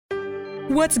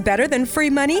What's better than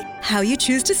free money? How you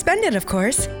choose to spend it, of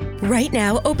course. Right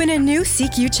now, open a new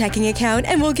CQ checking account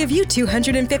and we'll give you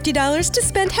 $250 to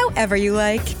spend however you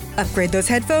like. Upgrade those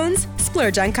headphones,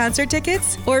 splurge on concert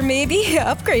tickets, or maybe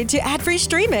upgrade to ad-free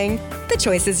streaming. The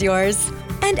choice is yours.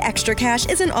 And extra cash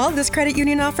isn't all this credit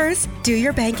union offers. Do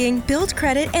your banking, build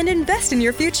credit, and invest in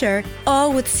your future.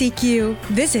 All with CQ.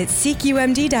 Visit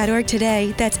CQMD.org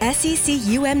today. That's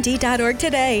SECUMD.org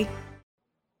today.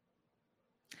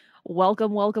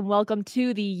 Welcome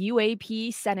to the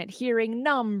UAP Senate hearing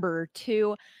number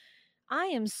 2. I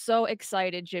am so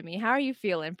excited, Jimmy. How are you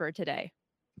feeling for today?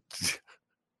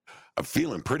 I'm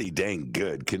feeling pretty dang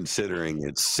good considering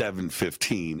it's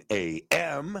 7:15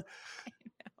 a.m.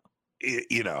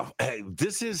 Hey,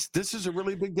 this is a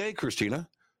really big day, Christina.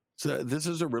 So this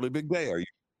is a really big day. Are you?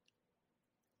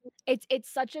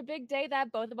 It's such a big day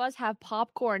that both of us have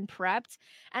popcorn prepped,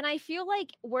 and I feel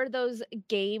like we're those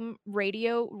game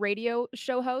radio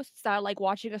show hosts that are like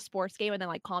watching a sports game and then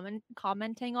like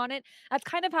commenting on it. That's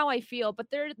kind of how I feel.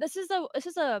 But this is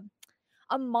a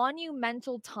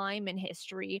monumental time in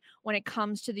history when it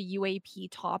comes to the UAP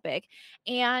topic.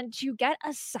 And to get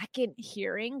a second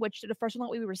hearing, which the first one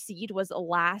that we received was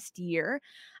last year,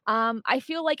 I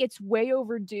feel like it's way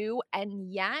overdue,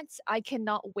 and yet I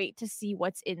cannot wait to see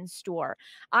what's in store.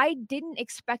 I didn't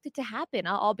expect it to happen.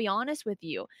 I'll be honest with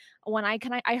you. When I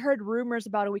heard rumors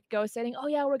about a week ago saying, "Oh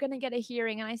yeah, we're gonna get a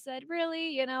hearing," and I said,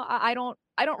 "Really? I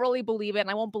don't really believe it, and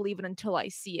I won't believe it until I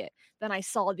see it." Then I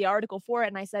saw the article for it,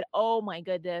 and I said, "Oh my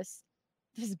goodness,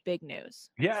 this is big news."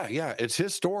 Yeah, it's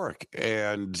historic.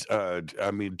 And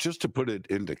I mean, just to put it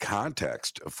into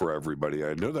context for everybody,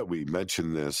 I know that we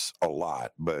mention this a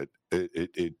lot, but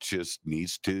it just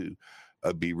needs to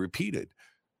be repeated.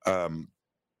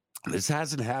 This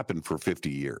hasn't happened for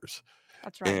 50 years.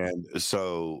 That's right. And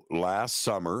so last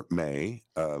summer, May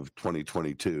of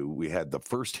 2022, we had the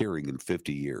first hearing in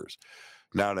 50 years.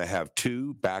 Now to have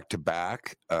two back to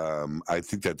back, I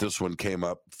think that this one came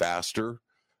up faster.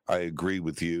 I agree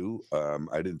with you.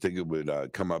 I didn't think it would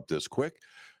come up this quick.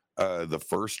 The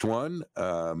first one,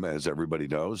 as everybody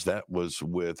knows, that was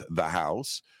with the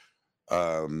House,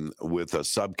 with a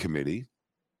subcommittee,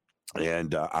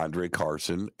 and Andre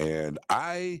Carson. And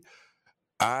I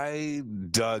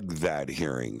dug that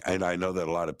hearing. And I know that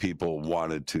a lot of people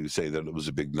wanted to say that it was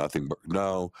a big nothing, but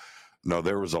no,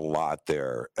 there was a lot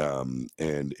there.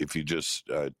 And if you just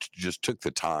took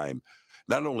the time,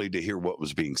 not only to hear what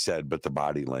was being said, but the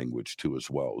body language too as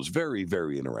well. It was very,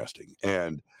 very interesting.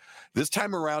 And this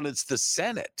time around, it's the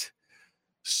Senate.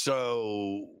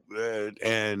 So,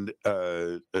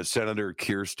 Senator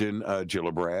Kirsten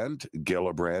Gillibrand,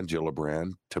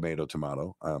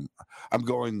 tomato. I'm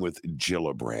going with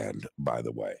Gillibrand, by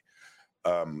the way.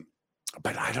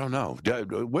 But I don't know.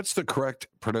 What's the correct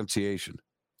pronunciation?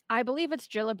 I believe it's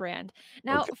Gillibrand.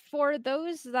 Now, Okay. for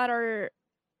those that are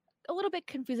a little bit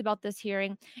confused about this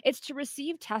hearing, it's to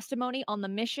receive testimony on the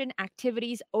mission,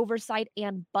 activities, oversight,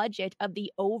 and budget of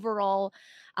the overall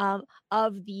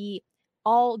of the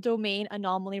All Domain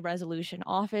Anomaly Resolution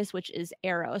Office, which is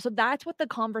ARRO. So that's what the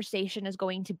conversation is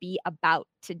going to be about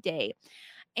today.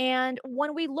 And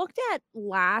when we looked at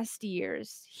last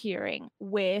year's hearing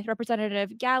with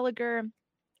Representative Gallagher,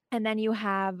 and then you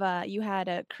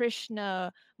had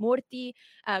Krishna Murthy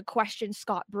question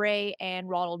Scott Bray and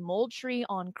Ronald Moultrie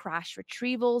on crash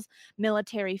retrievals,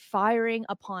 military firing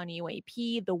upon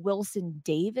UAP, the Wilson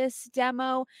Davis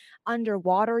demo,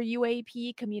 underwater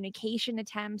UAP communication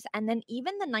attempts, and then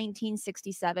even the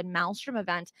 1967 Maelstrom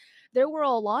event. There were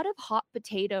a lot of hot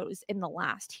potatoes in the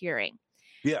last hearing.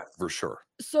 Yeah, for sure.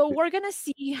 So we're going to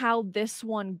see how this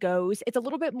one goes. It's a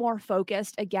little bit more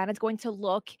focused. Again, it's going to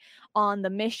look on the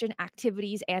mission,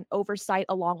 activities, and oversight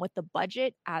along with the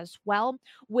budget as well,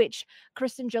 which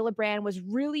Kristen Gillibrand was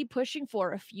really pushing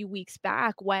for a few weeks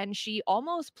back when she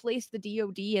almost placed the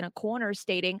DOD in a corner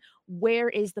stating, "Where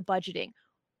is the budgeting?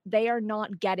 They are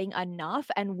not getting enough,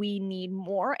 and we need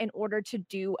more in order to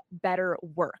do better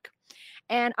work."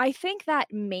 And I think that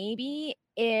maybe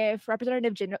if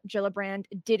Representative Gillibrand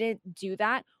didn't do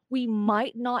that, we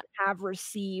might not have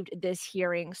received this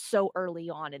hearing so early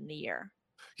on in the year.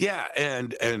 Yeah,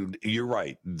 and you're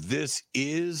right. This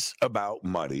is about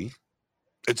money.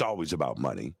 It's always about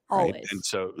money, right? Always.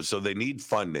 And so they need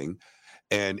funding.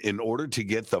 And in order to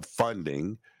get the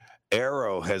funding,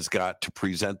 ARRO has got to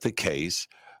present the case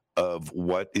of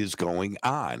what is going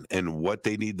on and what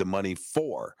they need the money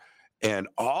for. And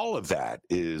all of that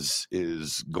is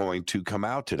going to come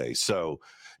out today. So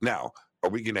now, are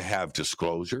we going to have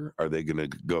disclosure? Are they going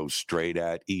to go straight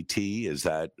at ET? Is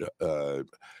that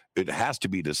it has to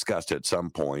be discussed at some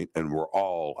point, and we're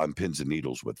all on pins and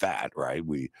needles with that, right?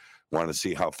 We want to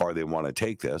see how far they want to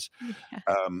take this.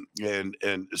 Yeah.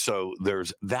 And so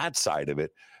there's that side of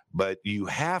it, but you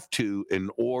have to, in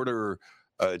order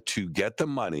to get the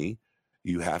money,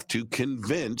 you have to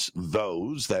convince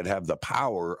those that have the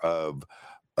power of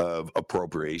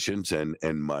appropriations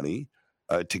and money,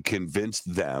 to convince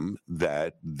them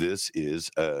that this is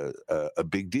a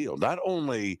big deal, not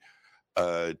only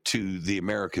to the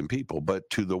American people, but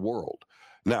to the world.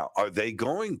 Now, are they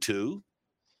going to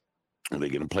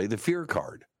play the fear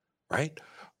card, right?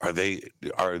 Are they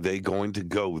going to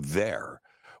go there?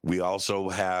 We also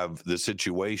have the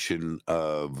situation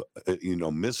of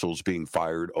missiles being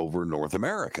fired over North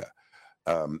America,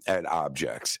 at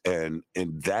objects, and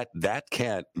that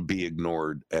can't be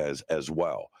ignored as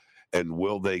well. And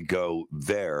will they go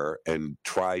there and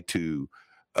try to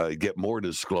get more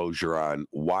disclosure on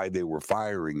why they were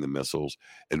firing the missiles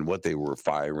and what they were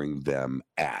firing them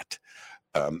at?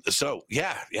 So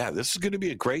yeah, this is going to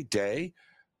be a great day.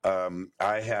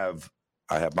 I have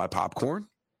my popcorn.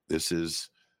 This is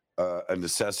a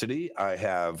necessity. I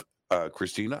have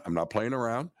Christina. I'm not playing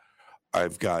around.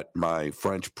 I've got my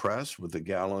French press with a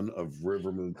gallon of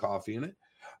River Moon coffee in it.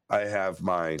 I have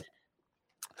my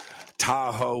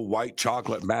Tahoe white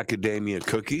chocolate macadamia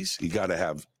cookies. You got to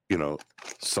have,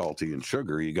 salty and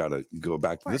sugar. You got to go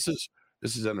back. This is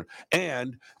under,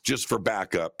 and just for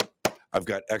backup, I've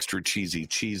got extra cheesy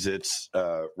Cheez-Its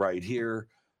right here.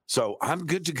 So I'm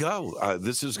good to go.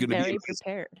 This is going to be very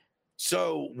prepared.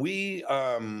 So we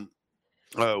are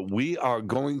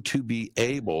going to be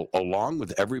able, along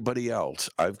with everybody else,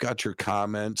 I've got your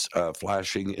comments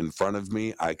flashing in front of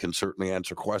me. I can certainly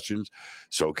answer questions.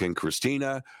 So can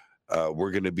Christina.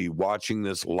 We're going to be watching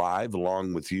this live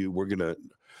along with you. We're going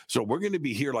to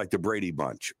be here like the Brady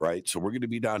Bunch, right? So we're going to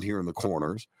be down here in the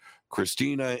corners.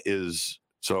 Christina is,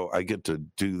 so I get to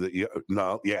do the,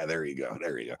 there you go.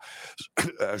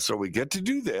 So we get to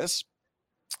do this,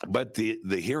 but the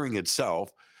hearing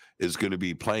itself is going to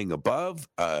be playing above.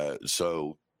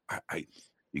 So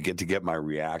you get to get my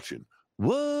reaction.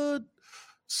 What?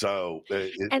 So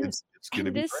it's going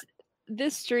to be great.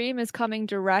 This stream is coming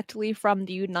directly from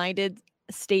the United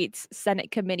States Senate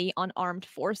Committee on Armed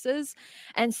Forces.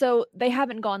 And so they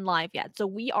haven't gone live yet. So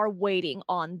we are waiting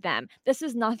on them. This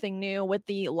is nothing new. With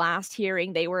the last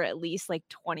hearing, they were at least like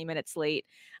 20 minutes late.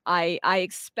 I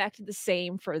expect the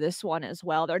same for this one as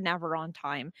well. They're never on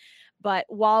time. But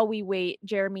while we wait,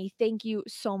 Jeremy, thank you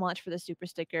so much for the super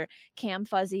sticker. Cam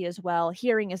Fuzzy as well.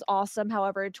 Hearing is awesome.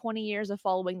 However, 20 years of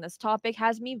following this topic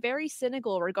has me very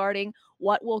cynical regarding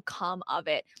what will come of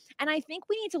it. And I think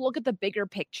we need to look at the bigger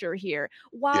picture here.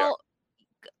 While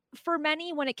for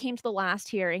many, when it came to the last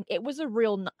hearing, it was a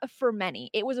real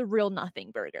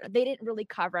nothing burger. They didn't really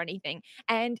cover anything.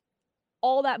 And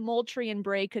all that Moultrie and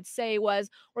Bray could say was,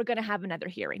 we're going to have another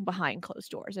hearing behind closed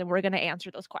doors and we're going to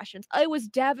answer those questions. It was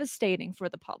devastating for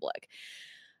the public.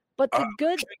 But the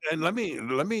good, and let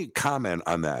me comment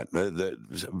on that. The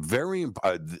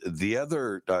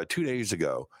other 2 days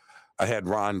ago, I had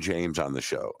Ron James on the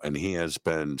show, and he has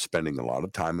been spending a lot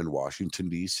of time in Washington,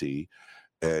 D.C.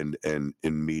 and in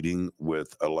meeting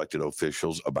with elected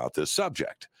officials about this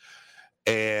subject.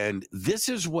 And this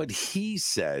is what he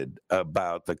said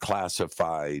about the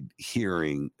classified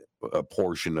hearing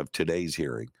portion of today's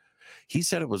hearing. He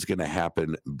said it was going to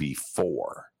happen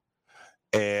before,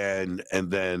 and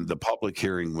then the public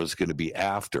hearing was going to be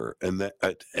after. And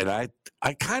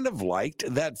I kind of liked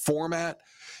that format,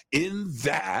 in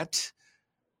that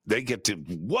they get to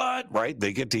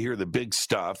They get to hear the big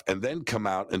stuff and then come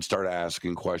out and start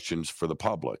asking questions for the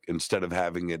public instead of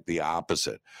having it the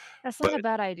opposite. That's not a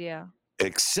bad idea.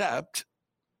 Except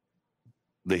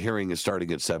the hearing is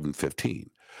starting at 7:15,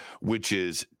 which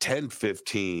is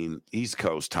 10:15 East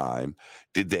Coast time.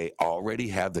 Did they already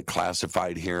have the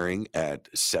classified hearing at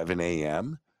 7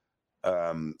 a.m.?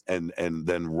 And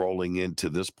then rolling into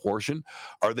this portion?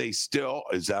 Are they still,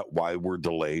 is that why we're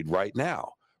delayed right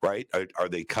now? Right? Are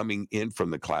they coming in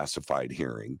from the classified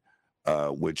hearing,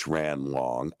 which ran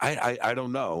long? I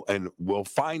don't know, and we'll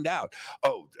find out.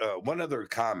 One other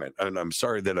comment, and I'm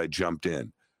sorry that I jumped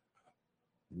in.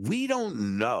 We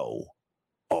don't know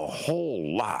a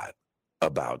whole lot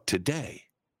about today.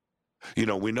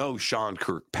 We know Sean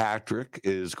Kirkpatrick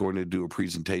is going to do a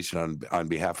presentation on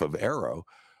behalf of ARRO,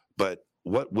 but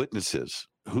what witnesses?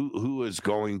 Who is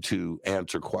going to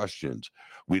answer questions?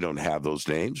 We don't have those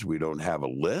names. We don't have a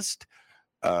list.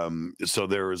 So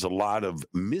there is a lot of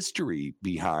mystery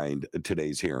behind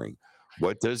today's hearing.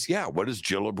 What does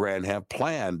Gillibrand have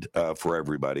planned for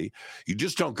everybody? You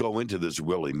just don't go into this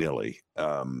willy-nilly.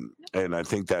 And I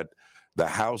think that The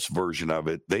House version of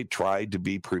it, they tried to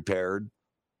be prepared.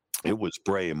 It was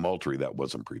Bray and Moultrie that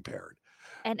wasn't prepared.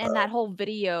 And that whole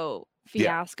video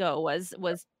Yeah, fiasco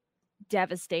was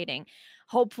devastating.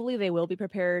 Hopefully, they will be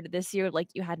prepared this year, like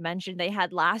you had mentioned. They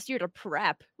had last year to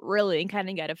prep, really, and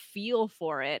kinda get a feel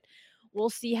for it. We'll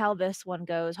see how this one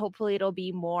goes. Hopefully, it'll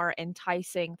be more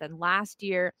enticing than last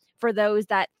year for those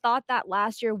that thought that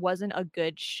last year wasn't a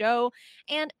good show,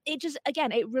 and it just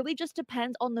again, it really just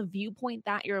depends on the viewpoint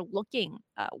that you're looking,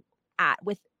 at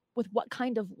with what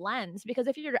kind of lens, because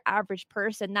if you're your average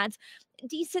person that's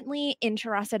decently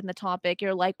interested in the topic,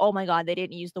 you're like, "Oh my god, they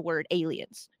didn't use the word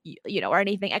aliens," or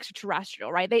anything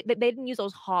extraterrestrial, right? They didn't use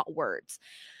those hot words.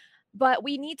 But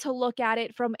we need to look at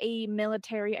it from a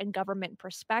military and government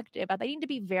perspective, they need to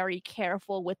be very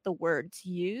careful with the words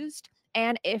used,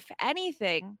 and if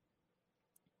anything,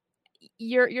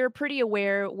 you're pretty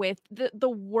aware with the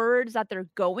words that they're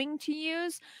going to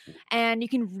use, and you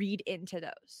can read into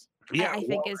those. yeah. I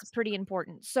think Well, is pretty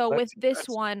important. So with that's this that's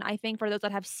one, I think for those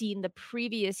that have seen the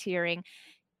previous hearing,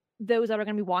 those that are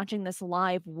gonna be watching this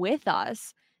live with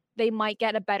us, they might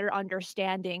get a better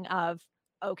understanding of,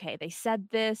 "Okay, they said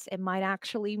this, it might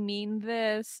actually mean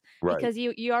this," right. because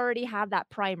you already have that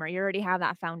primer, you already have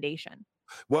that foundation.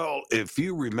 Well, if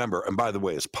you remember, and by the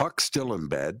way, is Puck still in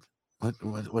bed?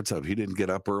 What's up? He didn't get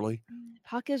up early?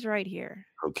 Puck is right here.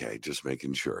 Okay, just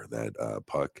making sure that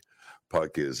Puck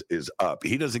is up.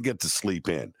 He doesn't get to sleep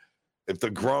in. If the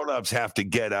grown-ups have to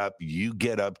get up, you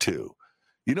get up too.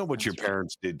 You know what your That's true.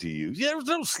 parents did to you. There was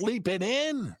no sleeping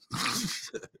in.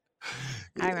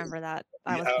 I remember that.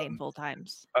 That Yeah, was painful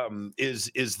times.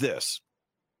 is this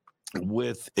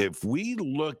with if we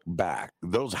look back,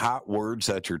 those hot words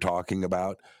that you're talking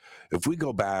about, if we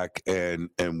go back and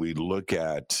we look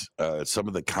at some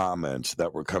of the comments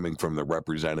that were coming from the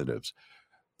representatives,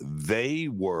 they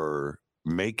were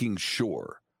making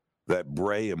sure that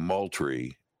Bray and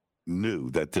Moultrie knew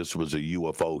that this was a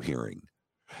UFO hearing.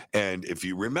 And if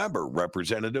you remember,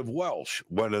 Representative Welsh,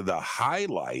 one of the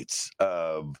highlights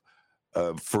of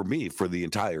for me for the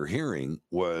entire hearing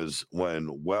was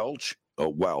when Welsh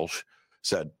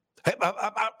said, "Hey,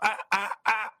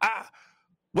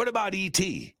 what about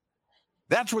ET?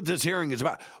 That's what this hearing is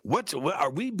about. What are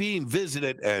we being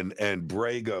visited?" And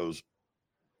Bray goes,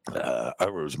 I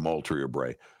was Moultrie or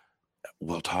Bray.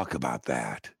 We'll talk about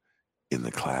that in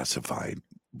the classified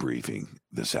briefing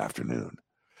this afternoon.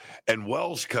 And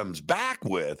Welsh comes back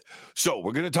with, so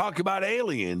we're going to talk about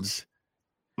aliens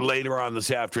later on this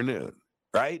afternoon,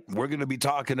 right? We're going to be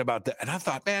talking about that. And I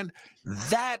thought, man,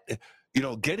 that,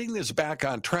 getting this back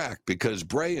on track because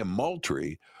Bray and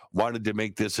Moultrie wanted to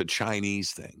make this a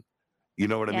Chinese thing. You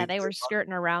know what I Yeah, mean? they were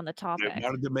skirting around the They topic.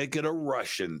 wanted to make it a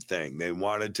Russian thing. They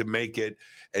wanted to make it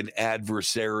an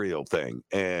adversarial thing.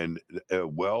 And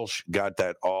Welsh got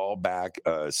that all back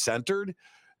centered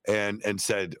and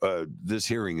said, this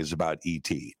hearing is about ET.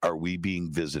 Are we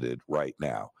being visited right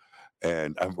now?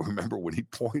 And I remember when he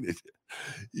pointed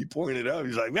up,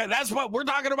 he's like, man, that's what we're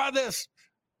talking about this,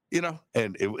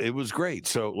 and it was great.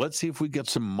 So let's see if we get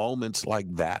some moments like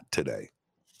that today.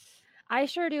 I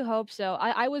sure do hope so.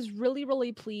 I was really,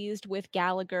 really pleased with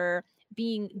Gallagher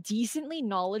being decently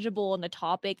knowledgeable on the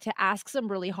topic to ask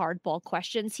some really hardball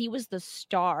questions. He was the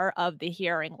star of the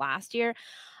hearing last year.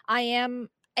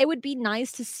 It would be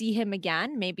nice to see him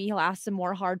again. Maybe he'll ask some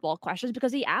more hardball questions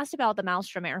because he asked about the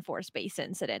Maelstrom Air Force Base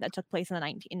incident that took place in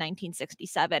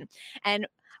 1967. And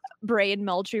Bray and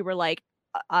Moultrie were like,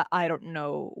 I don't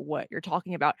know what you're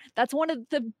talking about. That's one of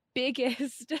the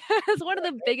biggest that's one of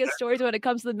the biggest stories when it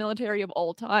comes to the military of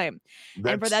all time. And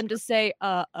for That's them to say,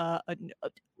 I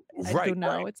right, don't know.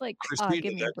 right. It's like, Christina,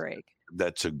 give me a break.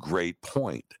 that's a great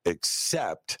point,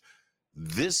 except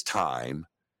this time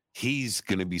he's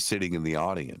going to be sitting in the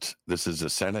audience. This is a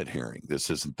Senate hearing. This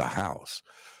isn't the House.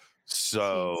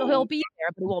 So So he'll be there,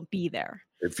 but he won't be there.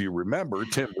 if you remember,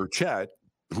 Tim Burchett,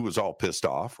 who was all pissed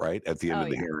off, right, at the end Oh, of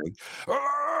the yeah. hearing,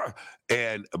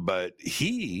 but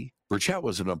Burchett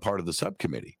wasn't a part of the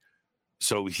subcommittee.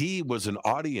 So he was an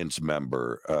audience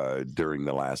member during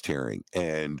the last hearing.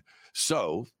 And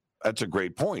so that's a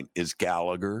great point. Is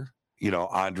Gallagher,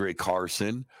 Andre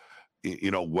Carson,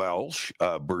 Welsh,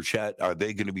 Burchett, are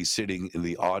they going to be sitting in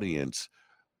the audience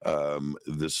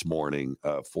this morning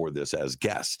for this as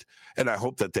guests? And I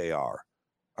hope that they are.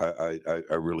 I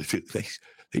really do.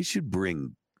 They should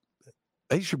bring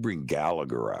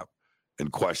Gallagher up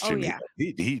and question. Oh, yeah.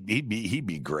 He'd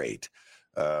be great.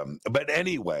 But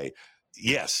anyway,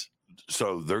 yes.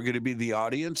 So they're going to be the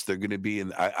audience. They're going to be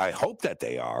in. I hope that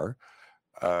they are,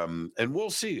 and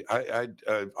we'll see.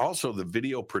 Also the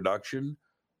video production,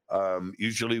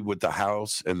 usually with the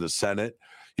House and the Senate,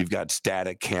 You've got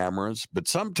static cameras, but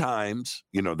sometimes,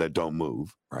 that don't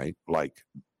move, right? Like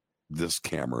this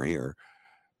camera here.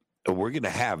 We're going to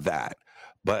have that.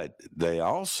 But they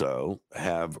also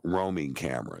have roaming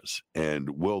cameras. And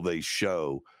will they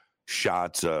show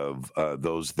shots of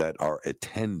those that are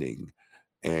attending?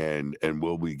 And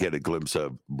will we get a glimpse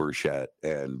of Burchett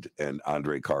and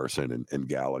Andre Carson and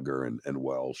Gallagher and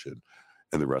Welsh and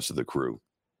the rest of the crew?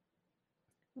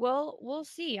 Well, we'll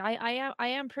see. I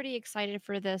am pretty excited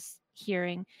for this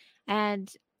hearing,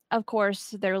 and of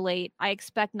course they're late. I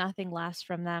expect nothing less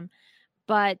from them.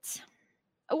 But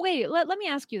wait, let me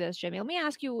ask you this, Jimmy. Let me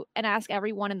ask you and ask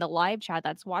everyone in the live chat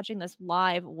that's watching this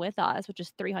live with us, which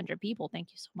is 300 people.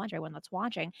 Thank you so much, everyone that's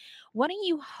watching. What are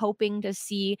you hoping to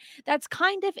see that's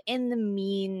kind of in the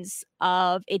means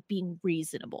of it being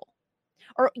reasonable?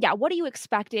 Or yeah, what are you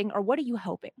expecting or what are you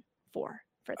hoping for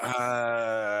this?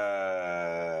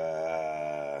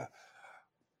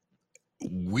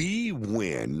 We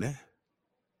win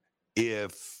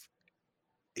if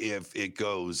it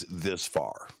goes this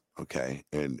far, okay?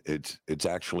 And it's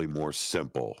actually more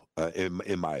simple,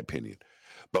 in my opinion.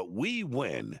 But we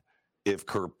win if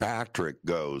Kirkpatrick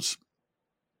goes,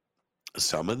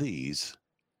 some of these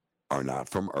are not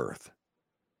from Earth,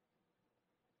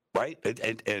 right?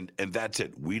 And that's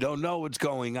it. We don't know what's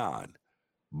going on,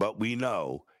 but we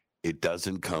know it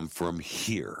doesn't come from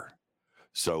here.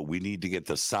 So we need to get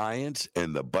the science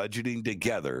and the budgeting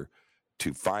together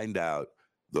to find out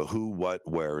the who, what,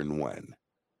 where, and when.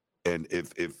 And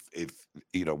if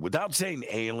without saying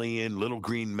alien, little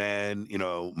green men,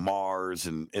 Mars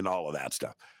and all of that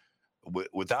stuff,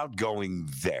 without going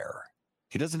there,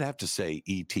 he doesn't have to say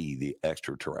ET, the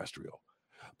extraterrestrial.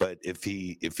 But if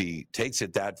he takes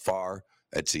it that far,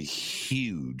 that's a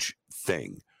huge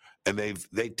thing. And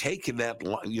they've taken that,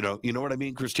 you know what I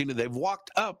mean, Christina? They've walked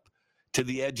up to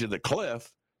the edge of the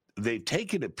cliff. They've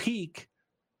taken a peek.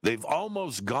 They've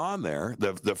almost gone there.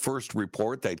 The first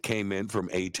report that came in from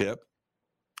ATIP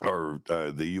or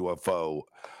the UFO,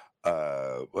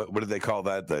 what do they call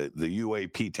that? The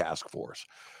UAP task force.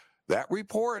 That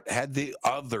report had the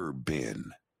other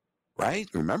bin, right?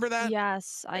 Remember that?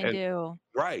 Yes, I do.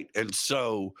 Right. And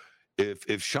so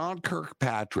if Sean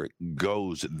Kirkpatrick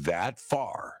goes that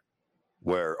far,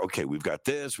 where, okay, we've got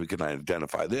this, we can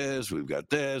identify this, we've got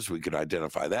this, we can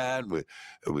identify that,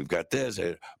 we've got this.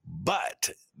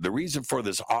 But the reason for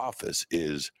this office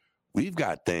is we've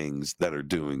got things that are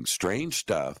doing strange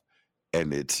stuff,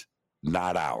 and it's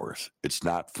not ours. It's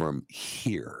not from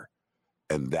here.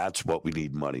 And that's what we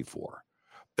need money for.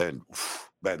 And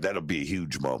that'll be a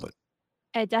huge moment.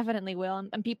 It definitely will.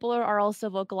 And people are also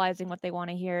vocalizing what they want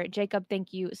to hear. Jacob,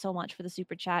 thank you so much for the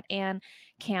super chat, and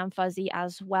Cam Fuzzy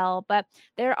as well. But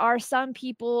there are some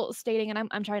people stating, and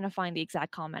I'm trying to find the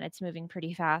exact comment. It's moving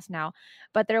pretty fast now.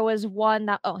 But there was one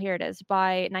that, oh, here it is,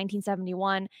 by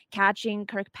 1971, catching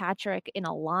Kirkpatrick in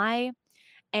a lie.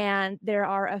 And there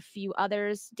are a few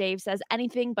others. Dave says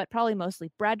anything, but probably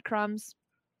mostly breadcrumbs.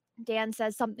 Dan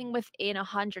says something within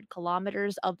 100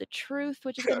 kilometers of the truth,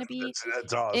 which is going to be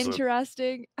that's awesome.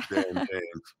 interesting. Dan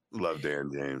James. Love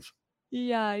Dan James.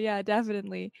 Yeah,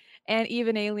 definitely. And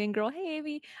even Alien Girl, hey,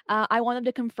 Amy. I want them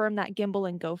to confirm that Gimbal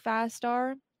and Go Fast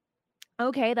are.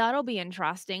 Okay, that'll be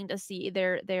interesting to see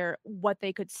their what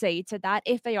they could say to that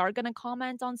if they are going to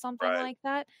comment on something like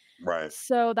that. Right.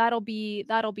 So that'll be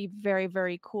very,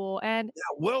 very cool. And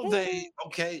will they?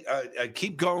 Okay,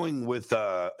 keep going with.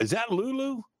 Is that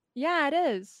Lulu? Yeah, it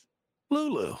is.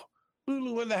 Lulu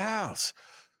in the house.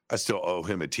 I still owe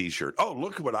him a T-shirt. Oh,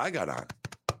 look at what I got on.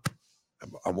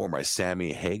 I wore my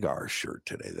Sammy Hagar shirt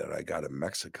today that I got in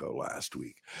Mexico last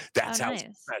week. That's how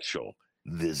special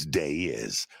this day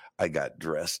is. I got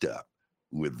dressed up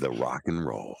with the rock and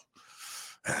roll.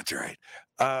 That's right.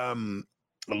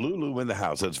 Lulu in the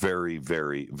house. That's very,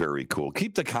 very, very cool.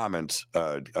 Keep the comments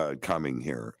coming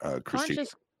here, Christine.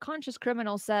 Conscious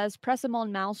Criminal says Pressimon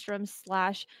Maelstrom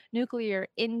 / nuclear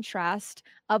interest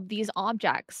of these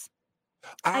objects.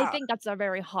 I think that's a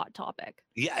very hot topic.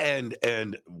 Yeah,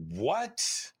 and what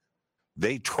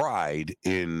they tried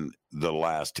in the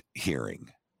last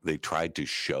hearing, they tried to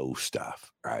show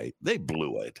stuff, right? They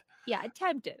blew it. Yeah,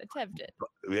 attempted.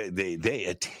 They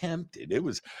attempted. It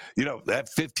was, that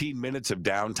 15 minutes of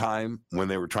downtime when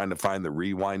they were trying to find the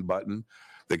rewind button.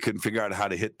 They couldn't figure out how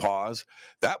to hit pause.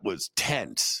 That was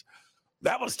tense.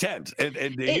 And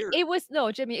it was, no,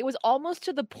 Jimmy, it was almost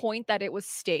to the point that it was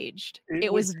staged.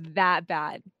 It was that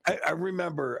bad. I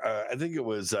remember, I think it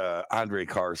was Andre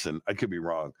Carson. I could be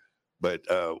wrong, but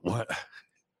what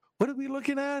are we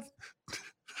looking at?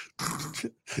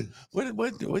 What are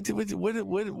we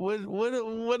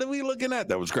looking at?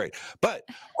 That was great. But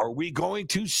are we going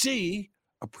to see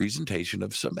a presentation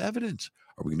of some evidence?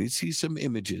 Are we going to see some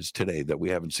images today that we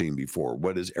haven't seen before?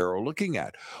 What is ARRO looking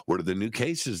at? What are the new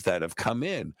cases that have come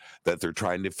in that they're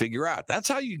trying to figure out? That's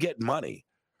how you get money,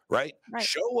 right? Right.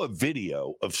 Show a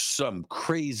video of some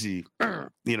crazy,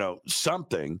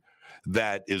 something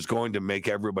that is going to make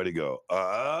everybody go,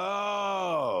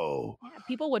 oh, Yeah,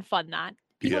 people would fund that.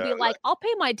 People would yeah, be like, I'll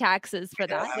pay my taxes for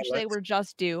that, yeah, which they were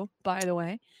just due, by the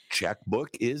way. checkbook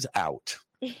is out.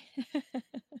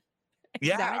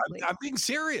 Yeah, Exactly. I'm being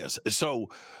serious. So,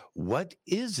 what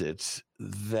is it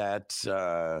that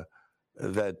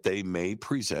they may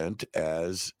present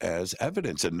as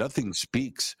evidence? And nothing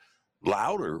speaks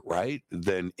louder, right,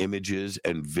 than images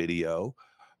and video,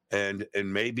 and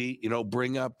maybe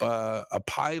bring up a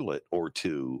pilot or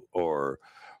two, or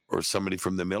somebody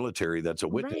from the military that's a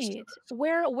witness to Right. this.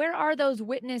 Where are those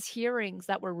witness hearings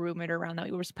that were rumored around that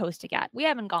we were supposed to get? We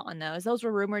haven't gotten those. Those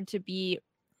were rumored to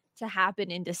happen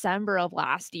in December of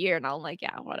last year. And I'm like,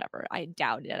 yeah, whatever. I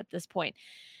doubt it at this point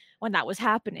when that was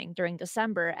happening during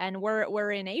December. And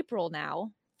we're in April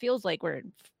now. Feels like we're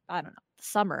in, I don't know,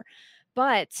 summer.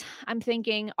 But I'm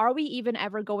thinking, are we even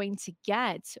ever going to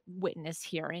get witness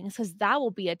hearings? Because that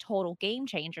will be a total game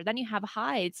changer. Then you have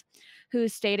Hides,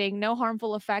 who's stating no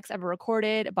harmful effects ever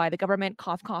recorded by the government,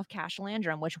 cough, cough, Cash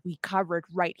Landrum, which we covered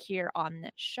right here on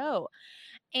this show.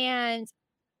 And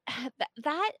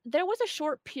that there was a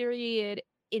short period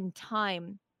in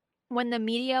time when the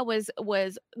media was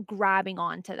grabbing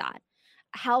onto that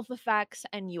health effects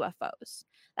and UFOs.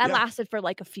 That Yeah, lasted for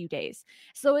like a few days.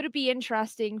 So it'd be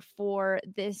interesting for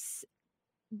this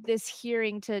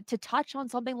hearing to touch on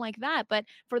something like that. But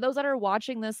for those that are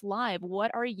watching this live,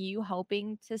 what are you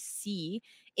hoping to see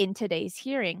in today's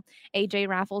hearing? AJ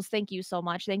Raffles, thank you so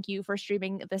much. Thank you for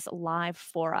streaming this live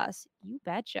for us. You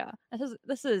betcha.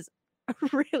 This is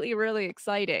really, really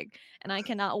exciting. And I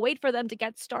cannot wait for them to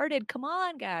get started. Come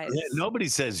on, guys. nobody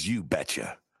says "you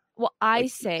betcha" Well, I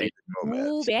like say, David Gomez.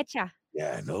 ooh, betcha.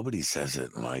 Yeah, nobody says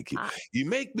it like you. Uh, You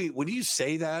make me when you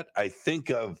say that, I think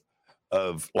of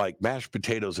like mashed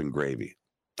potatoes and gravy.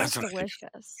 That's that's what I think.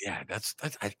 delicious. Yeah, that's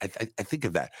I think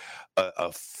of that.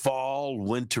 A fall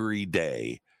wintry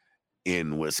day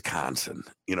in Wisconsin,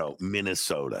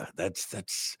 Minnesota.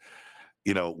 That's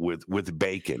with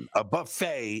bacon, a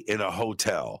buffet in a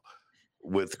hotel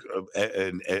with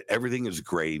and everything is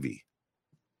gravy.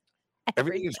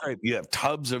 Everything is Everything. gravy. You have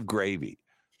tubs of gravy.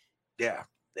 Yeah,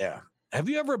 yeah. Have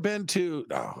you ever been to?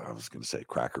 Oh, I was going to say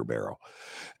Cracker Barrel.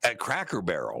 At Cracker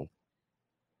Barrel,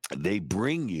 they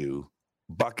bring you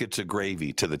buckets of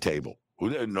gravy to the table.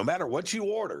 No matter what you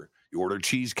order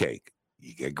cheesecake,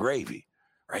 you get gravy,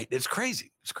 right? It's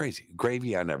crazy. It's crazy.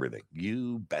 Gravy on everything.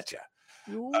 You betcha.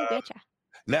 You Um, betcha.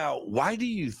 now, why do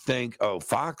you think? Oh,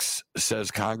 Fox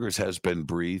says Congress has been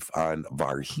briefed on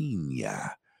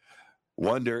Varhinia.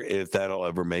 Wonder if that'll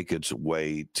ever make its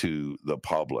way to the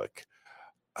public.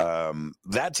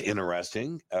 That's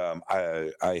interesting.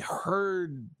 I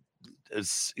heard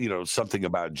something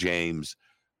about James.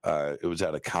 It was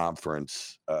at a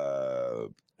conference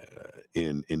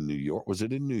in New York. Was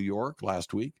it in New York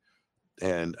last week?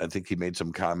 And I think he made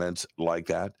some comments like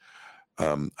that.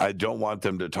 I don't want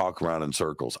them to talk around in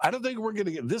circles. I don't think we're going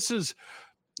to get this. Is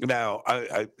now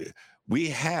we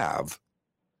have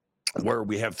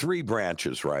three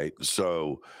branches, right?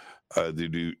 So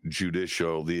the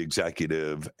judicial, the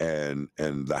executive, and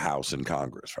the House and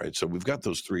Congress, right? So we've got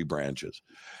those three branches,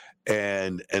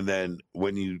 and then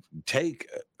when you take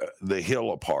the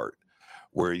Hill apart,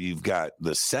 where you've got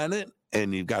the Senate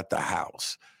and you've got the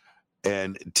House,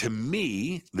 and to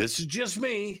me, this is just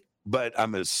me, but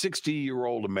I'm a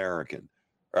 60-year-old American,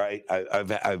 right?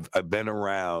 I've been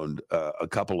around a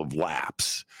couple of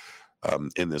laps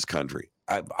in this country.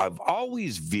 I've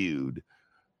always viewed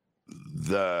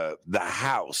the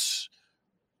House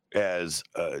as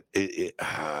how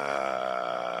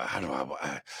do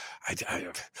I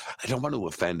don't want to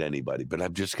offend anybody, but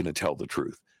I'm just going to tell the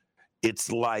truth.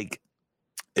 It's like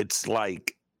the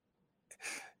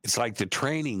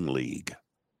training league,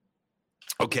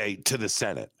 okay, to the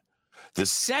Senate. The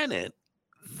Senate,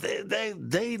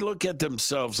 they look at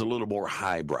themselves a little more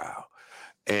highbrow,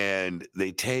 and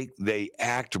they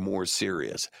act more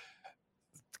serious.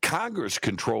 Congress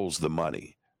controls the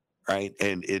money, right?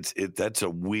 And that's a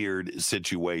weird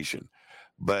situation.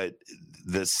 But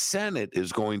the Senate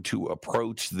is going to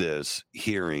approach this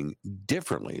hearing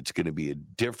differently. It's going to be a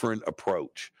different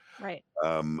approach Right.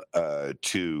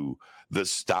 to the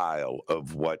style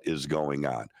of what is going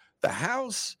on. The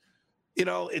House,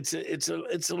 it's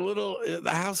a little.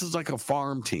 The House is like a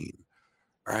farm team,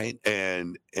 right?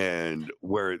 And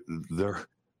where they're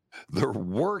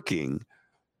working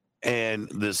And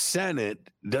the Senate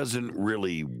doesn't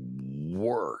really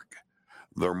work.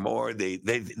 They're more they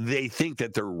think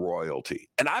that they're royalty,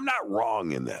 and I'm not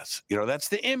wrong in this. That's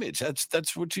the image.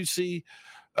 That's what you see.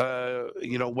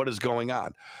 What is going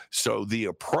on. So the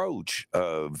approach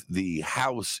of the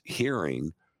House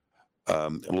hearing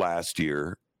last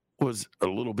year was a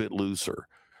little bit looser.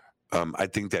 I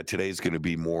think that today's going to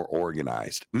be more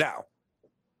organized. Now,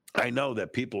 I know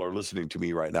that people are listening to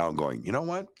me right now and going, you know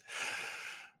what?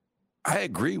 I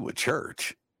agree with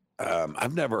Church.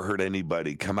 I've never heard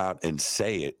anybody come out and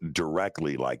say it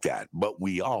directly like that, but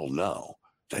we all know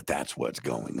that that's what's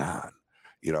going on,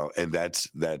 and that's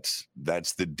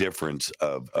the difference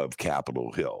of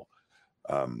Capitol Hill.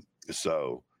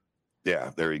 So, yeah,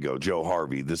 there you go, Joe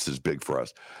Harvey. This is big for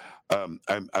us.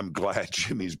 I'm glad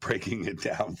Jimmy's breaking it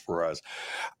down for us.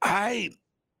 I've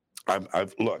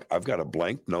got a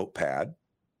blank notepad.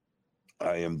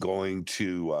 I am going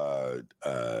to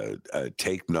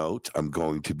take note. I'm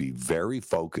going to be very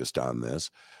focused on this,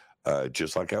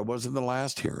 just like I was in the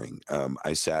last hearing.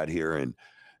 I sat here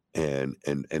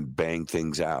and banged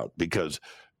things out because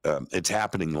it's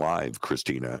happening live,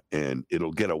 Christina, and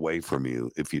it'll get away from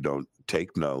you if you don't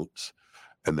take notes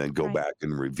and then go back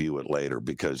and review it later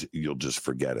because you'll just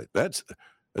forget it. That's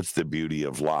the beauty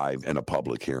of live and a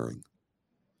public hearing.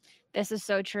 This is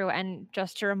so true. And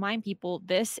just to remind people,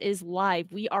 this is live.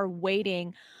 We are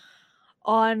waiting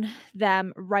on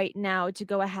them right now to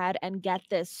go ahead and get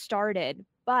this started.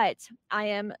 But I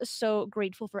am so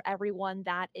grateful for everyone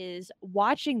that is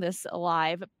watching this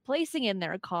live, placing in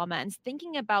their comments,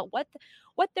 thinking about what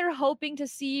they're hoping to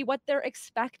see, what they're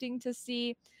expecting to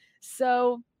see.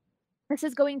 So this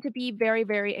is going to be very,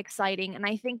 very exciting. And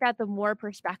I think that the more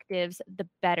perspectives, the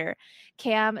better.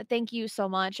 Cam, thank you so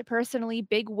much. Personally,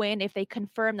 big win if they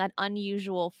confirm that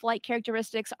unusual flight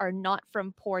characteristics are not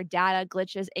from poor data,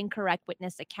 glitches, incorrect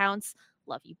witness accounts.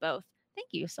 Love you both. Thank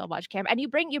you so much, Cam. And you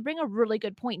bring a really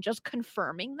good point. Just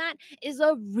confirming that is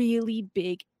a really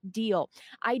big deal.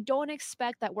 I don't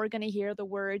expect that we're going to hear the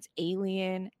words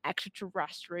alien,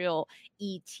 extraterrestrial,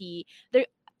 ET. There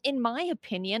In my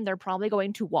opinion, they're probably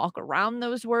going to walk around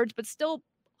those words, but still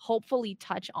hopefully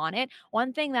touch on it.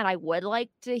 One thing that I would like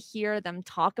to hear them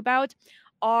talk about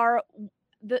are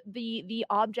the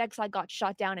objects that got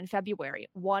shut down in February,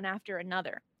 one after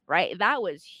another. Right? That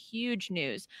was huge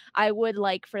news. I would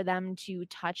like for them to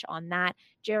touch on that.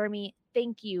 Jeremy,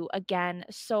 thank you again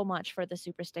so much for the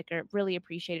super sticker. Really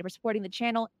appreciate it for supporting the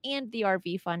channel and the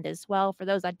RV fund as well. For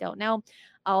those that don't know,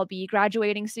 I'll be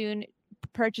graduating soon,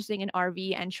 purchasing an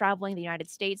RV and traveling the United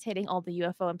States, hitting all the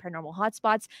UFO and paranormal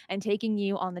hotspots and taking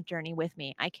you on the journey with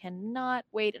me. I cannot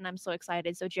wait and I'm so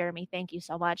excited. So Jeremy, thank you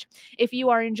so much. If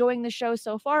you are enjoying the show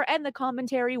so far and the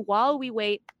commentary while we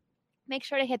wait, make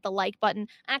sure to hit the like button.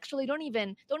 Actually, don't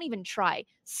even try.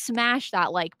 Smash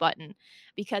that like button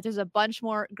because there's a bunch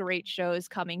more great shows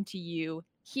coming to you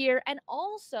here. And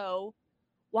also,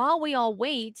 while we all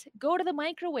wait, go to the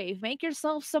microwave, make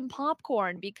yourself some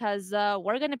popcorn because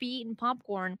we're going to be eating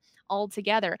popcorn all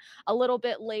together. A little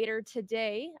bit later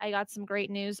today, I got some great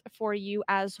news for you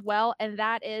as well. And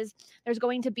that is there's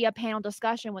going to be a panel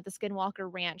discussion with the Skinwalker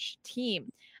Ranch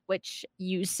team, which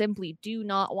you simply do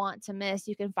not want to miss.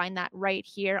 You can find that right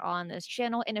here on this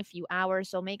channel in a few hours.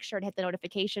 So make sure to hit the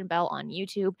notification bell on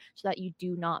YouTube so that you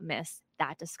do not miss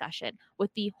that discussion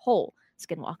with the whole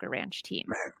Skinwalker Ranch team.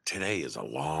 Man, today is a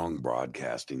long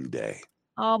broadcasting day.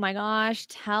 Oh my gosh,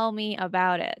 tell me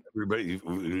about it. Everybody,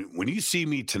 when you see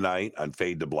me tonight on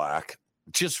Fade to Black,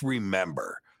 just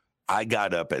remember, I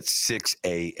got up at 6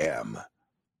 a.m.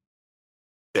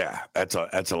 Yeah, that's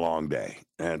a long day.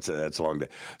 That's a long day.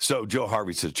 So Joe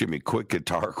Harvey says, Jimmy, quick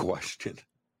guitar question.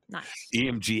 Nice.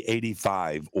 EMG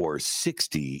 85 or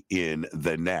 60 in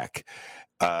the neck.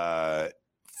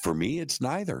 For me, it's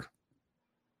neither.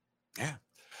 Yeah.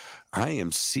 I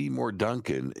am Seymour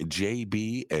Duncan,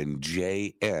 JB, and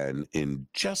JN in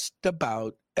just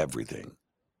about everything.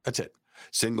 That's it.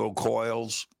 Single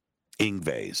coils,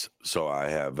 Ingves. So I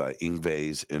have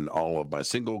Ingves in all of my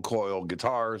single coil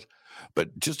guitars,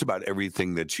 but just about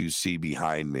everything that you see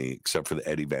behind me, except for the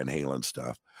Eddie Van Halen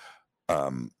stuff,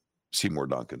 Seymour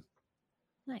Duncan.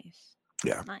 Nice.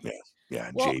 Yeah. Nice.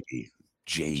 Yeah. Well, JB.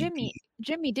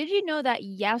 Jimmy, did you know that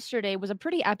yesterday was a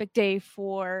pretty epic day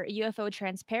for UFO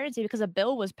transparency because a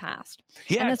bill was passed?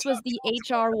 Yeah, and this was the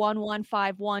HR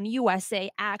 1151 USA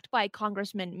Act by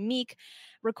Congressman Meek,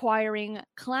 requiring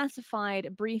classified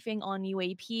briefing on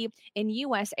UAP in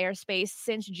U.S. airspace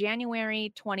since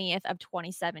January 20th of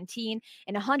 2017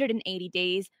 in 180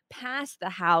 days, passed the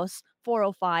House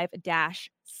 405-6.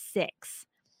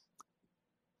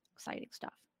 Exciting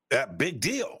stuff. Big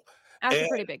deal. That's a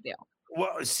pretty big deal.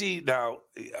 Well, see now,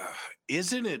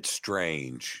 isn't it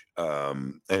strange?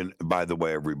 And by the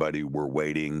way, everybody, we're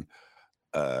waiting.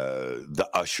 The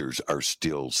ushers are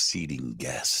still seating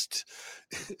guests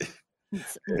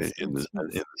Ns- in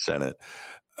the Senate.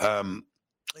 Um,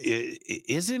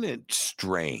 isn't it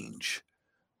strange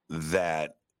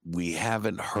that we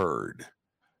haven't heard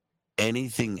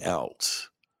anything else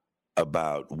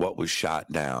about what was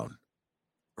shot down?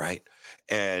 Right.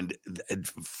 And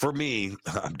for me,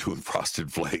 I'm doing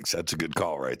frosted flakes. That's a good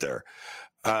call right there.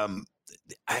 Um,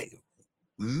 I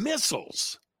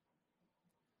missiles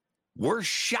were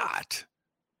shot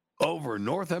over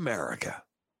North America,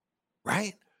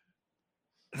 right?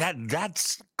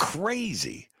 That's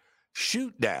crazy.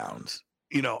 Shoot downs,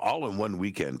 all in one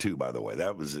weekend too. By the way,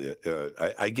 that was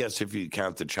I guess if you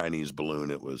count the Chinese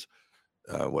balloon, it was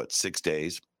what 6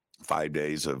 days, 5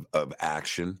 days of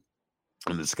action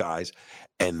in the skies,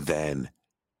 and then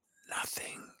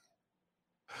nothing.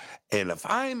 And if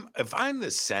I'm the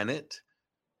Senate,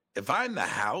 if I'm the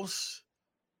House,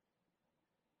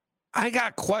 I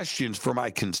got questions for my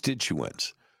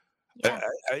constituents. Yeah.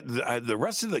 The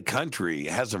rest of the country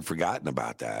hasn't forgotten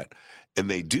about that, and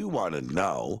they do want to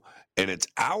know. And it's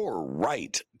our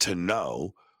right to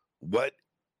know what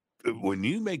when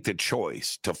you make the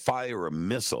choice to fire a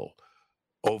missile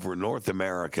over North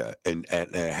America and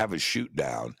have a shoot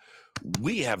down,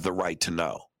 we have the right to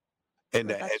know. And,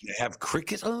 Well, and that's true. have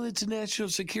cricket. Oh, it's a national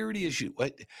security issue.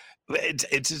 What?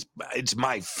 It's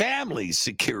my family's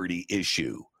security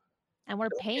issue. And we're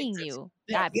Okay, paying you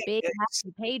yeah, that yeah, big yeah,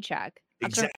 hefty paycheck.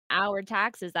 That's from exactly, our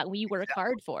taxes that we work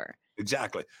hard for.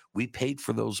 exactly. We paid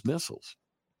for those missiles.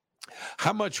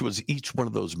 How much was each one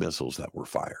of those missiles that were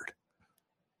fired?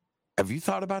 Have you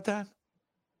thought about that?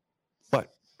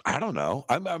 What? I don't know.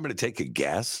 I'm going to take a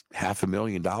guess.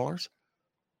 $500,000,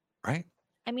 right?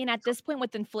 I mean, at this point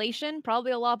with inflation,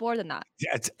 probably a lot more than that.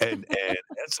 And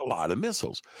that's a lot of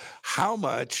missiles. How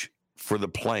much for the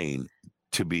plane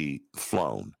to be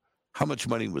flown? How much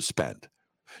money was spent?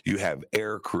 You have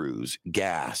air crews,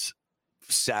 gas,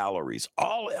 salaries,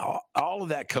 all of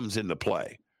that comes into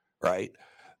play, right?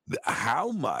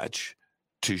 How much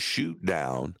to shoot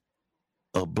down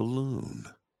a balloon,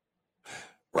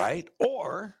 right?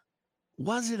 Or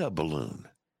was it a balloon?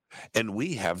 And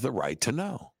we have the right to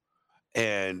know.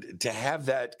 And to have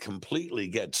that completely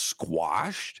get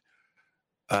squashed,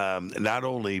 not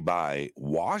only by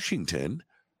Washington,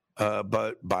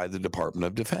 but by the Department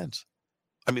of Defense.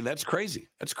 I mean, that's crazy.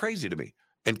 That's crazy to me.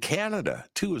 And Canada,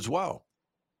 too, as well.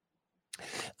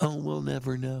 Oh, we'll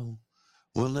never know.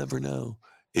 We'll never know.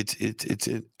 It's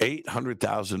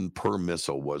 800,000 per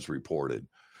missile was reported.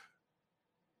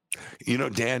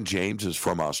 Dan James is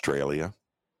from Australia.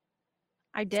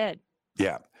 I did.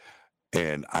 Yeah.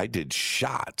 And I did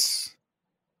shots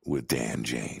with Dan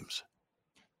James.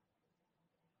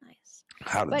 Nice.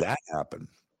 How did But that happen?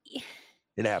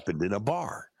 It happened in a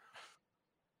bar.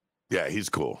 Yeah, he's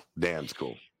cool. Dan's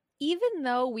cool. even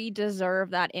though we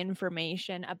deserve that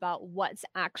information about what's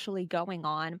actually going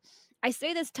on, I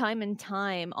say this time and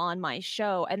time on my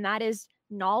show, and that is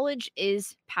knowledge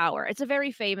is power. It's a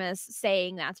very famous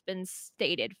saying that's been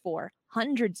stated for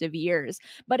hundreds of years,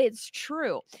 but it's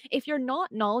true. If you're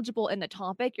not knowledgeable in the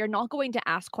topic, you're not going to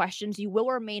ask questions, you will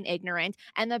remain ignorant,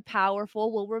 and the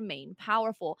powerful will remain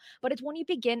powerful. But it's when you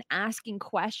begin asking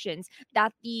questions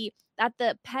that the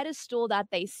pedestal that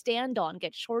they stand on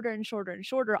gets shorter and shorter and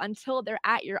shorter until they're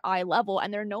at your eye level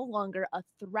and they're no longer a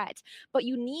threat. But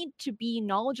you need to be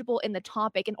knowledgeable in the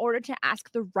topic in order to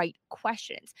ask the right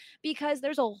questions, because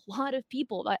there's a lot of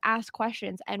people that ask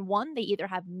questions and one, they either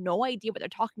have no idea what they're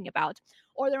talking about,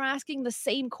 or they're asking the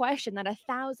same question that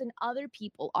 1,000 other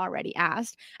people already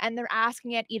asked, and they're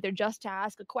asking it either just to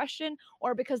ask a question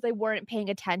or because they weren't paying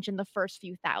attention the first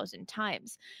few thousand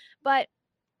times. But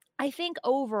I think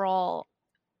overall,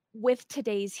 with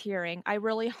today's hearing, I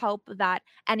really hope that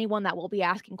anyone that will be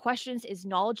asking questions is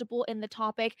knowledgeable in the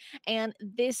topic, and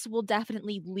this will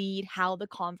definitely lead how the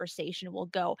conversation will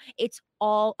go. It's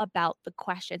all about the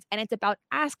questions, and it's about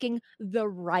asking the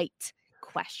right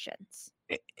questions.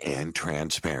 And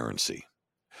transparency.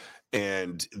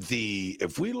 And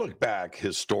if we look back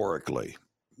historically,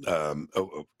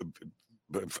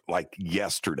 like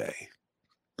yesterday,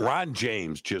 Ron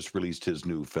James just released his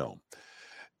new film,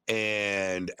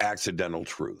 and Accidental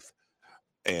Truth,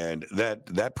 and that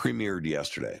premiered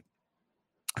yesterday.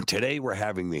 Today we're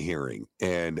having the hearing,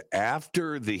 and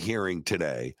after the hearing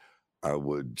today, I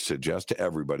would suggest to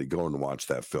everybody go and watch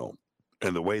that film.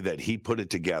 And the way that he put it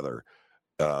together,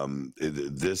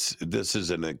 this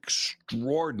is an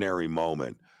extraordinary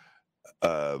moment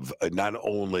of not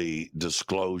only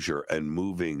disclosure and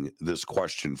moving this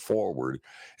question forward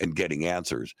and getting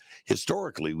answers.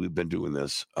 Historically, we've been doing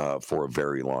this for a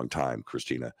very long time,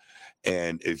 Christina.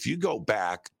 And if you go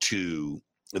back to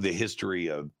the history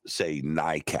of, say,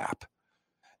 NICAP,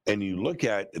 and you look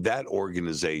at that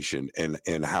organization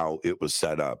and how it was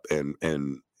set up, and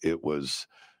it was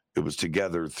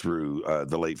together through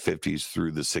the late 50s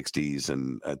through the 60s,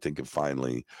 and I think it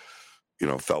finally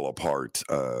fell apart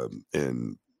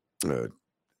in uh,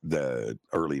 the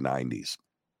early 90s.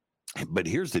 But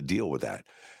here's the deal with that.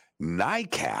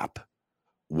 NICAP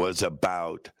was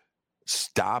about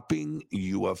stopping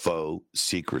UFO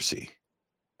secrecy.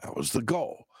 That was the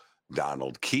goal.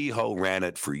 Donald Kehoe ran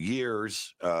it for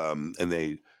years, and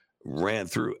they ran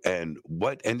through. And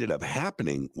what ended up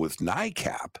happening with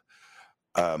NICAP,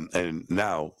 and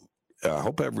now I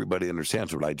hope everybody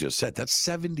understands what I just said. That's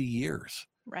 70 years.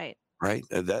 Right. Right.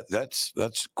 That's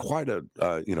quite a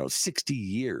 60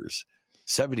 years,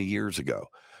 70 years ago.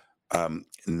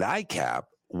 NICAP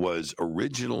was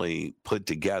originally put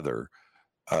together,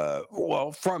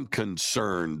 from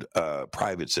concerned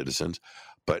private citizens,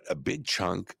 but a big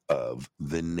chunk of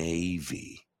the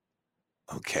Navy.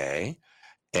 Okay.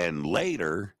 And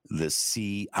later, the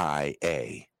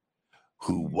CIA.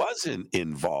 Who wasn't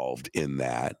involved in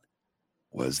that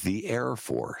was the Air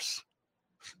Force.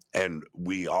 And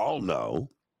we all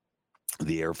know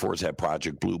the Air Force had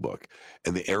Project Blue Book,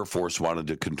 and the Air Force wanted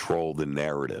to control the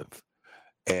narrative.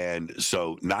 And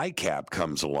so NICAP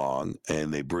comes along,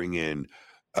 and they bring in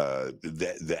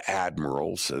the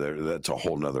admirals. So that's a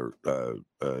whole nother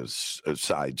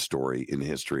side story in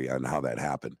history on how that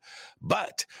happened.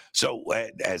 But so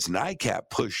as NICAP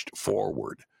pushed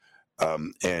forward,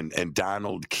 and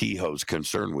Donald Kehoe's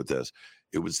concern with this,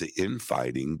 it was the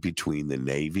infighting between the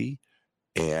Navy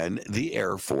and the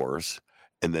Air Force,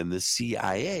 and then the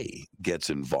CIA gets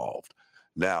involved.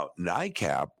 Now,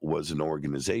 NICAP was an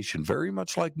organization very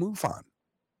much like MUFON,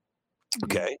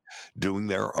 okay, doing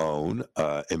their own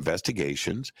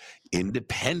investigations,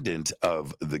 independent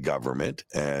of the government,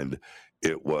 and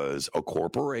it was a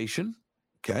corporation.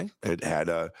 Okay, it had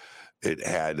a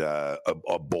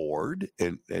board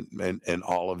and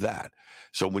all of that.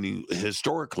 So when you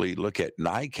historically look at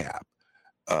NICAP,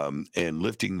 and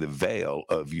lifting the veil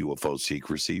of UFO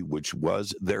secrecy, which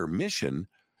was their mission,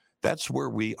 that's where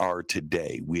we are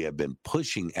today. We have been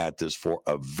pushing at this for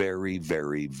a very,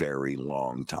 very, very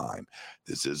long time.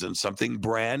 This isn't something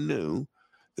brand new.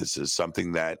 This is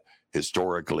something that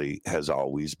historically has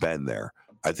always been there.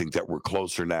 I think that we're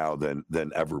closer now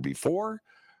than ever before.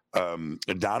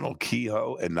 Donald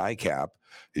Kehoe and NICAP,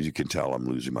 as you can tell, I'm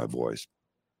losing my voice.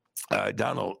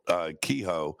 Donald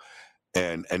Kehoe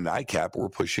and NICAP were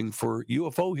pushing for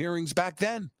UFO hearings back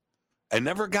then and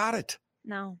never got it.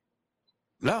 No,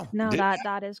 No,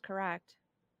 that is correct.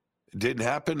 didn't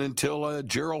happen until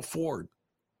Gerald Ford,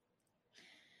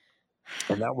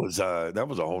 and that was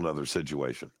a whole nother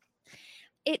situation.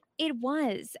 It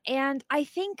was, and I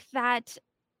think that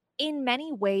in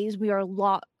many ways we are a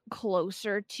lot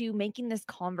closer to making this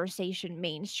conversation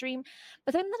mainstream.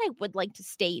 But something that I would like to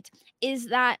state is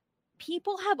that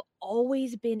people have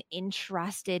always been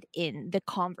interested in the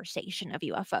conversation of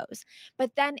UFOs. But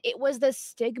then it was the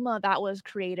stigma that was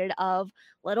created of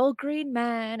little green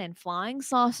men and flying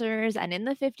saucers. And in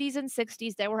the 50s and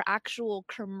 60s, there were actual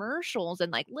commercials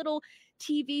and like little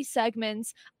TV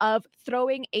segments of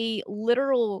throwing a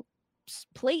literal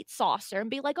plate saucer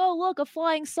and be like, oh, look, a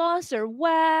flying saucer.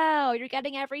 Wow, you're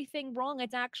getting everything wrong.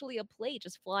 It's actually a plate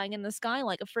just flying in the sky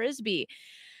like a frisbee.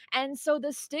 And so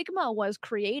the stigma was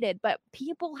created, but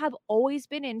people have always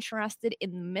been interested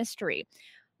in the mystery.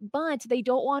 But they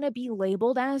don't want to be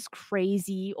labeled as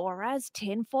crazy or as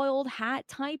tinfoiled hat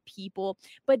type people.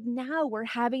 But now we're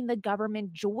having the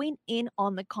government join in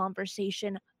on the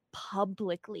conversation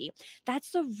publicly.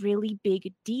 That's a really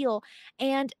big deal.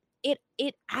 And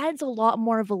it adds a lot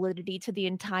more validity to the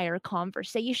entire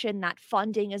conversation that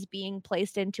funding is being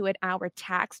placed into it. Our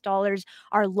tax dollars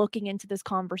are looking into this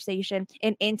conversation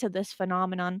and into this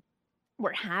phenomenon.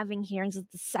 We're having hearings.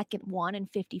 It's the second one in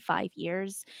 55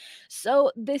 years.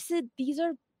 So these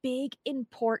are big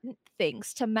important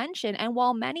things to mention. And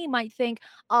while many might think,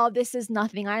 oh, this is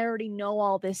nothing, I already know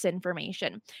all this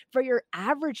information. For your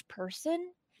average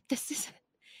person, this is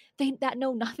they that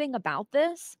know nothing about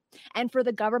this, and for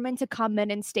the government to come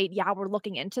in and state, yeah, we're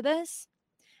looking into this,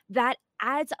 that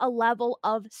adds a level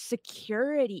of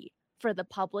security for the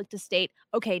public to state,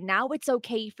 okay, now it's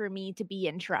okay for me to be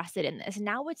interested in this.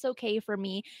 Now it's okay for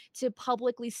me to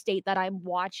publicly state that I'm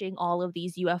watching all of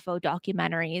these UFO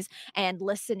documentaries and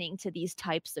listening to these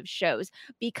types of shows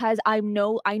because I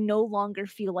no longer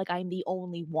feel like I'm the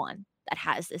only one that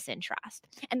has this interest.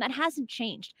 And that hasn't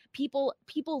changed. People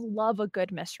love a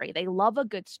good mystery. They love a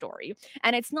good story.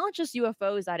 And it's not just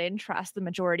UFOs that interest the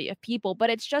majority of people, but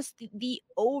it's just the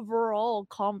overall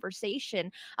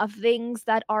conversation of things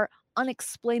that are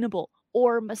unexplainable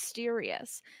or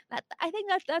mysterious. That I think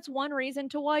that's one reason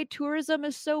to why tourism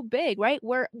is so big, right?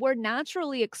 We're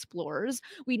naturally explorers.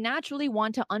 We naturally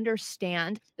want to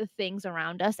understand the things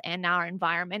around us and our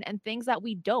environment and things that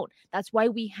we don't. That's why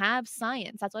we have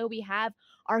science. That's why we have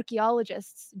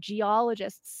archaeologists,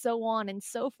 geologists, so on and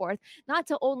so forth, not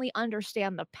to only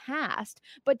understand the past,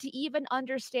 but to even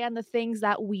understand the things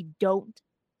that we don't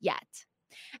yet.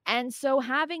 And so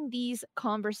having these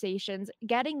conversations,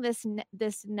 getting this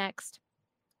next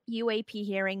UAP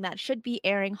hearing that should be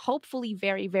airing hopefully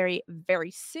very, very, very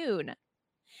soon.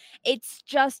 It's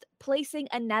just placing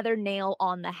another nail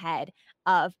on the head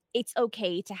of it's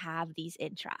okay to have these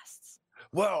interests.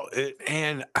 Well,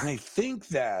 and I think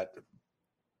that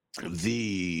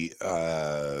the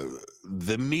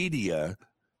media,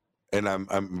 and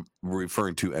I'm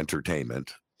referring to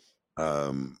entertainment,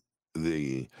 um,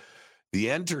 the the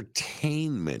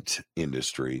entertainment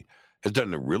industry has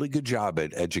done a really good job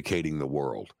at educating the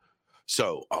world.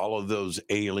 So all of those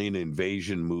alien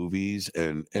invasion movies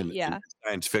and Yeah.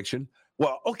 science fiction,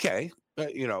 well, okay,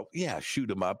 yeah, shoot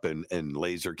them up and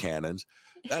laser cannons.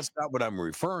 That's not what I'm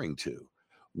referring to.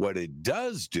 What it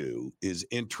does do is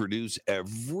introduce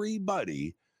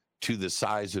everybody to the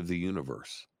size of the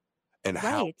universe and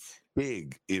how Right.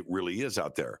 big it really is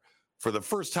out there. For the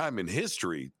first time in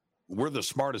history, we're the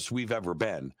smartest we've ever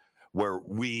been, where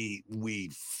we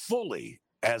fully,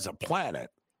 as a planet,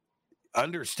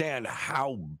 understand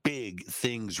how big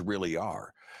things really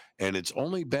are. And it's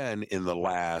only been in the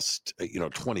last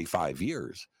 25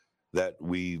 years that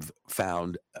we've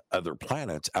found other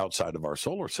planets outside of our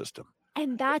solar system.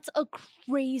 And that's a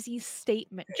crazy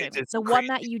statement, Jimmy. It's The one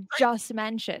that you just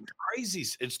mentioned. crazy.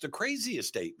 It's the craziest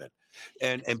statement.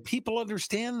 And people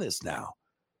understand this now.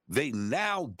 They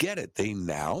now get it. They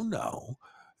now know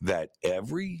that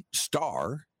every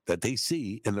star that they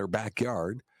see in their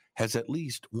backyard has at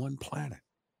least one planet.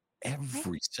 Right.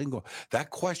 Every single that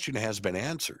question has been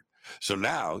answered. So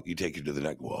now you take it to the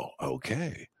next. Well,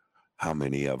 okay, how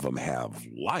many of them have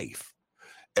life?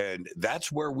 And that's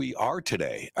where we are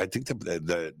today. I think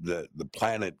the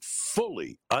planet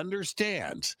fully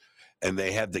understands, and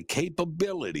they have the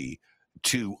capability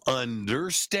to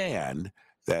understand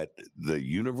that the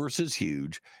universe is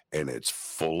huge and it's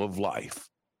full of life.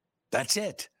 That's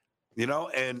it,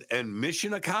 and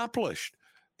mission accomplished.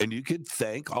 And you could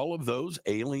thank all of those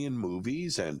alien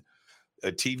movies and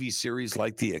a TV series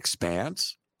like The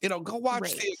Expanse. Go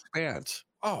watch The Great. Expanse.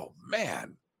 Oh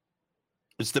man,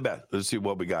 it's the best. Let's see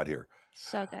what we got here.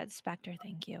 So good, Spectre.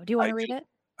 Thank you. Do you want I to read just,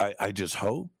 it? I just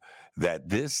hope that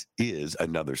this is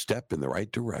another step in the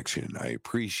right direction. I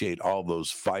appreciate all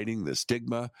those fighting the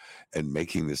stigma and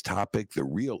making this topic the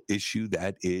real issue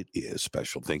that it is.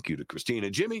 Special thank you to Christina,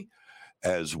 Jimmy,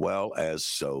 as well as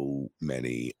so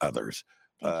many others.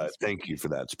 Thank you for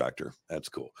that, Spectre. That's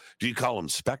cool. Do you call him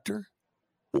Spectre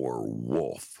or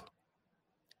Wolf?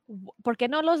 ¿Por qué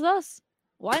no los dos?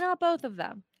 Why not both of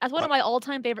them? That's one Uh, of my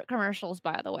all-time favorite commercials,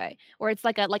 by the way, where it's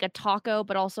like a taco,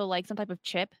 but also like some type of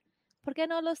chip. ¿Por qué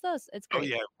no los dos? It's oh great.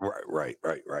 yeah, right.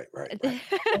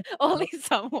 Only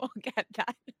some will get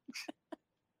that.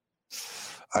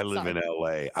 I live Sorry. in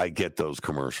LA. I get those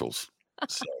commercials.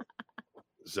 So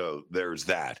so there's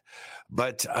that.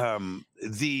 But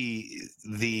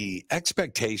the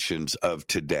expectations of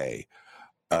today,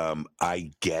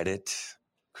 I get it,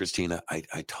 Christina. I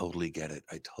totally get it.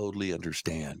 I totally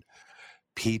understand.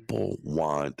 People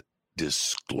want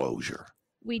disclosure.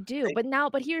 We do.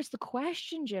 But here's the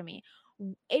question, Jimmy.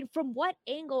 From what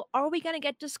angle are we going to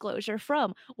get disclosure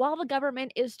from? While the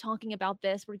government is talking about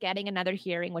this, we're getting another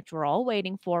hearing, which we're all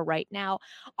waiting for right now.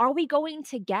 Are we going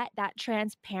to get that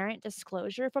transparent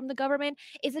disclosure from the government?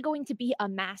 Is it going to be a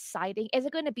mass sighting? Is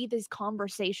it going to be these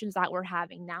conversations that we're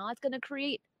having now? It's going to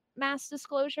create mass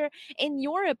disclosure. In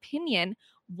your opinion,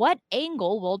 what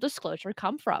angle will disclosure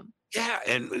come from? Yeah,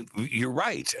 and you're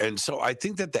right. And so I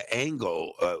think that the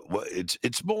angle,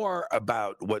 it's more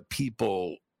about what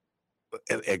people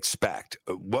expect,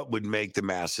 what would make the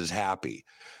masses happy.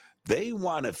 They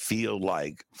want to feel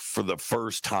like, for the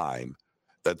first time,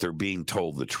 that they're being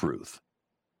told the truth.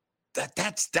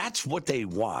 That's what they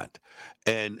want.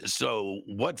 And so,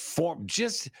 what form?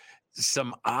 Just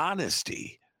some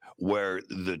honesty where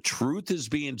the truth is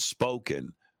being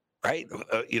spoken, right?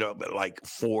 But like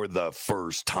for the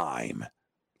first time,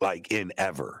 like in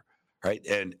ever, right?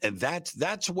 And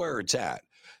that's where it's at.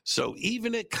 So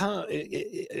even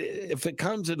if it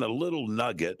comes in a little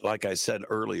nugget, like I said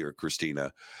earlier,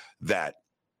 Christina, that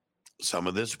some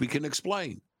of this we can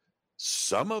explain,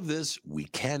 some of this we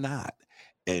cannot,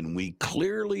 and we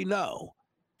clearly know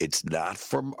it's not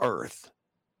from Earth.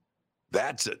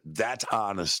 That's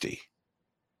honesty.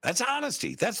 That's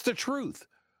honesty. That's the truth.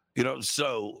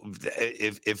 So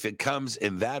if it comes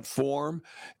in that form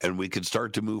and we can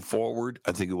start to move forward,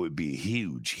 I think it would be a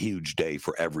huge, huge day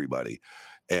for everybody.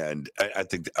 And I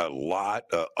think a lot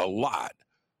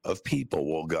of people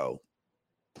will go,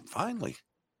 finally,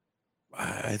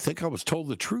 I think I was told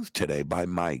the truth today by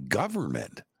my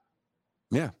government.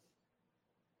 Yeah.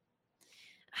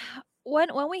 When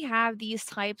we have these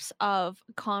types of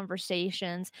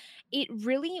conversations, it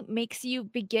really makes you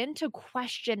begin to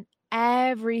question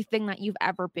everything that you've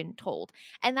ever been told.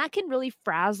 And that can really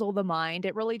frazzle the mind.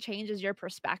 It really changes your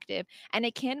perspective and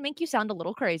it can make you sound a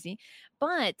little crazy.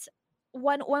 But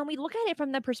when we look at it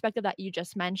from the perspective that you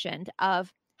just mentioned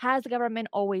of has the government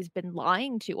always been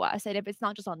lying to us? And if it's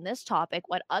not just on this topic,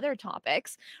 what other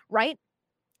topics, right?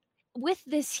 With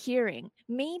this hearing,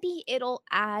 maybe it'll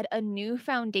add a new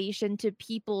foundation to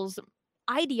people's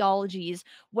ideologies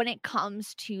when it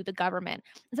comes to the government.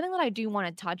 Something that I do want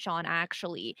to touch on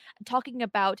actually, talking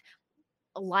about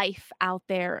life out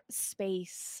there,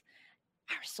 space,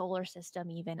 our solar system,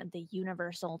 even the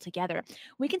universe altogether.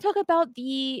 We can talk about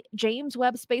the James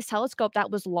Webb Space Telescope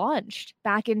that was launched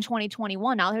back in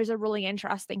 2021. Now, there's a really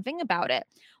interesting thing about it.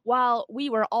 While we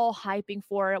were all hyping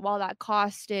for it, while that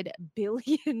costed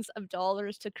billions of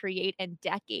dollars to create and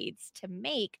decades to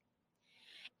make,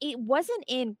 it wasn't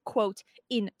in quote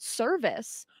in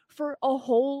service for a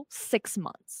whole 6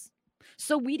 months.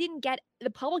 So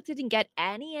the public didn't get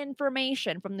any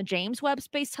information from the James Webb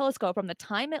Space Telescope from the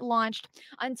time it launched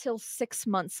until 6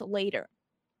 months later.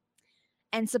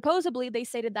 And supposedly they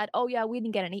stated that, oh yeah, we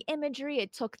didn't get any imagery.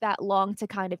 It took that long to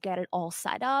kind of get it all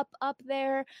set up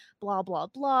there, blah, blah,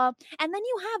 blah. And then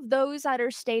you have those that are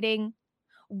stating,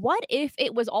 what if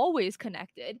it was always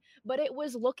connected, but it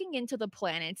was looking into the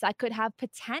planets that could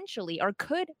potentially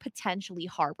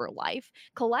harbor life,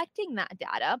 collecting that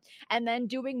data, and then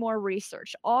doing more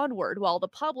research onward while the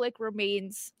public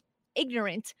remains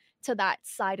ignorant to that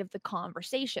side of the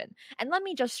conversation. And let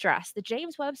me just stress the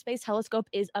James Webb Space Telescope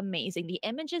is amazing. The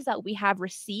images that we have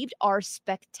received are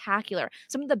spectacular,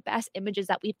 some of the best images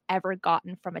that we've ever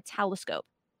gotten from a telescope.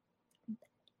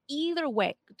 Either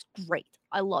way, it's great.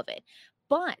 I love it.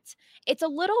 But it's a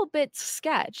little bit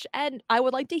sketch. And I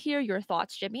would like to hear your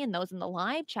thoughts, Jimmy, and those in the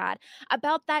live chat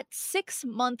about that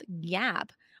 6-month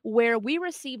gap where we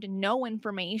received no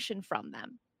information from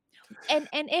them. And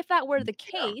if that were the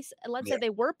case, let's say they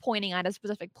were pointing at a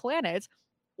specific planet,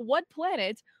 what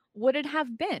planet would it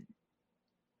have been?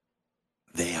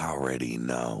 They already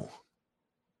know.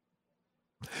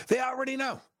 They already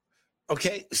know.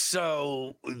 Okay,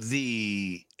 so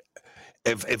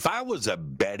if I was a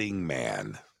betting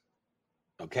man,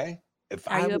 okay?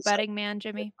 Are you a betting man,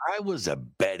 Jimmy? If I was a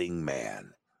betting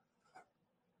man,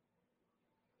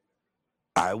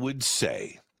 I would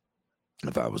say,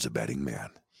 if I was a betting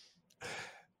man,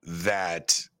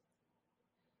 that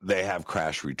they have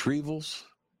crash retrievals.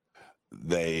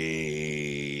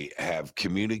 They have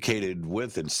communicated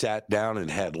with and sat down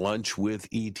and had lunch with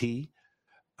ET,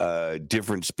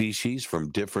 different species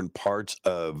from different parts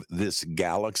of this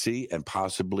galaxy and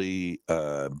possibly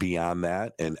beyond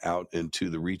that and out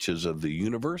into the reaches of the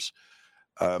universe.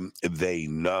 They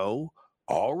know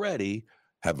already,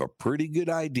 have a pretty good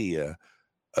idea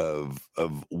of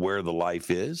where the life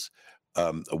is,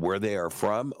 where they are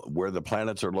from, where the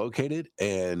planets are located,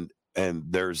 and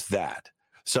there's that.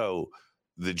 So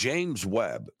the James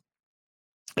Webb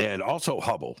and also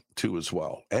Hubble too as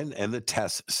well, and the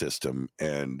TESS system,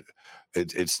 and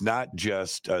it's not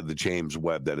just the James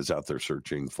Webb that is out there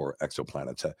searching for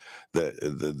exoplanets.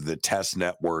 The TESS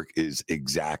network is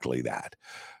exactly that,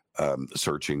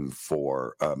 searching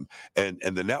for and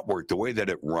the network, the way that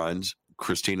it runs,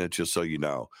 Christina, just so you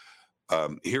know,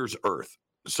 here's Earth.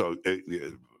 So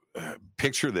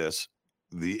picture this,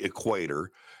 the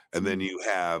equator, and then you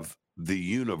have the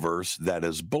universe that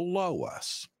is below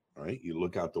us, right? You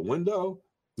look out the window,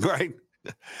 right?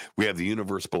 We have the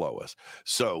universe below us.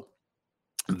 So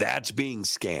that's being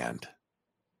scanned.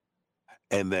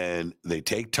 And then they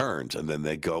take turns and then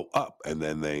they go up and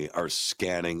then they are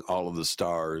scanning all of the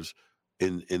stars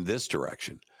in this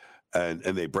direction. And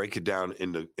they break it down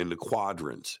into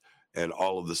quadrants. and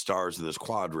all of the stars in this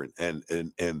quadrant, and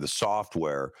the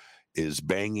software is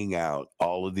banging out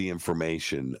all of the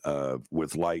information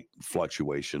with light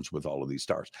fluctuations with all of these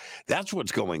stars. That's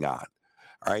what's going on.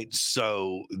 All right.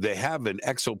 So they have an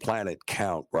exoplanet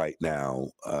count right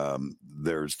now.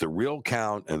 There's the real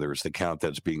count, and there's the count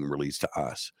that's being released to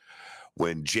us.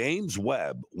 When James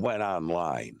Webb went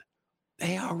online,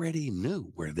 they already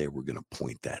knew where they were going to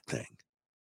point that thing.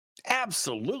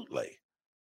 Absolutely.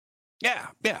 Yeah.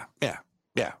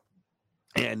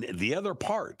 And the other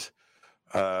part,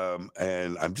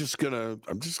 and I'm just gonna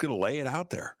lay it out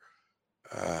there.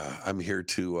 I'm here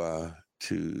to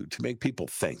make people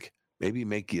think, maybe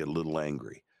make you a little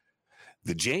angry.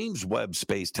 The James Webb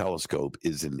Space Telescope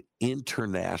is an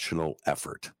international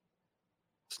effort.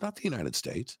 It's not the United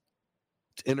States.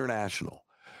 It's international.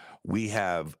 We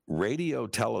have radio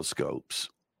telescopes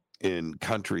in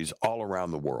countries all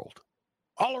around the world.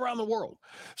 All around the world.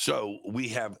 So we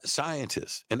have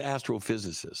scientists and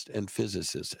astrophysicists and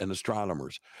physicists and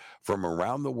astronomers from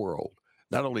around the world,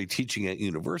 not only teaching at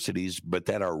universities, but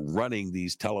that are running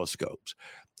these telescopes.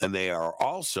 And they are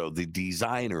also the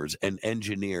designers and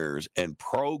engineers and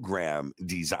program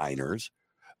designers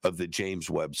of the James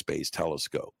Webb Space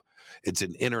Telescope. It's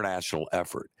an international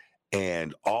effort.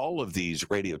 And all of these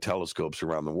radio telescopes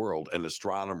around the world and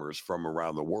astronomers from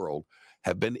around the world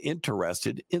have been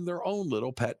interested in their own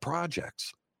little pet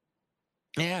projects.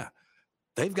 Yeah,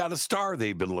 they've got a star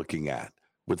they've been looking at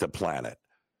with a planet,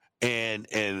 and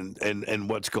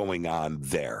what's going on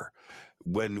there.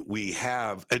 When we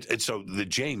have, and so the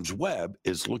James Webb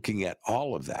is looking at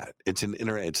all of that. It's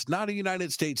it's not a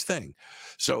United States thing.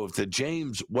 So if the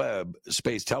James Webb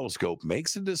Space Telescope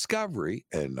makes a discovery,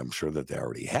 and I'm sure that they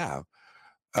already have,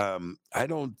 I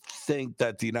don't think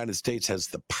that the United States has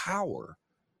the power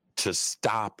to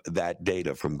stop that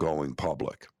data from going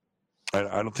public. I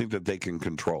don't think that they can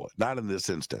control it. Not in this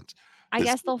instance. I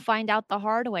guess they'll find out the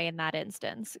hard way in that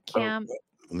instance. Cam,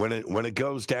 when it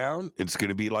goes down, it's going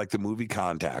to be like the movie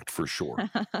Contact for sure.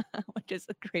 which is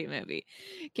a great movie.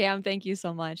 Cam, thank you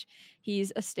so much.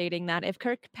 He's stating that if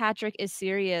Kirkpatrick is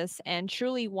serious and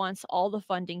truly wants all the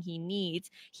funding he needs,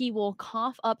 he will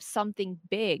cough up something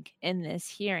big in this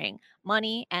hearing.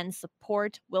 Money and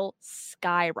support will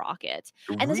skyrocket.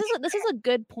 And this is a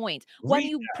good point. When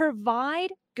you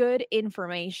provide good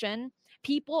information,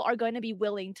 people are going to be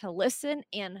willing to listen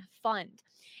and fund.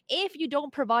 If you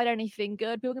don't provide anything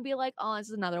good, people can be like, oh, this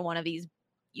is another one of these,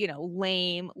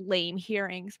 lame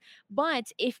hearings. But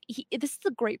this is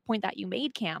a great point that you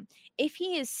made, Cam. If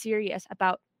he is serious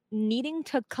about needing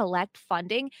to collect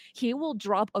funding, he will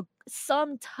drop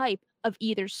some type of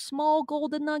either small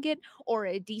golden nugget or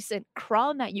a decent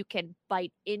crumb that you can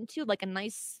bite into, like a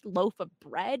nice loaf of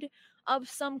bread of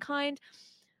some kind.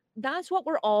 That's what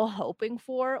we're all hoping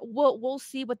for. We'll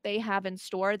see what they have in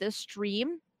store. This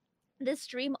stream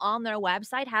on their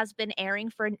website has been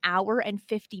airing for an hour and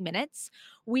 50 minutes.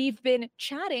 We've been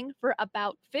chatting for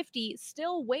about 50,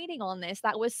 still waiting on this.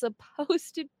 That was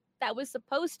supposed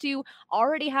to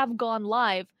already have gone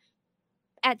live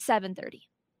at 7:30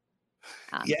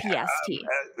 PST,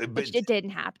 which it didn't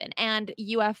happen. And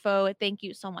UFO, thank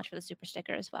you so much for the super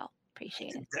sticker as well.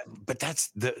 Appreciate it. But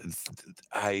that's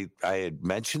I had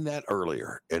mentioned that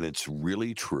earlier, and it's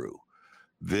really true.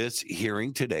 This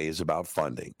hearing today is about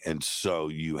funding, and so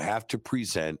you have to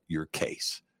present your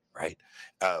case, right?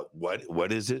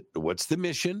 What is it? What's the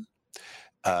mission?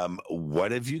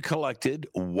 What have you collected?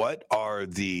 What are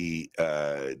the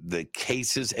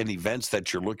cases and events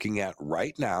that you're looking at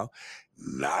right now?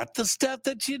 Not the stuff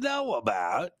that you know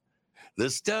about,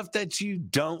 the stuff that you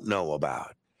don't know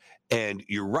about. And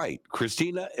you're right,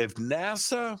 Christina, if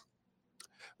NASA,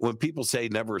 when people say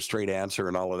never a straight answer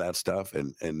and all of that stuff,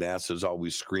 and NASA's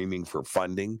always screaming for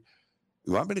funding,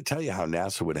 you want me to tell you how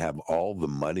NASA would have all the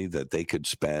money that they could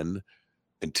spend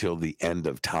until the end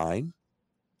of time?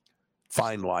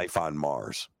 Find life on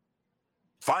Mars.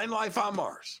 Find life on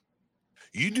Mars.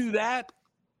 You do that,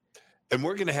 and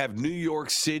we're going to have New York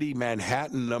City,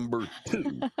 Manhattan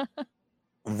 #2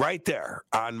 right there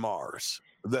on Mars.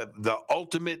 The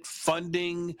ultimate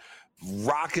funding,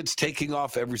 rockets taking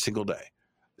off every single day.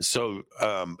 So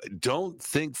don't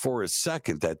think for a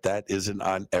second that isn't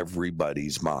on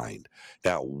everybody's mind.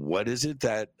 Now, what is it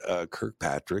that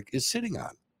Kirkpatrick is sitting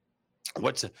on?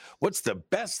 What's the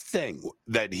best thing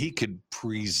that he could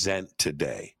present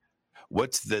today?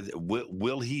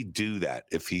 Will he do that?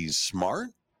 If he's smart,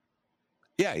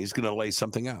 yeah, he's going to lay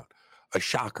something out, a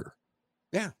shocker.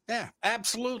 Yeah,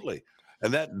 absolutely.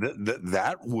 And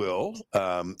that will.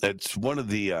 It's one of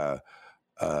the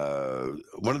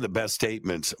best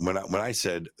statements when I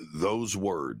said those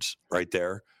words right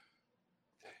there.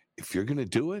 if you're going to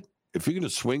do it, if you're going to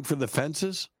swing for the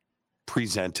fences,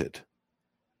 present it.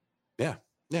 Yeah,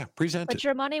 present Put it.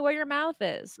 your money where your mouth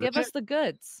is. Give us the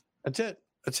goods. That's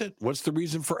it. What's the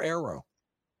reason for ARRO?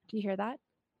 Do you hear that?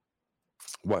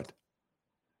 What?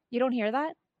 You don't hear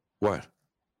that? What?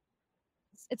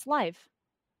 It's live.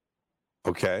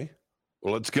 Okay.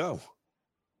 Well, let's go.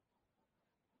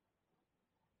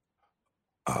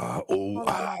 Hold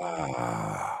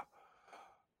on.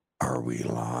 Are we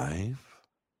live?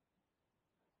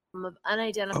 Of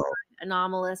unidentified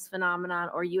anomalous phenomenon,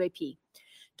 or UAP.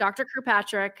 Dr.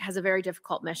 Kirkpatrick has a very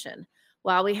difficult mission.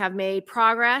 While we have made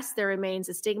progress, there remains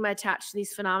a stigma attached to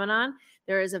these phenomenon.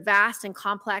 There is a vast and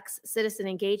complex citizen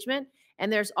engagement,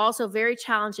 and there's also very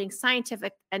challenging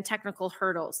scientific and technical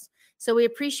hurdles. So we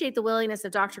appreciate the willingness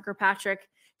of Dr. Kirkpatrick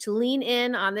to lean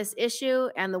in on this issue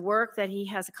and the work that he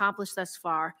has accomplished thus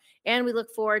far. And we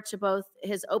look forward to both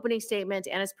his opening statement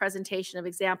and his presentation of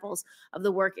examples of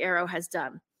the work ARRO has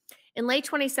done. In late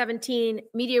 2017,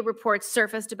 media reports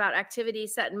surfaced about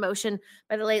activities set in motion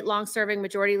by the late long-serving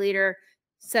Majority Leader,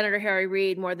 Senator Harry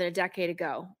Reid, more than a decade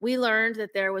ago. We learned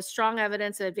that there was strong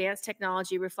evidence of advanced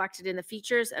technology reflected in the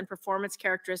features and performance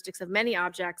characteristics of many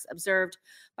objects observed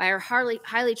by our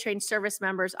highly trained service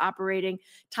members operating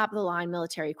top-of-the-line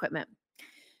military equipment.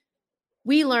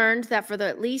 We learned that for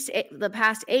the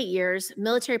past 8 years,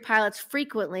 military pilots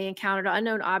frequently encountered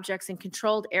unknown objects in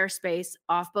controlled airspace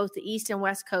off both the east and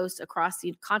west coasts across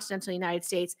the continental United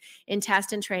States in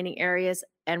test and training areas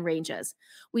and ranges.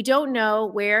 We don't know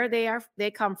where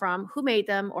they come from, who made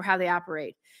them, or how they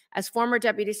operate. As former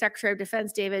Deputy Secretary of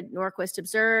Defense David Norquist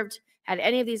observed, had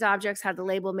any of these objects had the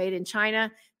label "Made in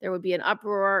China," there would be an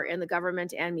uproar in the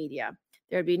government and media.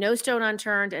 There would be no stone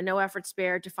unturned and no effort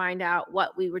spared to find out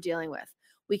what we were dealing with.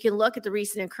 We can look at the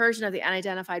recent incursion of the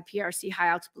unidentified PRC high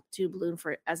altitude balloon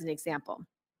as an example.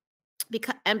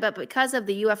 But because of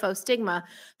the UFO stigma,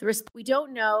 we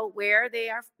don't know where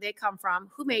they come from,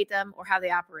 who made them, or how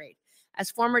they operate. As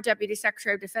former Deputy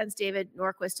Secretary of Defense David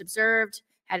Norquist observed,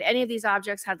 had any of these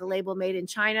objects had the label "Made in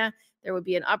China," there would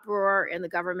be an uproar in the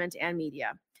government and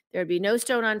media. There would be no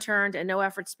stone unturned and no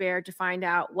effort spared to find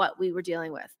out what we were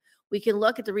dealing with. We can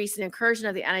look at the recent incursion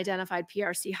of the unidentified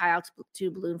PRC high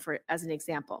altitude balloon as an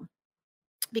example.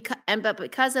 But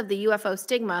because of the UFO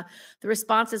stigma, the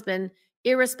response has been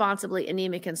irresponsibly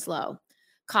anemic and slow.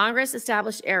 Congress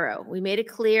established ARRO. We made it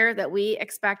clear that we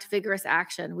expect vigorous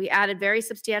action. We added very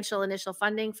substantial initial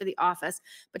funding for the office,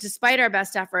 but despite our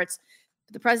best efforts,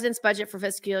 the president's budget for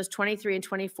fiscal years 23 and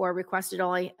 24 requested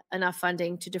only enough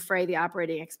funding to defray the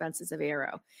operating expenses of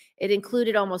ARRO. It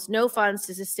included almost no funds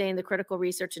to sustain the critical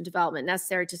research and development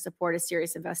necessary to support a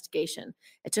serious investigation.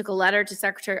 It took a letter to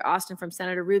Secretary Austin from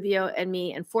Senator Rubio and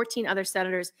me and 14 other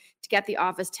senators to get the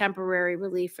office temporary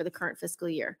relief for the current fiscal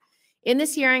year. In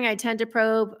this hearing, I intend to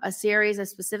probe a series of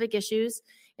specific issues.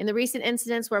 In the recent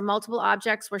incidents where multiple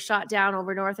objects were shot down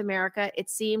over North America, it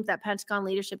seemed that Pentagon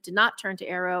leadership did not turn to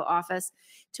ARRO office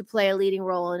to play a leading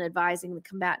role in advising the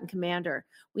combatant commander.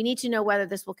 We need to know whether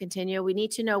this will continue. We need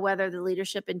to know whether the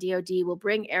leadership in DoD will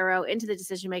bring ARRO into the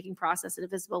decision-making process in a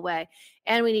visible way.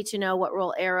 And we need to know what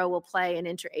role ARRO will play in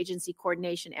interagency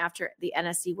coordination after the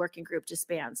NSC working group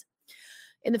disbands.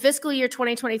 In the fiscal year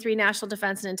 2023 National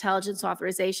Defense and Intelligence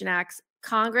Authorization Acts,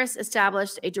 Congress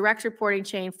established a direct reporting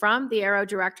chain from the ARRO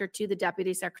director to the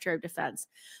Deputy Secretary of Defense.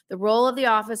 The role of the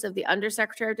Office of the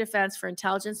Undersecretary of Defense for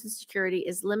Intelligence and Security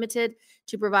is limited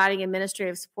to providing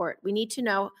administrative support. We need to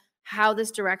know how this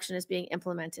direction is being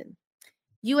implemented.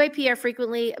 UAP are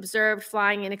frequently observed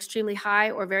flying in extremely high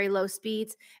or very low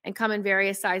speeds and come in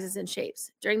various sizes and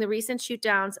shapes. During the recent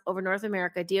shootdowns over North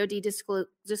America, DoD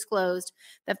disclosed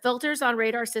that filters on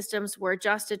radar systems were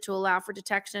adjusted to allow for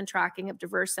detection and tracking of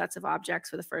diverse sets of objects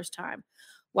for the first time.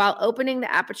 While opening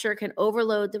the aperture can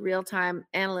overload the real-time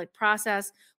analytic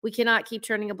process, we cannot keep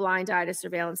turning a blind eye to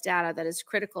surveillance data that is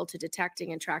critical to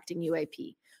detecting and tracking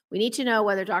UAP. We need to know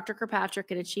whether Dr. Kirkpatrick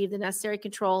can achieve the necessary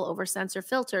control over sensor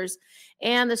filters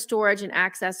and the storage and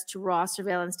access to raw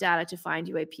surveillance data to find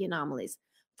UAP anomalies.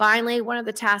 Finally, one of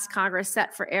the tasks Congress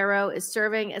set for ARRO is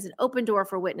serving as an open door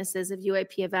for witnesses of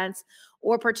UAP events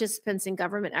or participants in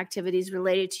government activities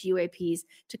related to UAPs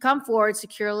to come forward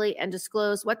securely and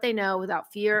disclose what they know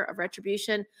without fear of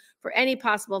retribution for any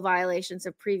possible violations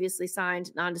of previously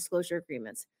signed non-disclosure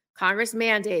agreements. Congress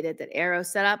mandated that ARRO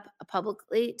set up a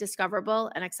publicly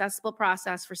discoverable and accessible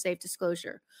process for safe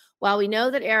disclosure. While we know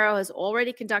that ARRO has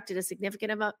already conducted a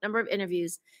significant number of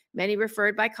interviews, many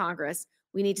referred by Congress,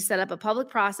 we need to set up a public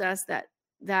process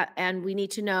and we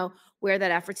need to know where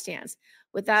that effort stands.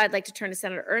 With that, I'd like to turn to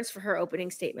Senator Ernst for her opening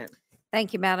statement.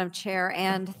 Thank you, Madam Chair,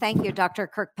 and thank you, Dr.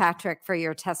 Kirkpatrick, for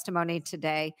your testimony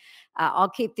today. I'll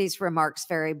keep these remarks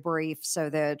very brief so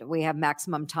that we have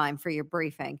maximum time for your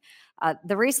briefing.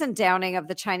 The recent downing of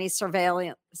the Chinese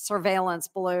surveillance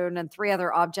balloon and 3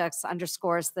 other objects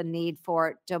underscores the need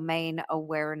for domain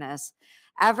awareness.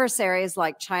 Adversaries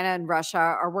like China and Russia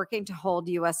are working to hold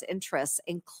U.S. interests,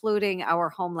 including our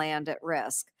homeland, at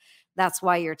risk. That's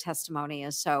why your testimony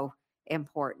is so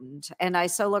important. And I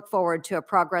so look forward to a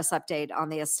progress update on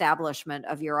the establishment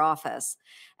of your office.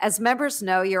 As members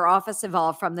know, your office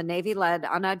evolved from the Navy-led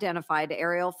Unidentified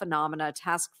Aerial Phenomena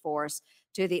Task Force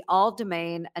to the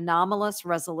All-Domain Anomalous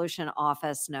Resolution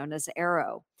Office, known as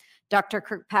ARRO. Dr.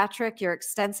 Kirkpatrick, your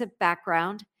extensive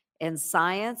background in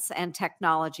science and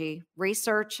technology,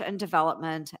 research and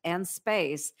development, and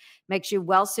space makes you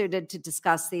well-suited to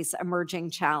discuss these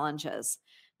emerging challenges.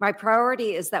 My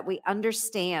priority is that we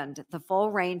understand the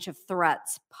full range of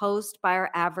threats posed by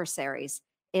our adversaries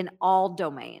in all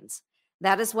domains.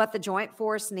 That is what the Joint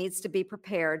Force needs to be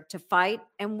prepared to fight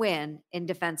and win in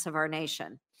defense of our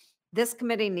nation. This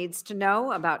committee needs to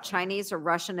know about Chinese or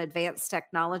Russian advanced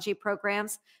technology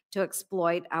programs to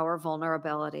exploit our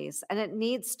vulnerabilities. And it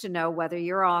needs to know whether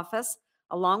your office,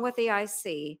 along with the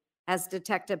IC, has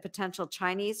detected potential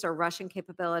Chinese or Russian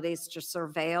capabilities to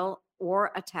surveil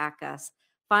or attack us.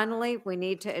 Finally, we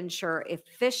need to ensure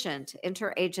efficient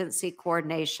interagency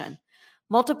coordination.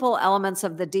 Multiple elements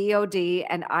of the DoD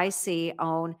and IC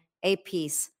own a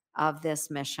piece of this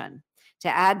mission. To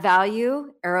add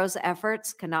value, ARRO's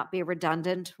efforts cannot be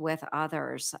redundant with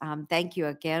others. Thank you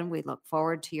again. We look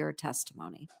forward to your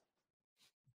testimony.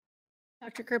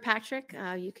 Dr. Kirkpatrick,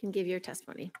 you can give your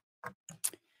testimony.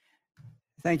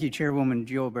 Thank you, Chairwoman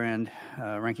Gillibrand,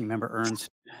 Ranking Member Ernst,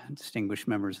 distinguished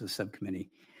members of the subcommittee.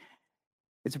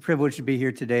 It's a privilege to be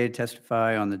here today to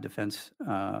testify on the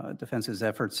defense's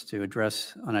efforts to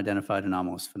address unidentified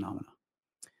anomalous phenomena.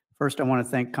 First, I want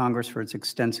to thank Congress for its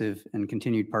extensive and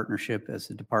continued partnership as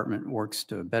the department works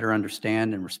to better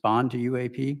understand and respond to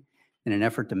UAP in an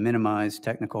effort to minimize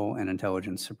technical and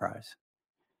intelligence surprise.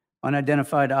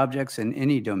 Unidentified objects in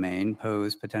any domain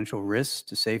pose potential risks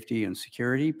to safety and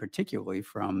security, particularly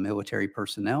from military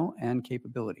personnel and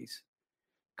capabilities.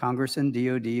 Congress and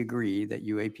DoD agree that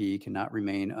UAP cannot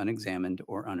remain unexamined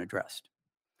or unaddressed.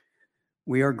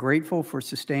 We are grateful for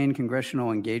sustained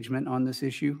congressional engagement on this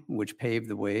issue, which paved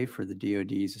the way for the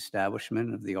DoD's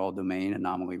establishment of the All-Domain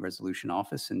Anomaly Resolution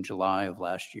Office in July of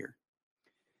last year.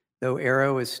 Though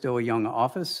ARRO is still a young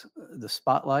office, the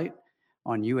spotlight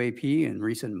on UAP in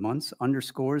recent months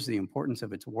underscores the importance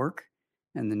of its work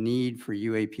and the need for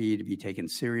UAP to be taken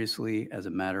seriously as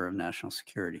a matter of national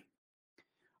security.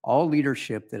 All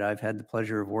leadership that I've had the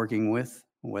pleasure of working with,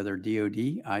 whether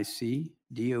DoD, IC,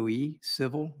 DOE,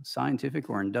 civil,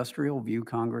 scientific, or industrial, view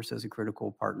Congress as a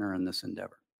critical partner in this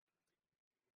endeavor.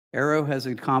 ARRO has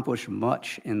accomplished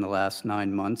much in the last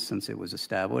 9 months since it was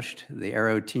established. The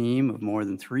ARRO team of more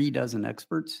than 36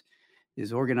 experts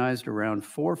is organized around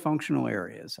 4 functional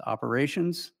areas: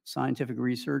 operations, scientific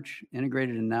research,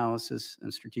 integrated analysis,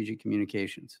 and strategic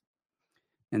communications.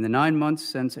 In the 9 months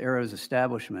since ARRO's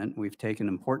establishment, we've taken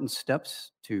important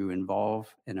steps to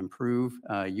involve and improve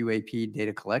UAP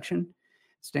data collection,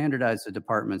 standardize the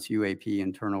department's UAP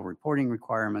internal reporting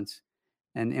requirements,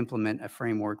 and implement a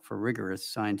framework for rigorous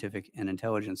scientific and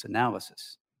intelligence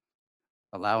analysis,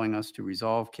 allowing us to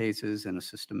resolve cases in a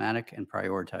systematic and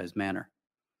prioritized manner.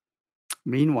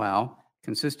 Meanwhile,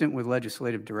 consistent with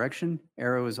legislative direction,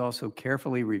 ARRO is also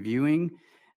carefully reviewing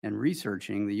and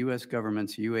researching the U.S.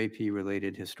 government's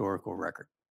UAP-related historical record.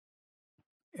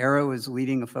 ARRO is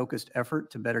leading a focused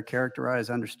effort to better characterize,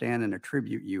 understand, and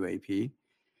attribute UAP,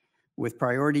 with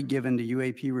priority given to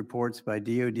UAP reports by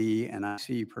DoD and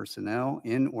IC personnel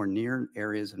in or near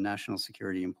areas of national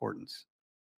security importance.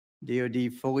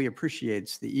 DoD fully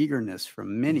appreciates the eagerness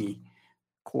from many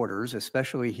quarters,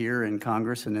 especially here in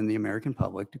Congress and in the American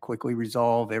public, to quickly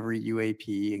resolve every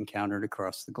UAP encountered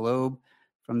across the globe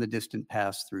from the distant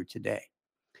past through today.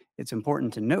 It's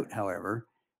important to note, however,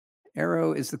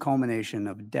 ARRO is the culmination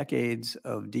of decades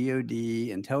of DoD,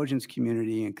 intelligence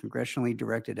community, and congressionally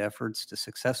directed efforts to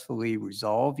successfully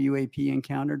resolve UAP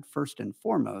encountered first and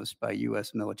foremost by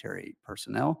U.S. military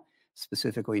personnel,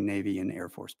 specifically Navy and Air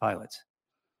Force pilots.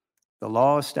 The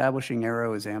law establishing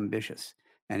ARRO is ambitious,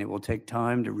 and it will take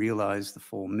time to realize the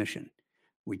full mission.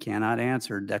 We cannot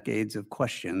answer decades of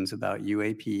questions about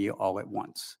UAP all at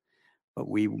once, but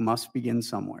we must begin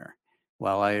somewhere.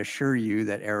 While I assure you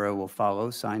that ARRO will follow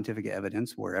scientific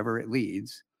evidence wherever it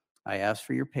leads, I ask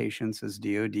for your patience as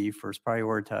DoD first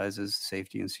prioritizes the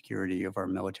safety and security of our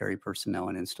military personnel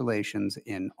and installations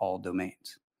in all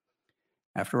domains.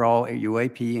 After all, a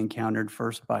UAP encountered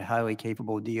first by highly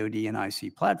capable DoD and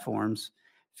IC platforms,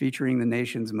 featuring the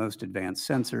nation's most advanced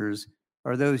sensors,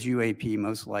 are those UAP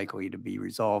most likely to be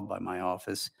resolved by my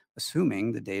office,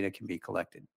 assuming the data can be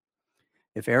collected.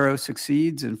 If ARRO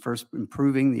succeeds in first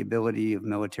improving the ability of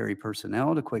military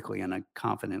personnel to quickly and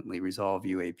confidently resolve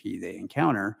UAP they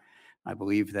encounter, I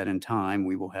believe that in time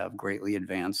we will have greatly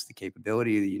advanced the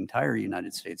capability of the entire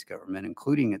United States government,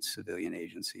 including its civilian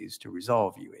agencies, to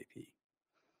resolve UAP.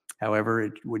 However,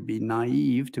 it would be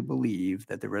naive to believe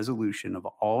that the resolution of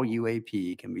all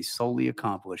UAP can be solely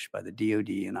accomplished by the DoD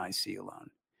and IC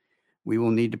alone. We will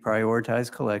need to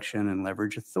prioritize collection and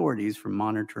leverage authorities for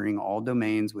monitoring all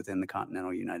domains within the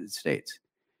continental United States.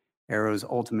 ARRO's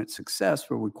ultimate success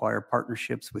will require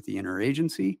partnerships with the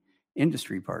interagency,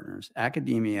 industry partners,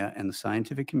 academia, and the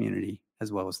scientific community,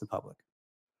 as well as the public.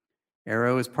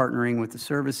 ARRO is partnering with the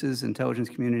services, intelligence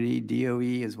community,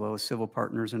 DOE, as well as civil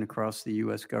partners and across the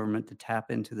U.S. government to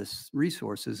tap into the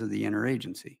resources of the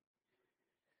interagency.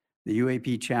 The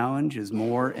UAP challenge is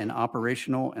more an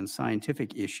operational and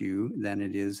scientific issue than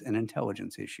it is an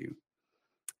intelligence issue.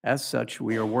 As such,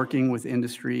 we are working with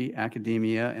industry,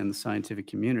 academia, and the scientific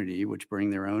community, which bring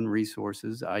their own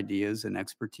resources, ideas, and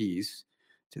expertise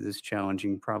to this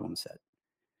challenging problem set.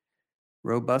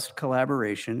 Robust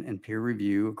collaboration and peer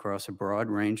review across a broad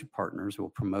range of partners will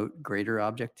promote greater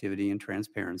objectivity and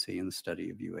transparency in the study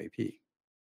of UAP.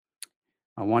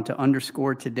 I want to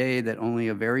underscore today that only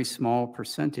a very small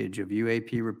percentage of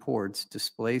UAP reports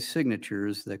display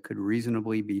signatures that could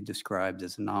reasonably be described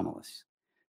as anomalous.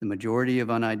 The majority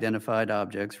of unidentified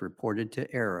objects reported to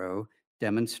ARRO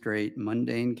demonstrate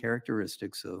mundane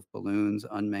characteristics of balloons,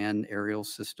 unmanned aerial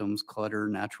systems, clutter,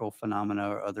 natural phenomena,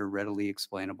 or other readily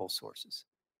explainable sources.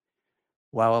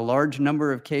 While a large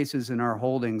number of cases in our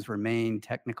holdings remain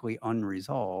technically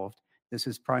unresolved, this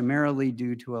is primarily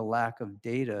due to a lack of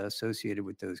data associated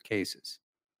with those cases.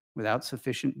 Without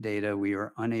sufficient data, we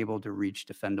are unable to reach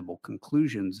defendable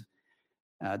conclusions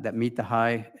that meet the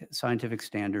high scientific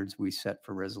standards we set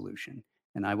for resolution.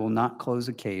 And I will not close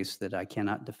a case that I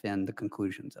cannot defend the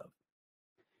conclusions of.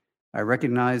 I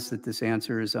recognize that this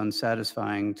answer is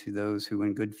unsatisfying to those who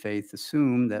in good faith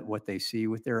assume that what they see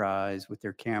with their eyes, with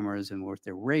their cameras, and with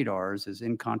their radars is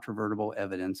incontrovertible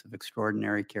evidence of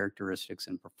extraordinary characteristics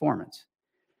and performance.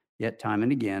 Yet time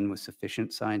and again, with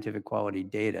sufficient scientific quality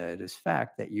data, it is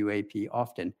fact that UAP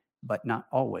often, but not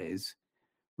always,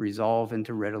 resolve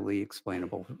into readily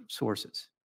explainable sources.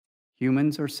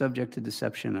 Humans are subject to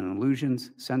deception and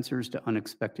illusions, sensors to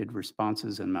unexpected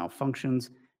responses and malfunctions,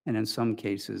 and in some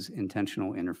cases,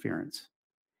 intentional interference.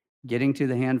 Getting to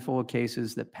the handful of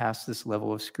cases that pass this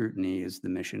level of scrutiny is the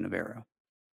mission of ARRO.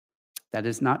 That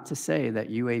is not to say that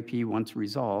UAP, once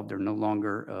resolved, are no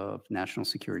longer of national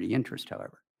security interest,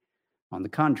 however. On the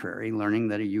contrary, learning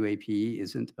that a UAP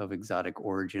isn't of exotic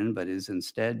origin, but is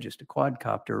instead just a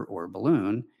quadcopter or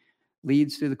balloon,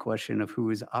 leads to the question of who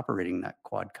is operating that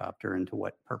quadcopter and to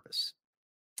what purpose.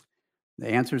 The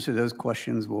answers to those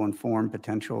questions will inform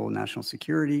potential national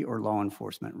security or law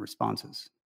enforcement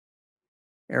responses.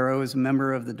 ARRO is a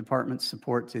member of the department's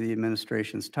support to the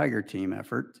administration's Tiger Team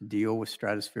effort to deal with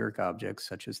stratospheric objects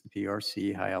such as the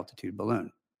PRC high-altitude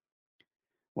balloon.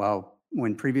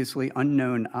 When previously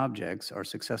unknown objects are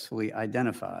successfully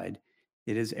identified,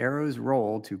 it is ARRO's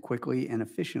role to quickly and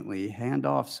efficiently hand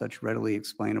off such readily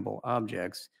explainable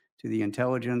objects to the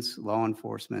intelligence, law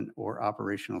enforcement, or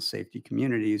operational safety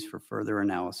communities for further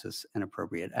analysis and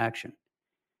appropriate action.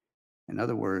 In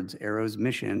other words, ARRO's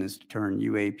mission is to turn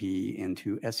UAP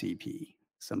into SEP,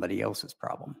 somebody else's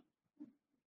problem.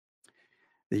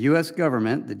 The US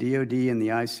government, the DoD and the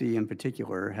IC in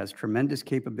particular, has tremendous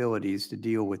capabilities to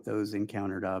deal with those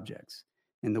encountered objects.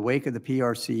 In the wake of the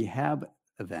PRC HAB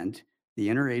event, the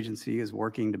interagency is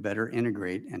working to better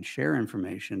integrate and share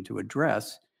information to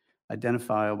address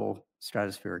identifiable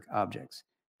stratospheric objects,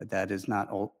 but that is not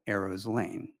ARRO's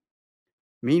lane.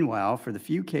 Meanwhile, for the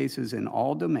few cases in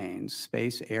all domains,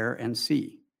 space, air, and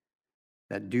sea,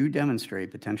 that do demonstrate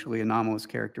potentially anomalous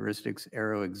characteristics,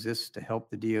 ARRO exists to help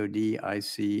the DoD,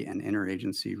 IC, and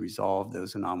interagency resolve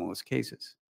those anomalous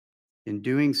cases. In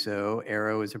doing so,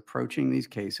 ARRO is approaching these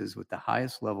cases with the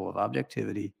highest level of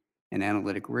objectivity and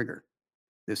analytic rigor.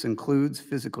 This includes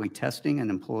physically testing and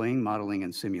employing modeling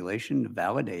and simulation to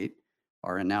validate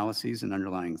our analyses and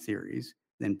underlying theories,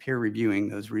 then peer reviewing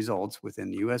those results within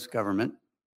the US government,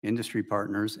 industry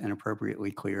partners, and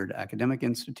appropriately cleared academic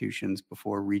institutions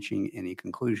before reaching any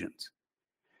conclusions.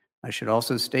 I should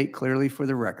also state clearly for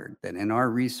the record that in our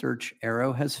research,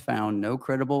 ARRO has found no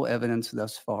credible evidence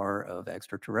thus far of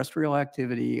extraterrestrial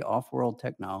activity, off-world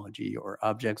technology, or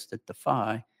objects that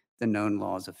defy the known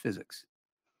laws of physics.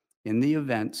 In the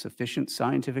event sufficient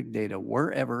scientific data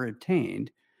were ever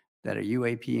obtained that a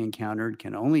UAP encountered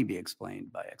can only be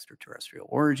explained by extraterrestrial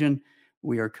origin,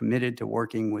 we are committed to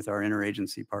working with our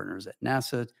interagency partners at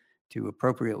NASA to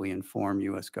appropriately inform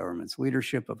U.S. government's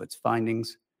leadership of its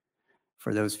findings.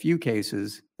 For those few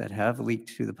cases that have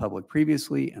leaked to the public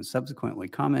previously and subsequently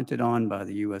commented on by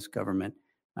the U.S. government,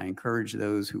 I encourage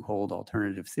those who hold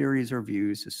alternative theories or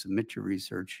views to submit your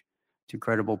research to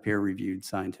credible peer-reviewed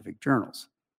scientific journals.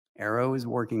 ARRO is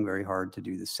working very hard to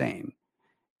do the same.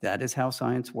 That is how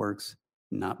science works,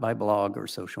 not by blog or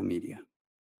social media.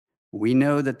 We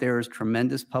know that there is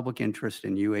tremendous public interest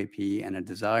in UAP and a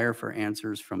desire for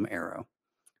answers from ARRO.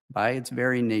 By its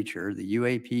very nature, the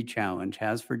UAP challenge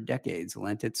has for decades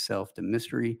lent itself to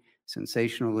mystery,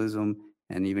 sensationalism,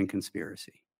 and even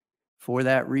conspiracy. For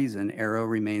that reason, ARRO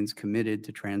remains committed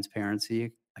to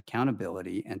transparency,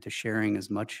 accountability, and to sharing as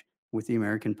much with the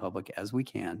American public as we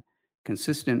can,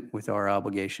 consistent with our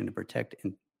obligation to protect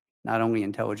not only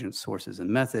intelligence sources and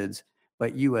methods,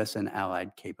 but U.S. and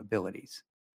allied capabilities.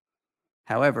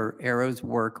 However, ARRO's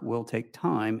work will take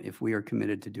time if we are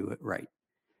committed to do it right.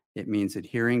 It means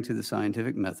adhering to the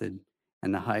scientific method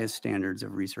and the highest standards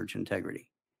of research integrity.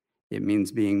 It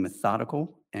means being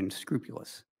methodical and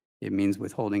scrupulous. It means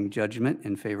withholding judgment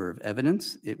in favor of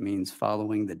evidence. It means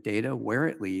following the data where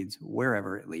it leads,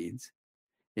 wherever it leads.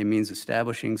 It means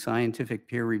establishing scientific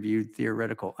peer-reviewed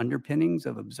theoretical underpinnings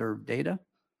of observed data.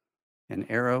 And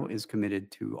ARRO is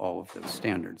committed to all of those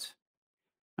standards.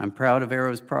 I'm proud of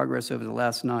ARRO's progress over the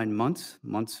last 9 months.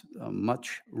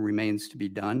 Much remains to be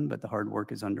done, but the hard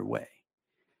work is underway.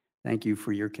 Thank you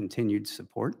for your continued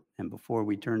support. And before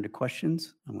we turn to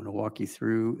questions, I want to walk you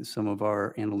through some of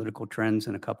our analytical trends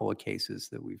in a couple of cases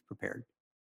that we've prepared.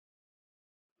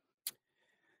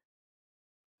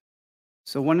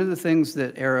 So one of the things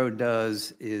that ARRO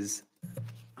does is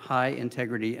high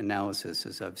integrity analysis,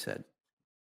 as I've said.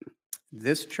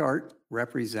 This chart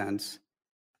represents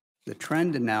the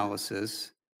trend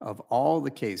analysis of all the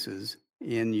cases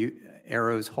in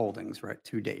ARRO's holdings, right,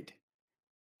 to date.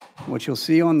 What you'll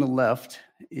see on the left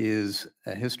is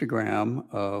a histogram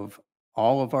of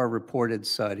all of our reported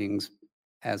sightings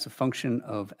as a function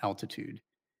of altitude.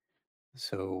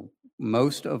 So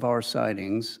most of our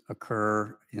sightings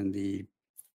occur in the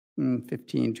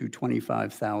 15 to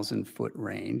 25,000 foot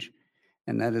range,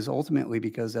 and that is ultimately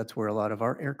because that's where a lot of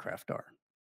our aircraft are.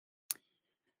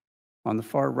 On the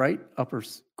far right upper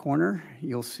corner,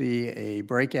 you'll see a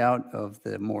breakout of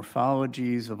the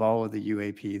morphologies of all of the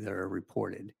UAP that are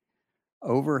reported.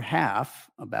 Over half,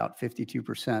 about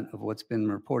 52% of what's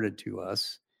been reported to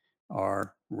us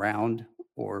are round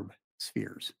orb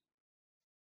spheres.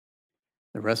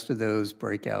 The rest of those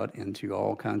break out into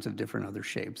all kinds of different other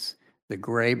shapes. The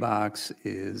gray box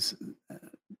is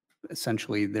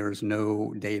essentially there's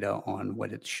no data on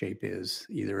what its shape is.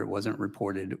 Either it wasn't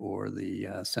reported or the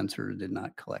sensor did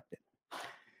not collect it.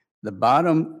 The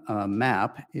bottom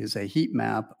map is a heat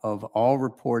map of all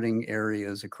reporting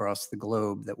areas across the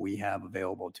globe that we have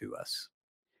available to us.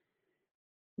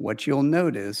 What you'll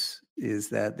notice is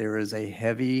that there is a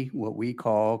heavy, what we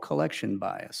call collection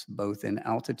bias, both in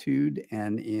altitude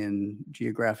and in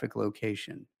geographic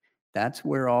location. That's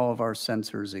where all of our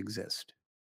sensors exist.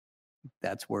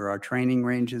 That's where our training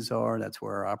ranges are. That's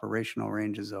where our operational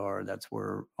ranges are. That's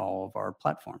where all of our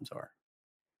platforms are.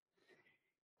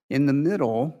 In the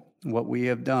middle, what we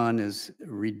have done is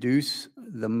reduce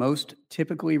the most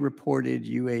typically reported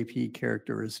UAP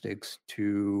characteristics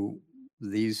to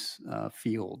these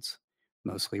fields,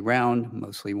 mostly round,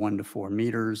 mostly 1 to 4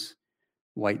 meters,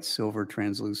 white, silver,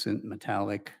 translucent,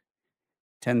 metallic,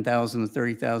 10,000 to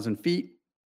 30,000 feet,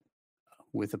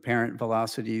 with apparent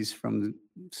velocities from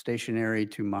stationary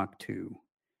to Mach 2.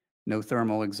 No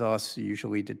thermal exhausts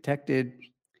usually detected.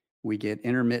 We get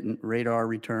intermittent radar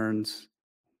returns.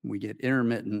 We get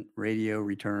intermittent radio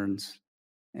returns,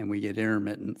 and we get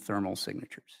intermittent thermal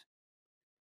signatures.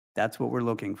 That's what we're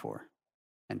looking for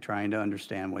and trying to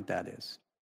understand what that is.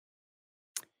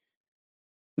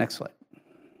 Next slide.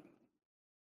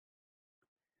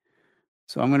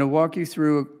 So I'm going to walk you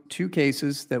through 2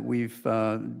 cases that we've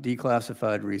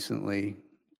declassified recently.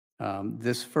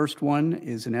 This first one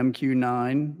is an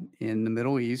MQ-9 in the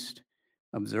Middle East,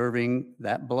 observing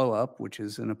that blow up, which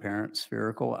is an apparent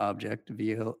spherical object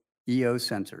via EO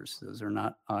sensors. Those are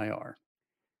not IR.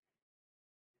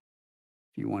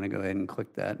 If you want to go ahead and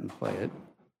click that and play it.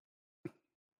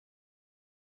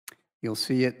 You'll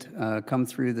see it come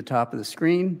through the top of the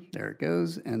screen. There it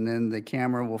goes. And then the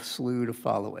camera will slew to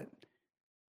follow it.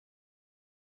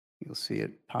 You'll see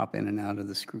it pop in and out of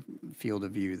the field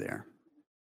of view there.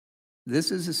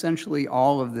 This is essentially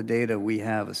all of the data we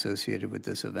have associated with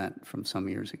this event from some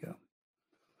years ago.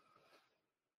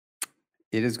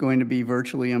 It is going to be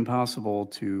virtually impossible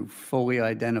to fully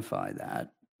identify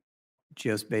that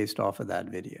just based off of that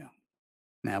video.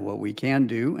 Now, what we can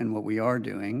do and what we are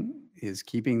doing is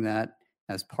keeping that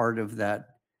as part of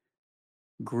that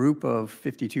group of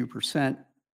 52%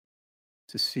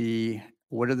 to see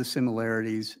what are the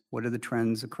similarities, what are the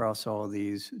trends across all of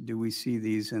these, do we see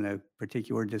these in a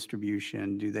particular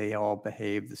distribution, do they all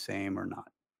behave the same or not?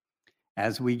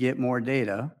 As we get more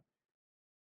data,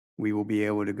 we will be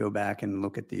able to go back and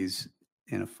look at these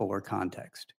in a fuller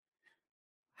context.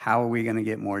 How are we going to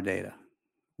get more data?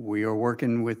 We are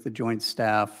working with the Joint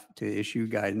Staff to issue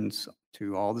guidance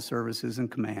to all the services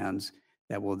and commands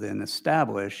that will then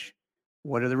establish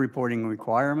what are the reporting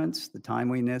requirements, the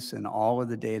timeliness, and all of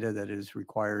the data that is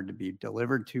required to be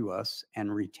delivered to us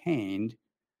and retained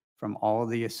from all of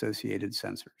the associated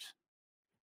sensors.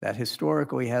 That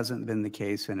historically hasn't been the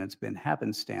case, and it's been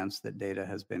happenstance that data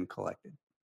has been collected.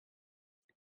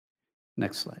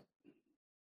 Next slide.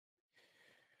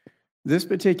 This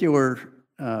particular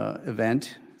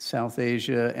event, South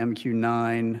Asia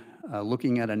MQ9,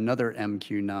 looking at another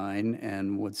MQ9,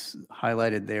 and what's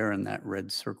highlighted there in that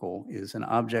red circle is an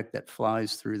object that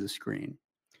flies through the screen.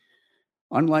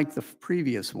 Unlike the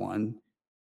previous one,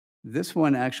 this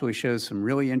one actually shows some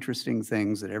really interesting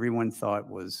things that everyone thought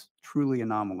was truly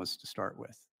anomalous to start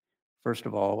with. First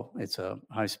of all, it's a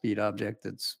high-speed object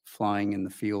that's flying in the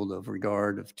field of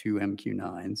regard of two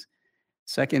MQ9s.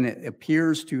 Second, it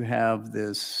appears to have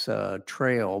this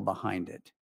trail behind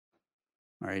it,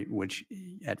 right? Which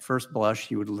at first blush,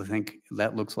 you would think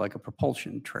that looks like a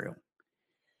propulsion trail.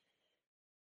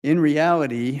 In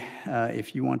reality,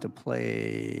 if you want to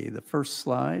play the first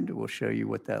slide, we'll show you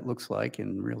what that looks like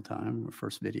in real time, our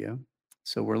first video.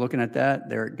 So we're looking at that,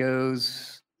 there it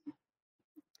goes.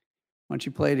 Why don't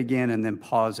you play it again and then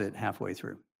pause it halfway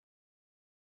through,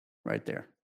 right there.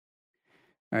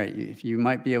 All right, if you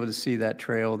might be able to see that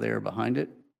trail there behind it.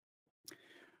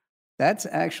 That's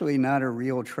actually not a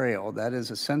real trail. That is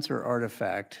a sensor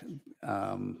artifact.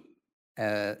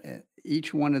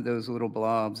 Each one of those little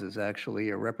blobs is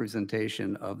actually a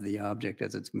representation of the object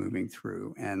as it's moving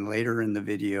through. And later in the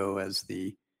video, as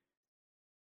the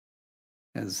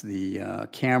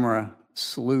camera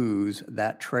slews,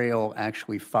 that trail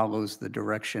actually follows the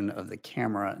direction of the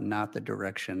camera, not the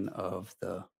direction of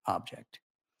the object.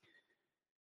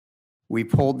 We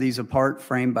pulled these apart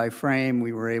frame by frame.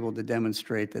 We were able to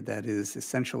demonstrate that that is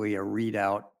essentially a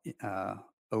readout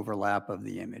overlap of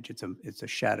the image. It's a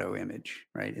shadow image,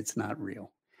 right? It's not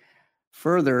real.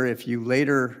 Further, if you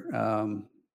later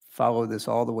follow this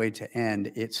all the way to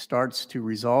end, it starts to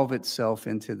resolve itself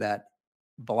into that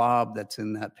blob that's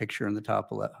in that picture in the top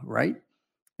left, right?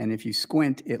 And if you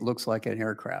squint, it looks like an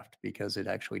aircraft because it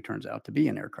actually turns out to be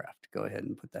an aircraft. Go ahead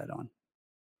and put that on.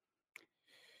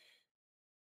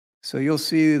 So you'll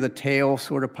see the tail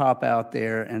sort of pop out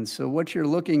there. And so what you're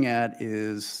looking at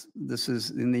is, this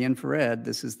is in the infrared,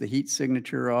 this is the heat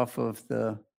signature off of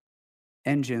the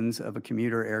engines of a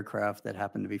commuter aircraft that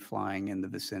happened to be flying in the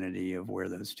vicinity of where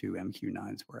those two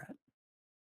MQ-9s were at.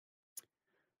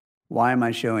 Why am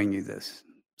I showing you this?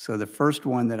 So the first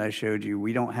one that I showed you,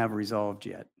 we don't have resolved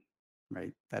yet,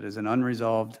 right? That is an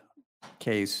unresolved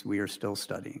case we are still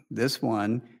studying. This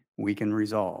one we can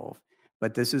resolve.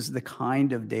 But this is the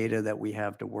kind of data that we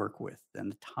have to work with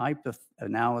and the type of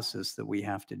analysis that we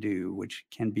have to do, which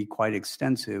can be quite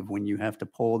extensive when you have to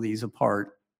pull these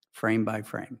apart frame by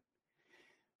frame.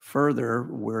 Further,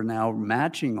 we're now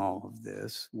matching all of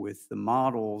this with the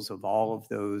models of all of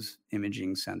those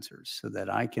imaging sensors so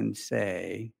that I can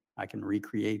say, I can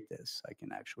recreate this. I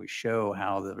can actually show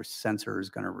how the sensor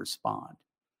is going to respond.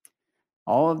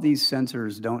 All of these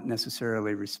sensors don't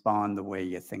necessarily respond the way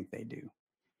you think they do,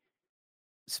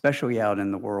 especially out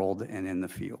in the world and in the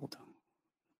field.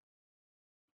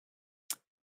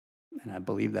 And I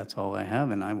believe that's all I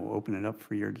have, and I will open it up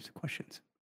for your questions.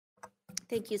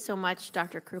 Thank you so much,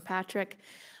 Dr. Kirkpatrick.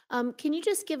 Can you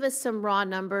just give us some raw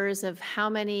numbers of how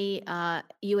many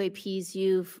UAPs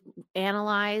you've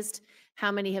analyzed,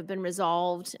 how many have been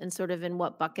resolved, and sort of in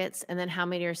what buckets, and then how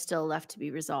many are still left to be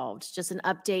resolved? Just an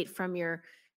update from your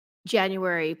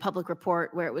January public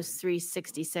report where it was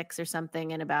 366 or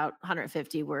something, and about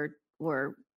 150 were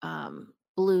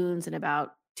balloons, and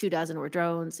about 24 were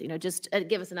drones. You know, just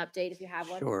give us an update if you have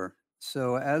one. Sure.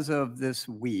 So as of this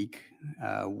week,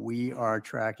 we are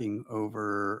tracking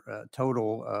over a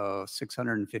total of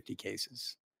 650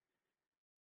 cases.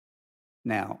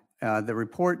 Now, The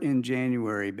report in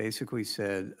January basically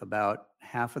said about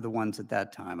half of the ones at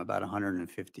that time, about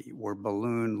 150,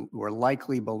 were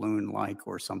likely balloon-like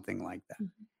or something like that.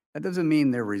 That doesn't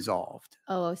mean they're resolved.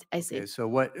 Oh, I see. Okay, so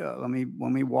what? Let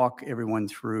me walk everyone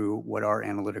through what our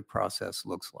analytic process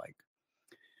looks like.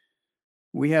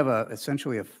 We have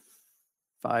essentially a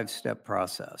 5-step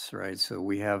process, right? So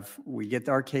we get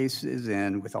our cases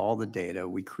in with all the data.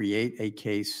 We create a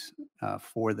case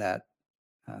for that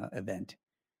event.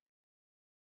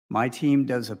 My team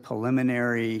does a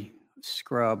preliminary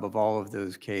scrub of all of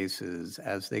those cases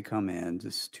as they come in,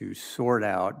 just to sort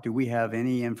out, do we have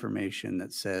any information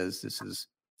that says this is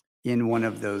in one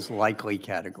of those likely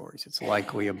categories? It's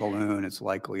likely a balloon, it's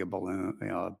likely a balloon,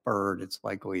 a bird, it's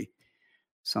likely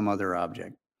some other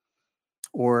object,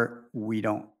 or we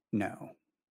don't know.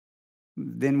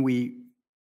 Then we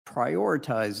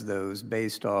prioritize those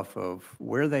based off of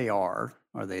where they are.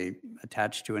 Are they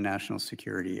attached to a national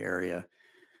security area?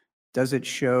 Does it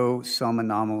show some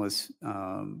anomalous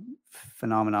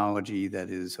phenomenology that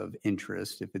is of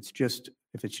interest? If it's just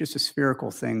a spherical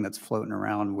thing that's floating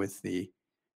around with the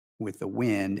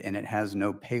wind and it has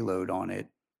no payload on it,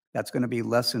 that's going to be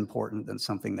less important than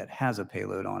something that has a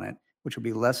payload on it, which will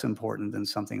be less important than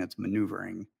something that's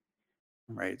maneuvering,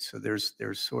 right? So there's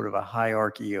sort of a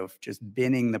hierarchy of just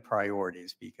binning the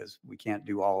priorities because we can't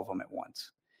do all of them at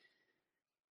once.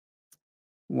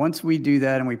 Once we do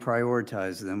that and we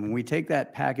prioritize them, when we take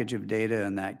that package of data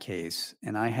in that case,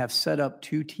 and I have set up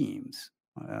 2 teams,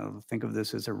 think of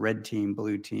this as a red team,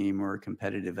 blue team, or a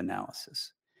competitive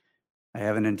analysis. I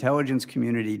have an intelligence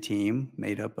community team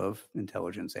made up of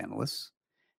intelligence analysts,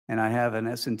 and I have an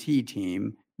S&T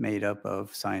team made up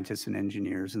of scientists and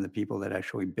engineers and the people that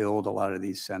actually build a lot of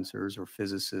these sensors, or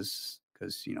physicists,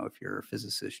 because if you're a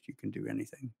physicist, you can do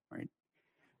anything, right?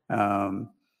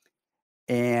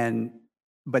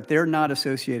 But they're not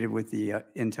associated with the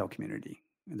intel community.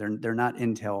 They're not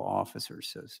intel officers.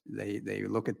 So they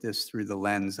look at this through the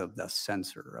lens of the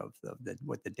sensor, of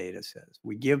what the data says.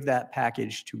 We give that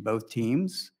package to both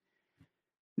teams.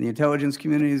 The intelligence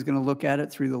community is going to look at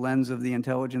it through the lens of the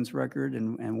intelligence record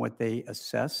and what they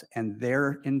assess, and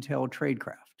their intel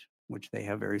tradecraft, which they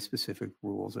have very specific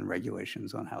rules and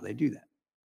regulations on how they do that.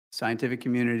 Scientific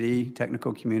community,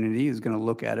 technical community is going to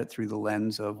look at it through the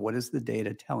lens of what is the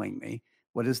data telling me?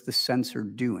 What is the sensor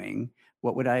doing?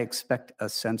 What would I expect a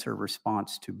sensor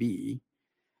response to be?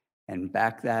 And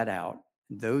back that out.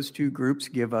 Those 2 groups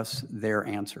give us their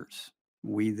answers.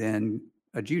 We then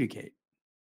adjudicate.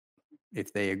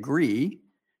 If they agree,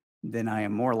 then I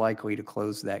am more likely to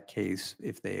close that case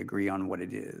if they agree on what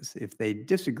it is. If they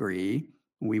disagree,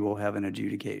 we will have an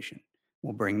adjudication.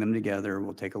 We'll bring them together.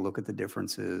 We'll take a look at the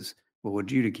differences. We'll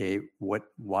adjudicate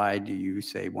why do you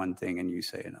say one thing and you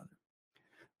say another.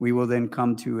 We will then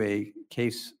come to a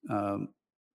case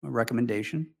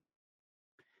recommendation.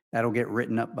 That'll get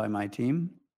written up by my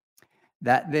team.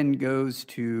 That then goes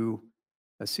to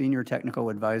a senior technical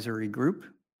advisory group,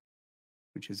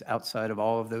 which is outside of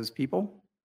all of those people,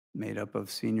 made up of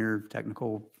senior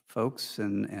technical folks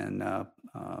and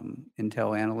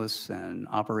intel analysts and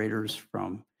operators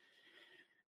from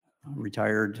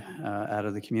retired out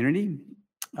of the community.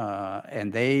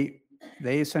 And they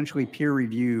essentially peer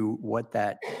review what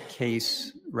that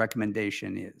case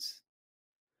recommendation is.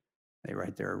 They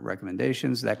write their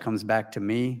recommendations. That comes back to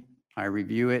me. I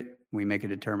review it. We make a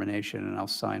determination, and I'll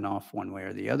sign off one way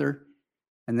or the other.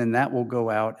 And then that will go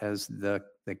out as the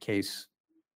case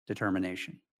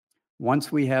determination.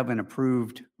 Once we have an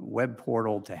approved web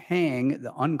portal to hang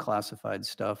the unclassified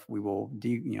stuff, we will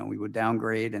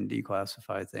downgrade and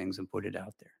declassify things and put it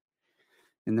out there.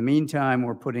 In the meantime,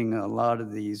 we're putting a lot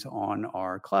of these on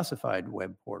our classified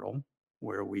web portal,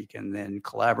 where we can then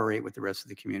collaborate with the rest of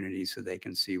the community so they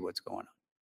can see what's going on.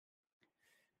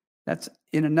 That's,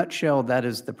 in a nutshell, that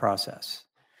is the process,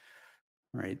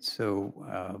 right?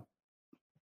 So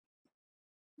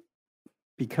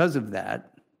because of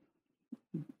that,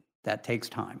 that takes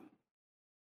time.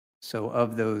 So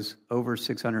of those over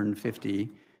 650,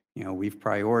 we've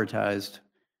prioritized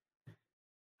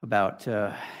about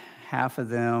half of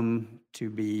them to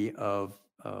be of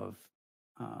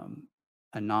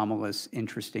anomalous,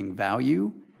 interesting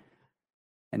value.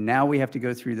 And now we have to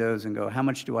go through those and go, how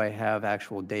much do I have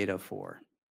actual data for?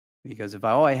 Because if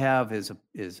all I have is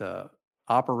a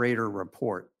operator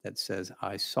report that says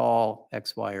I saw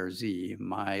X, Y, or Z,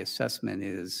 my assessment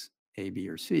is A, B,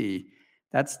 or C,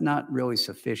 that's not really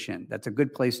sufficient. That's a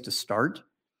good place to start,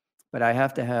 but I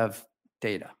have to have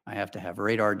data. I have to have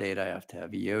radar data, I have to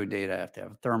have EO data, I have to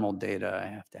have thermal data, I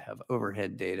have to have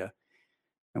overhead data,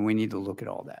 and we need to look at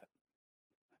all that.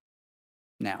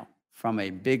 Now, from a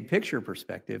big picture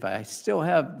perspective, I still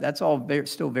have, that's all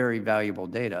still very valuable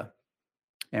data.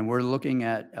 And we're looking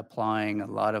at applying a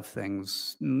lot of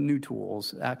things, new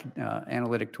tools,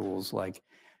 analytic tools like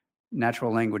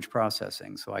natural language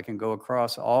processing. So I can go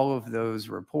across all of those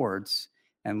reports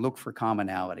and look for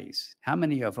commonalities. How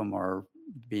many of them are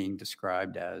being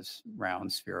described as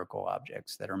round spherical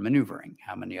objects that are maneuvering?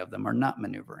 How many of them are not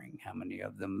maneuvering? How many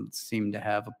of them seem to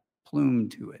have a plume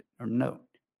to it or note?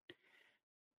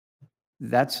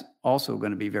 That's also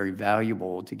going to be very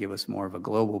valuable to give us more of a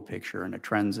global picture and a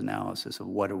trends analysis of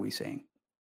what are we seeing,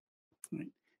 right?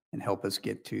 And help us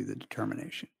get to the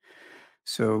determination.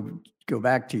 So go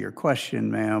back to your question,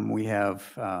 ma'am. We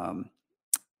have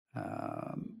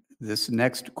this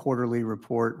next quarterly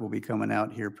report will be coming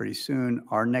out here pretty soon.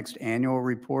 Our next annual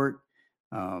report,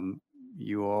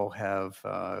 you all have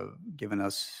given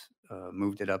us,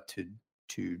 moved it up to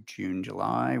June,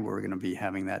 July. We're going to be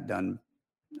having that done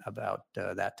about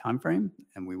that time frame,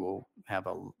 and we will have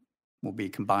we'll be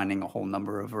combining a whole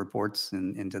number of reports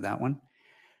into that one.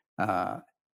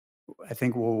 I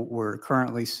think we're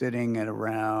currently sitting at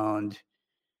around,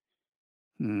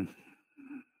 if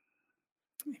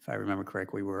I remember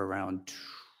correctly, we're around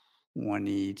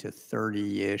 20 to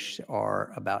 30-ish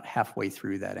are about halfway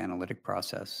through that analytic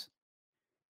process.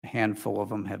 A handful of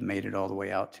them have made it all the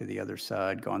way out to the other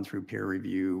side, gone through peer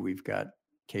review. We've got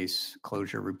case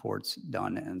closure reports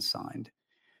done and signed.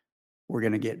 We're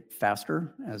going to get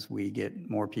faster as we get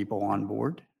more people on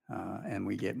board and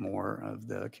we get more of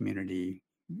the community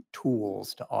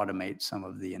tools to automate some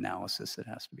of the analysis that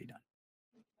has to be done.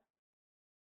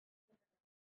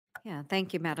 Yeah,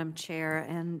 thank you, Madam Chair.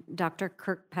 And Dr.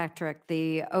 Kirkpatrick,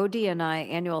 the ODNI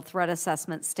annual threat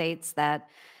assessment states that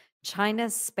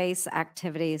China's space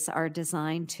activities are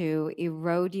designed to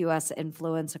erode U.S.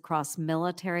 influence across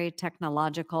military,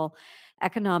 technological,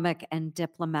 economic, and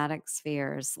diplomatic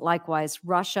spheres. Likewise,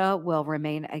 Russia will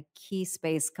remain a key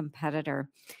space competitor.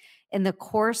 In the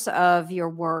course of your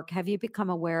work, have you become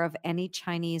aware of any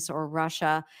Chinese or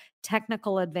Russia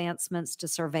technical advancements to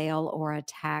surveil or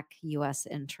attack U.S.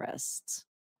 interests?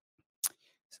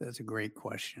 So that's a great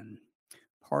question.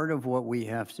 Part of what we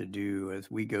have to do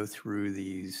as we go through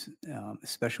these,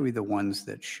 especially the ones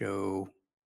that show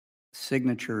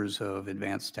signatures of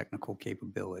advanced technical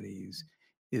capabilities,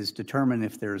 is determine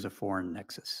if there's a foreign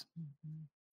nexus. Mm-hmm.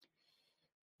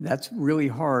 That's really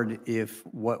hard if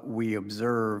what we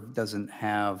observe doesn't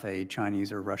have a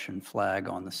Chinese or Russian flag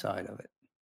on the side of it.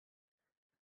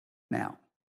 Now,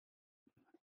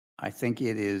 I think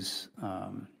it is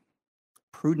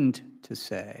prudent to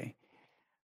say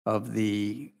of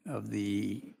the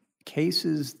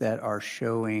cases that are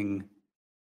showing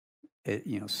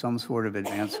some sort of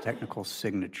advanced technical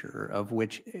signature, of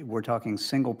which we're talking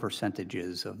single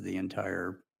percentages of the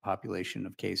entire population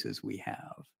of cases we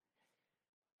have.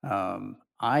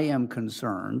 I am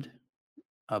concerned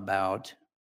about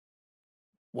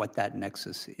what that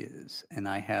nexus is, and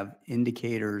I have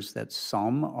indicators that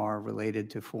some are related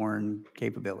to foreign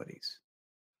capabilities.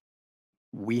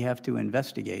 We have to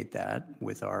investigate that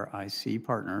with our IC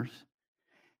partners,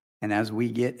 and as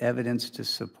we get evidence to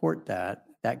support that,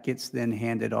 that gets then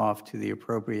handed off to the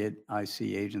appropriate IC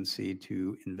agency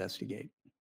to investigate.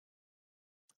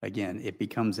 Again, it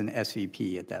becomes an SEP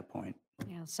at that point.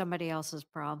 Yeah, somebody else's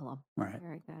problem. Right.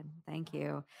 Very good. Thank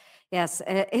you. Yes.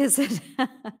 Is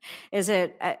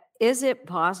it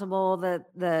possible that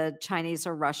the Chinese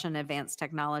or Russian advanced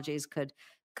technologies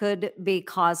could be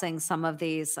causing some of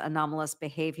these anomalous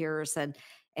behaviors?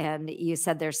 And you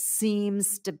said there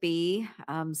seems to be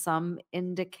some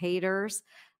indicators.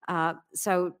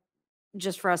 So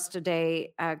just for us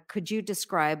today, could you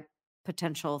describe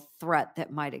potential threat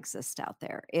that might exist out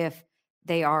there if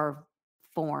they are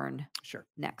foreign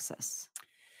nexus?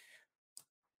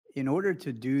 In order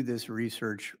to do this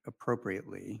research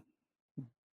appropriately,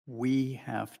 we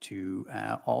have to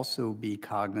also be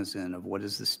cognizant of what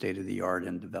is the state of the art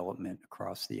in development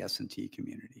across the S&T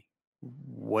community.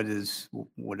 What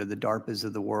are the DARPAs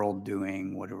of the world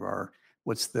doing?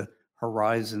 What's the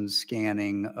horizon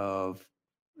scanning of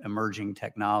emerging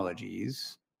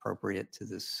technologies appropriate to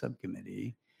this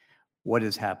subcommittee? What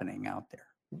is happening out there?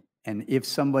 And if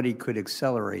somebody could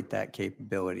accelerate that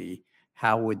capability,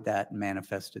 how would that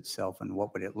manifest itself and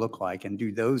what would it look like? And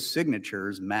do those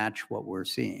signatures match what we're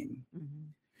seeing?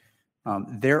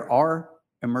 Mm-hmm. There are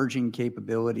emerging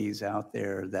capabilities out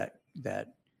there that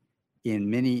in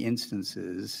many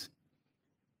instances,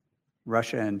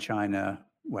 Russia and China,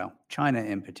 well, China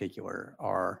in particular,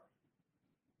 are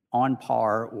on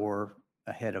par or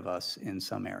ahead of us in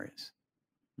some areas.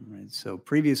 Right. So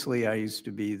previously, I used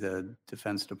to be the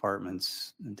Defense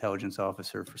Department's intelligence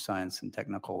officer for science and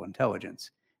technical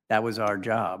intelligence. That was our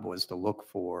job, was to look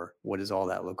for what does all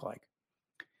that look like.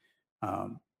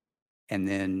 And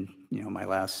then, my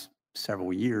last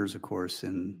several years, of course,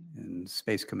 in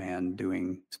Space Command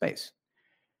doing space.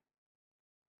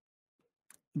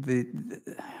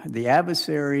 The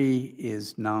adversary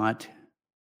is not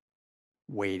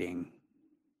waiting.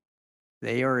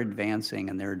 They are advancing,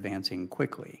 and they're advancing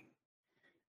quickly.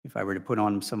 If I were to put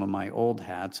on some of my old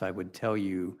hats, I would tell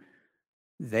you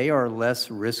they are less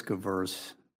risk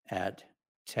averse at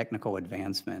technical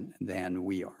advancement than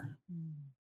we are.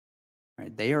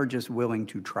 Right? They are just willing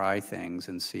to try things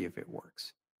and see if it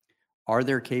works. Are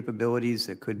there capabilities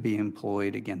that could be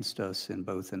employed against us in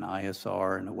both an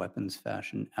ISR and a weapons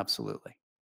fashion? Absolutely.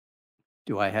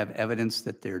 Do I have evidence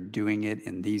that they're doing it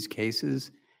in these cases?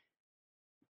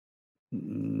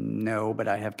 No, but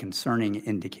I have concerning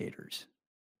indicators.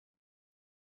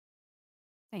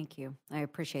 Thank you. I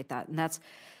appreciate that. And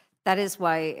that is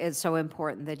why it's so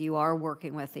important that you are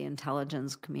working with the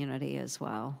intelligence community as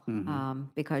well,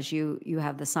 because you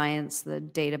have the science, the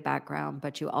data background,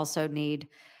 but you also need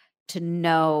to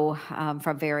know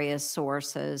from various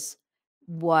sources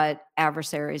what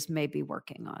adversaries may be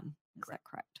working on. Is that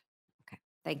correct? Okay.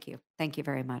 Thank you. Thank you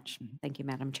very much. Thank you,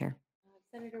 Madam Chair.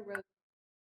 Senator Rose.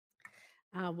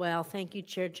 Well, thank you,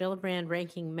 Chair Gillibrand,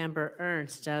 Ranking Member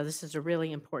Ernst. This is a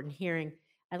really important hearing.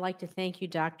 I'd like to thank you,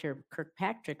 Dr.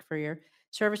 Kirkpatrick, for your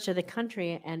service to the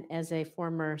country. And as a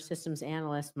former systems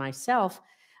analyst myself,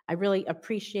 I really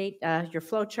appreciate your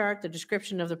flow chart, the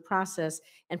description of the process,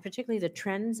 and particularly the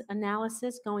trends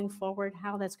analysis going forward,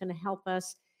 how that's going to help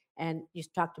us. And you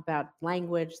talked about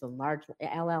language, the large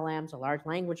LLMs, the large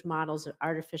language models,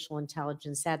 artificial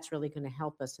intelligence. That's really going to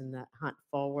help us in the hunt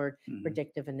forward.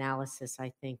 Predictive analysis,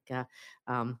 I think,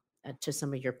 to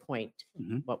some of your point,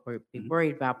 what we're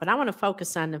worried about. But I want to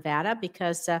focus on Nevada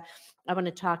because I want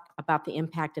to talk about the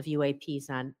impact of UAPs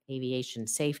on aviation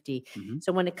safety.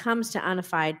 So when it comes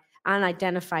to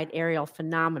unidentified aerial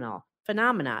phenomena, one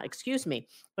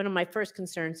of my first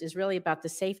concerns is really about the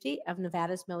safety of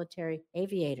Nevada's military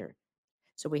aviator.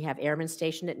 So we have airmen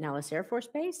stationed at Nellis Air Force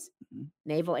Base,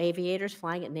 naval aviators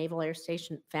flying at Naval Air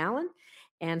Station Fallon,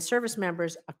 and service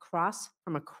members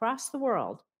from across the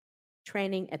world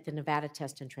training at the Nevada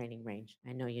Test and Training Range.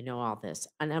 I know you know all this.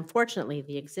 And unfortunately,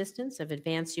 the existence of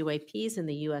advanced UAPs in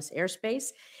the U.S. airspace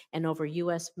and over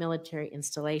U.S. military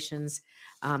installations,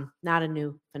 not a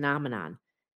new phenomenon.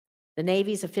 The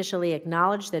Navy's officially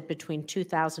acknowledged that between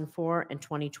 2004 and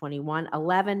 2021,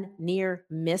 11 near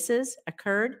misses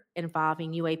occurred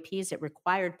involving UAPs that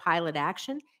required pilot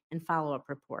action and follow-up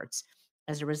reports.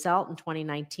 As a result, in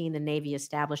 2019, the Navy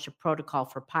established a protocol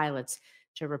for pilots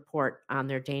to report on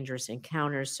their dangerous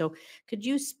encounters. So could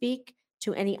you speak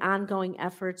to any ongoing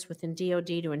efforts within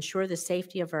DoD to ensure the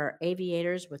safety of our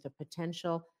aviators with a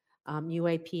potential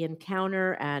UAP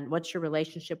encounter, and what's your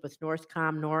relationship with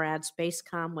Northcom, NORAD,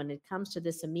 Spacecom when it comes to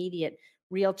this immediate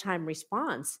real-time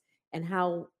response and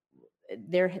how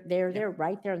they're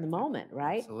right there in the moment,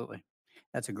 right? Absolutely.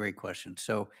 That's a great question.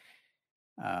 So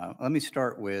let me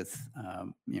start with,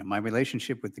 my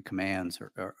relationship with the commands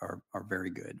are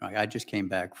very good. I just came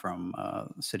back from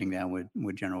sitting down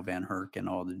with General Van Herk and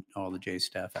all the J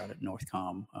staff out at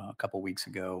Northcom a couple weeks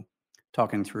ago,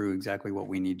 talking through exactly what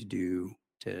we need to do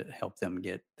to help them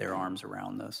get their arms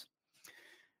around this.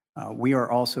 We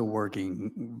are also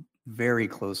working very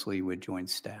closely with Joint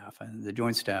Staff, and the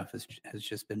Joint Staff has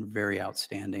just been very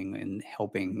outstanding in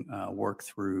helping work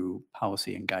through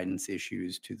policy and guidance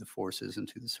issues to the forces and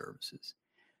to the services.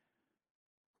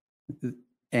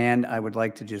 And I would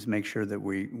like to just make sure that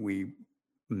we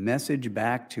message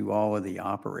back to all of the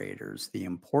operators the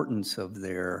importance of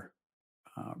their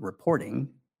reporting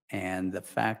and the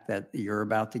fact that you're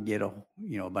about to get a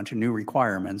bunch of new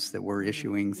requirements that we're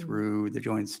issuing through the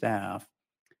Joint Staff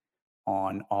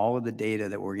on all of the data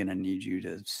that we're going to need you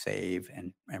to save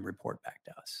and report back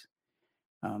to us.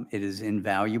 It is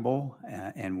invaluable,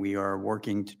 and we are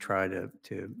working to try to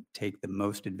take the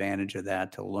most advantage of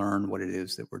that to learn what it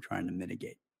is that we're trying to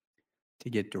mitigate. To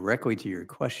get directly to your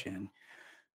question,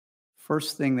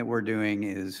 first thing that we're doing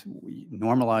is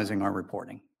normalizing our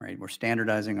reporting, right? We're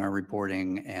standardizing our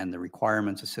reporting and the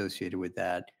requirements associated with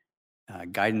that.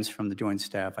 Guidance from the Joint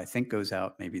Staff, I think, goes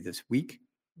out maybe this week,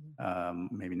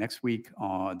 maybe next week,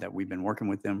 that we've been working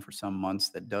with them for some months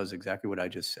that does exactly what I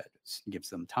just said. It gives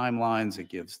them timelines, it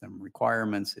gives them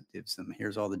requirements, it gives them,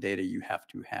 here's all the data you have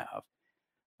to have,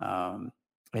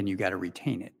 and you got to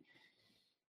retain it.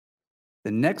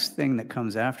 The next thing that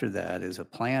comes after that is a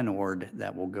plan ord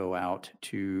that will go out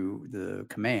to the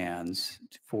commands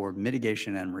for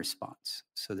mitigation and response.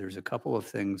 So there's a couple of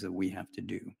things that we have to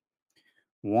do.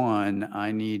 One,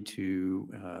 I need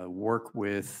to work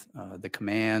with the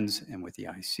commands and with the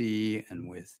IC and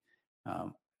with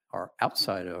our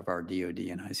outside of our DoD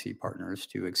and IC partners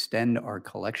to extend our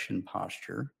collection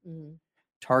posture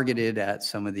targeted at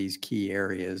some of these key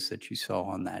areas that you saw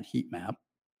on that heat map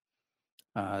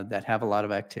that have a lot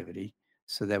of activity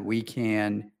so that we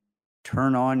can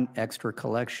turn on extra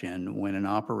collection when an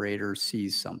operator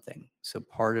sees something. So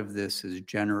part of this is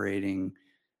generating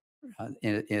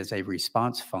as a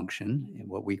response function, in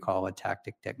what we call a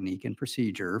tactic, technique, and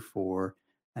procedure for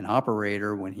an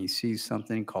operator. When he sees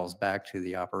something, calls back to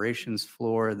the operations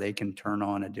floor, they can turn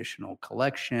on additional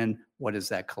collection. What does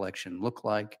that collection look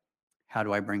like? How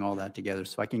do I bring all that together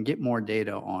so I can get more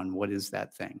data on what is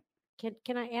that thing?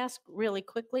 Can I ask really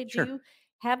quickly, Sure. do you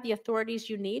have the authorities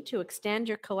you need to extend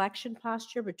your collection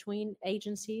posture between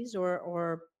agencies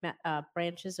or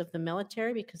branches of the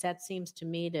military? Because that seems to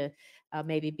me to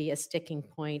maybe be a sticking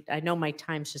point. I know my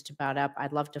time's just about up.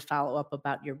 I'd love to follow up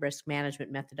about your risk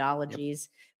management methodologies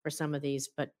for some of these,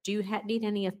 but do you need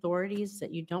any authorities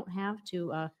that you don't have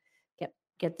to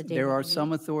get the data? There are you need?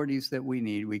 some authorities that we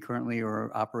need. We currently are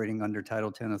operating under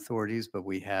Title 10 authorities, but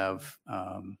we have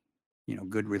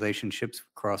good relationships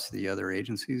across the other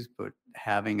agencies, but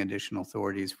having additional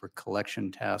authorities for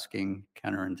collection, tasking,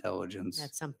 counterintelligence,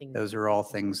 That's something. those are all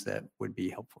things that would be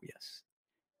helpful, yes.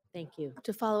 Thank you.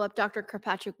 To follow up, Dr.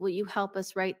 Kirkpatrick, will you help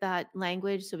us write that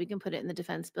language so we can put it in the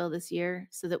defense bill this year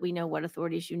so that we know what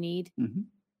authorities you need?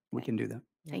 We can do that.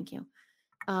 Thank you.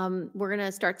 We're going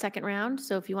to start second round.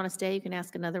 So if you want to stay, you can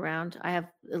ask another round. I have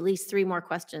at least 3 more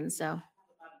questions. So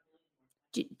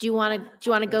do you want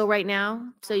to go right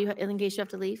now? So in case you have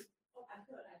to leave?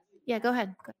 Yeah, go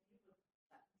ahead. Great.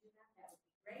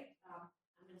 I'm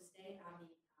going to stay on the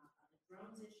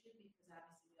drones issue because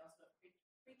obviously we also have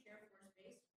Creech Air Force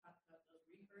Base. We talked about those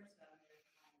reefers there.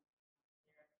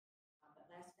 But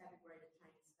last February, the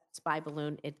Chinese spy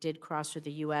balloon, it did cross through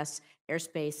the U.S.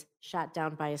 airspace, shot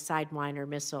down by a Sidewinder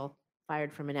missile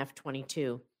fired from an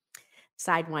F-22.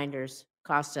 Sidewinders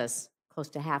cost us close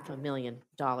to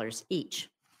 $500,000 each.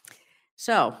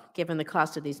 So given the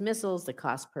cost of these missiles, the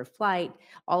cost per flight,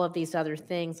 all of these other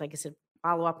things, like I said,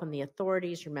 follow up on the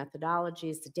authorities, your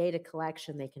methodologies, the data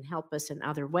collection, they can help us in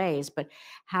other ways. But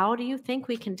how do you think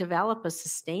we can develop a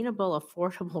sustainable,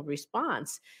 affordable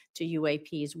response to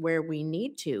UAPs where we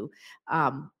need to,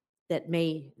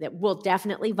 that will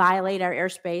definitely violate our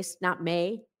airspace, not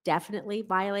may, definitely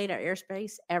violate our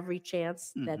airspace every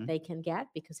chance that they can get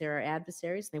because they're our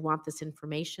adversaries. They want this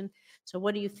information. So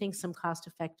what do you think some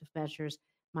cost-effective measures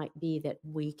might be that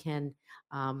we can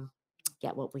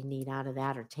get what we need out of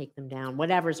that or take them down,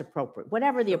 whatever's appropriate,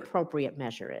 whatever the appropriate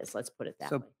measure is, let's put it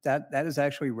that way. So that is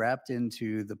actually wrapped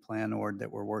into the plan ord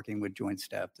that we're working with Joint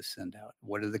Staff to send out.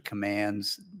 What do the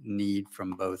commands need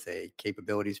from both a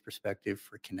capabilities perspective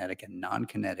for kinetic and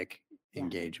non-kinetic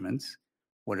engagements?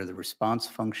 What are the response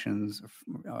functions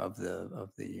of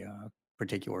the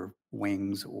particular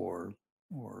wings or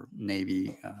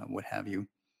Navy, what have you?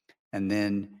 And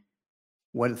then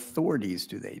what authorities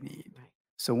do they need? Right.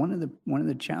 So one of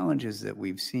the challenges that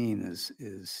we've seen is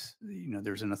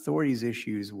there's an authorities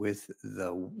issues with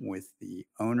the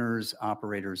owners,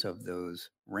 operators of those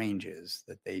ranges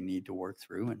that they need to work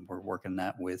through, and we're working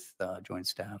that with Joint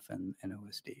Staff and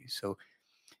OSD. So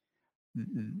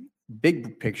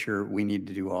big picture, we need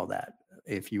to do all that.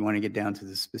 If you want to get down to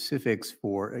the specifics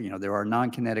there are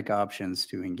non-kinetic options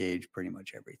to engage pretty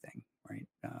much everything, right?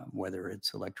 Whether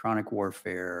it's electronic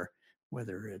warfare,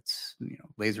 whether it's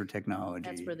laser technology.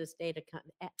 That's where this data,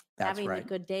 That's having right. the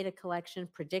good data collection,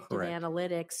 predictive Correct.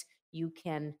 analytics, you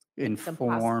can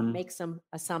make some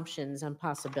assumptions and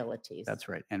possibilities. That's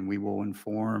right. And we will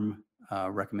inform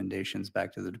recommendations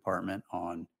back to the department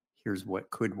on here's what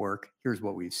could work, here's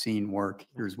what we've seen work,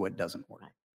 here's what doesn't work.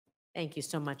 Right. Thank you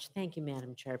so much. Thank you,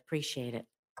 Madam Chair. Appreciate it.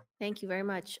 Thank you very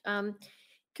much.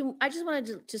 I just wanted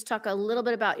to just talk a little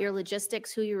bit about your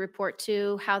logistics, who you report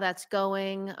to, how that's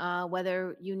going,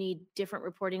 whether you need different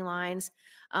reporting lines.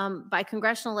 By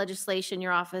congressional legislation,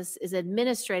 your office is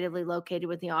administratively located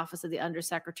with the Office of the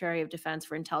Undersecretary of Defense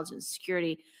for Intelligence and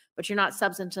Security, but you're not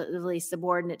substantively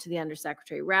subordinate to the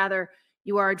Undersecretary. Rather,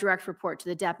 you are a direct report to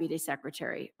the Deputy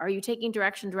Secretary. Are you taking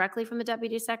direction directly from the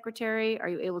Deputy Secretary? Are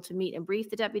you able to meet and brief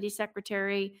the Deputy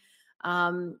Secretary?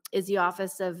 Is the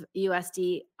Office of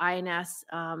USD INS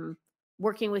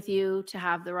working with you to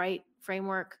have the right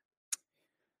framework?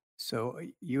 So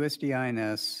USD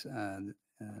INS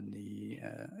And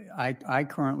I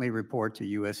currently report to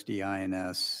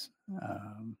USDINS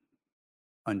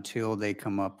until they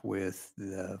come up with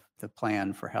the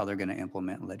plan for how they're going to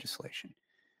implement legislation.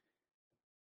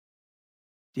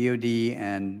 DOD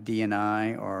and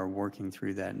DNI are working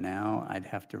through that now. I'd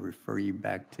have to refer you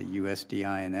back to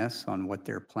USDINS on what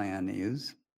their plan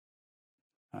is.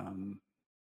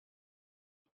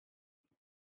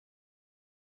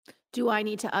 Do I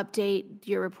need to update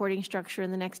your reporting structure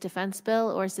in the next defense bill,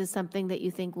 or is this something that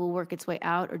you think will work its way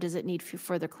out, or does it need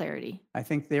further clarity? I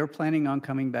think they're planning on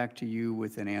coming back to you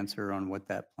with an answer on what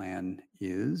that plan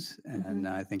is. And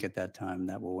I think at that time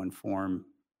that will inform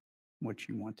what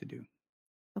you want to do.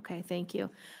 Okay, thank you.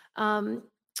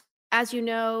 As you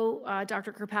know,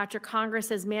 Dr. Kirkpatrick, Congress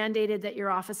has mandated that your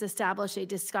office establish a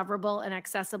discoverable and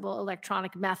accessible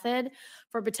electronic method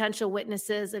for potential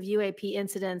witnesses of UAP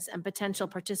incidents and potential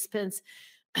participants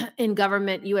in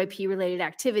government UAP-related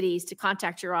activities to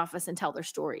contact your office and tell their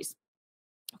stories.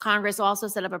 Congress also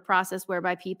set up a process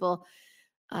whereby people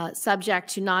subject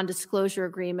to non-disclosure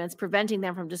agreements, preventing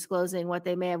them from disclosing what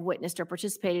they may have witnessed or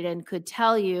participated in, could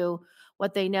tell you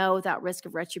what they know without risk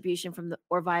of retribution from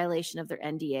or violation of their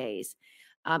NDAs.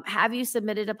 Have you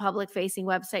submitted a public-facing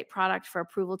website product for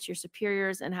approval to your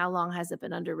superiors, and how long has it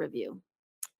been under review?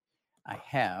 I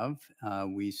have.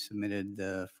 We submitted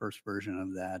the first version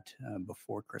of that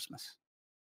before Christmas.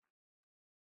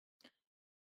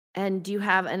 And do you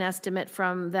have an estimate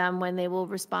from them when they will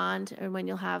respond and when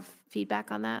you'll have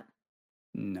feedback on that?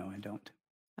 No, I don't.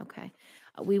 Okay.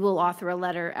 We will author a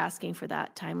letter asking for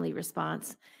that timely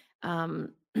response to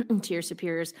your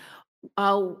superiors.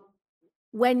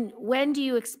 When do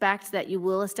you expect that you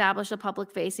will establish a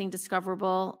public-facing,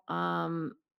 discoverable,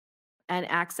 and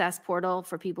access portal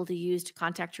for people to use to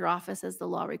contact your office as the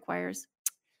law requires?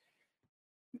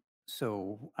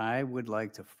 So I would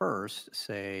like to first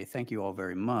say thank you all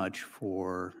very much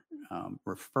for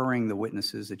referring the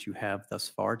witnesses that you have thus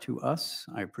far to us.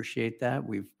 I appreciate that.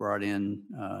 We've brought in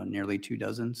nearly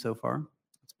 24 so far.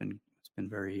 It's been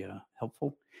very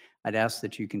helpful. I'd ask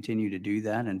that you continue to do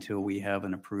that until we have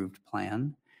an approved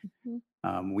plan.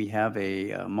 We have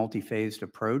a multi-phased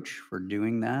approach for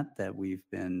doing that we've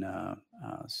been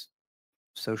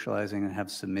socializing and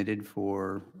have submitted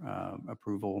for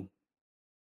approval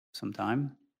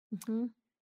sometime.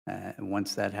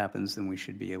 Once that happens, then we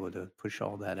should be able to push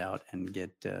all that out and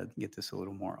get this a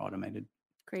little more automated.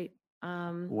 Great.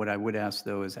 What I would ask,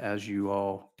 though, is as you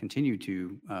all continue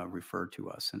to refer to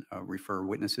us and refer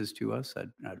witnesses to us,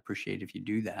 I'd appreciate if you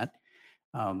do that.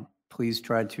 Please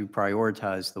try to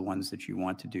prioritize the ones that you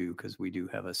want to do, because we do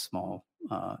have a small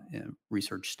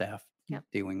research staff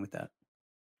dealing with that.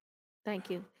 Thank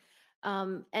you.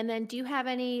 And then do you have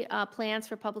any plans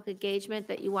for public engagement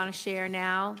that you want to share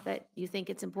now that you think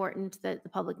it's important that the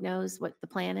public knows what the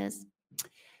plan is?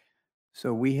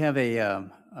 So we have a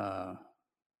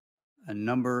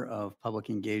number of public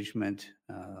engagement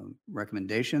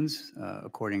recommendations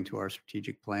according to our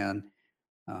strategic plan.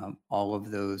 All of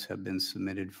those have been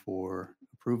submitted for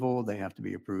approval. They have to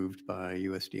be approved by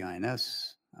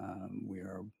USDINS. We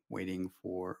are waiting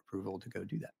for approval to go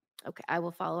do that. Okay, I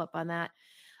will follow up on that.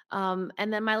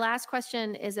 And then my last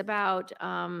question is about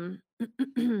the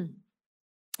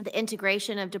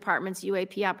integration of departments'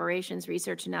 UAP operations,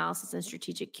 research analysis, and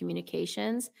strategic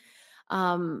communications.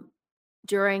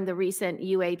 During the recent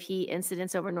UAP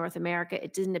incidents over North America,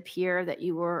 it didn't appear that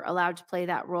you were allowed to play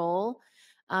that role.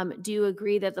 Do you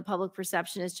agree that the public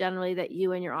perception is generally that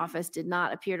you and your office did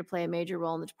not appear to play a major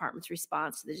role in the department's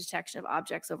response to the detection of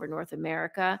objects over North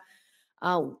America?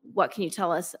 What can you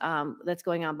tell us that's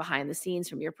going on behind the scenes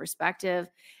from your perspective?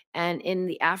 And in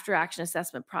the after action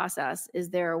assessment process, is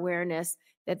there awareness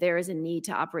that there is a need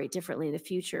to operate differently in the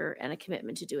future and a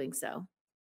commitment to doing so?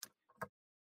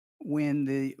 When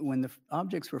the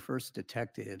objects were first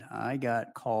detected, I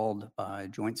got called by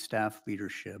Joint Staff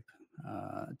Leadership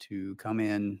to come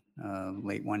in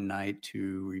late one night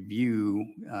to review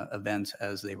events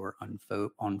as they were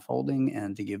unfolding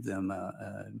and to give them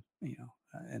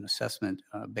an assessment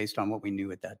based on what we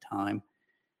knew at that time.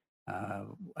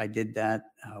 I did that,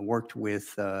 worked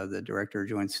with the Director of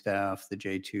Joint Staff, the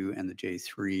J2 and the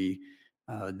J3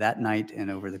 that night and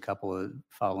over the couple of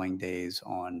following days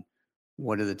on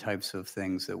what are the types of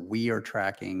things that we are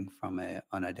tracking from an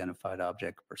unidentified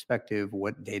object perspective,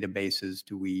 what databases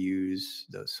do we use,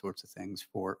 those sorts of things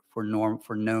for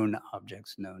known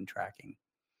objects, known tracking.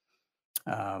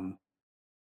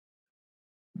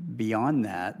 Beyond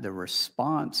that, the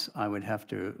response, I would have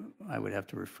to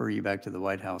refer you back to the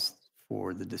White House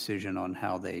for the decision on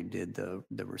how they did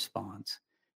the response.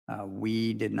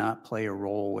 We did not play a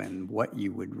role in what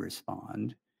you would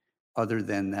respond. other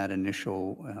than that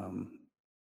initial,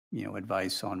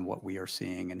 advice on what we are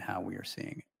seeing and how we are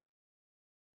seeing it.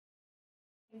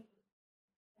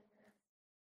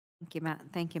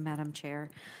 Thank you, Madam Chair.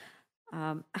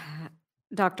 Um,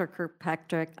 Dr.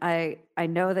 Kirkpatrick, I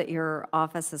know that your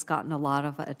office has gotten a lot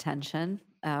of attention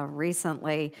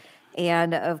recently.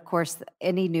 And of course,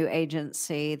 any new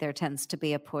agency, there tends to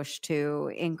be a push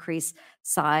to increase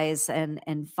size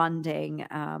and funding.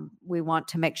 We want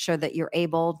to make sure that you're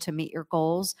able to meet your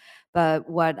goals. But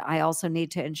what I also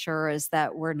need to ensure is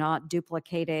that we're not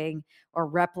duplicating or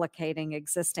replicating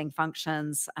existing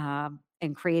functions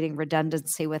and creating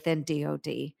redundancy within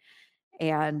DoD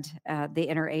and the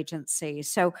interagency.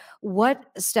 So,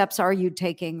 what steps are you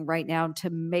taking right now to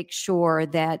make sure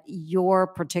that your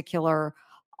particular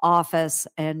office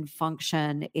and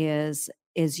function is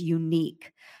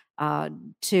unique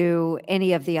to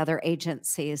any of the other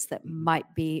agencies that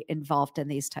might be involved in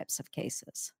these types of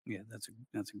cases? Yeah,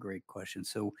 that's a great question.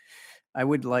 So, I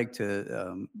would like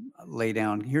to lay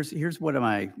down. Here's what am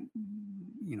I,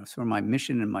 sort of my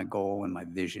mission and my goal and my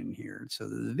vision here. So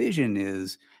the vision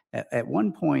is at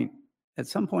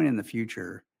some point in the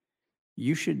future,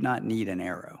 you should not need an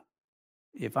ARRO.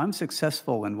 If I'm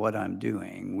successful in what I'm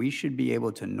doing, we should be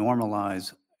able to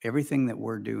normalize everything that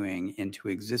we're doing into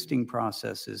existing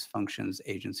processes, functions,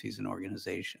 agencies, and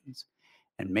organizations,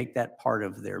 and make that part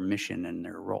of their mission and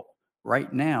their role.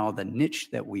 Right now, the niche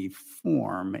that we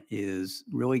form is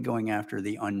really going after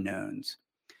the unknowns.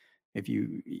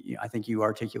 I think you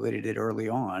articulated it early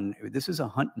on. This is a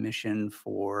hunt mission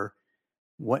for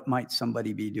what might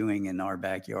somebody be doing in our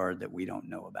backyard that we don't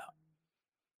know about.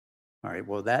 All right.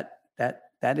 Well, that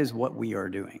is what we are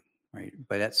doing, right?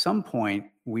 But at some point,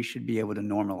 we should be able to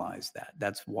normalize that.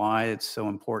 That's why it's so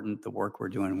important, the work we're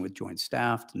doing with Joint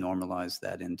Staff, to normalize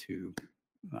that into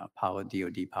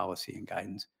DoD policy and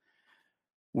guidance.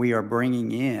 We are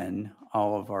bringing in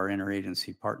all of our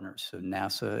interagency partners. So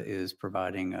NASA is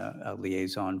providing a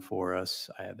liaison for us.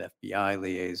 I have FBI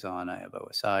liaison. I have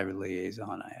OSI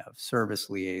liaison. I have service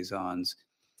liaisons.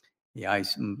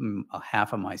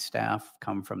 Half of my staff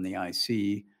come from the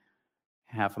IC.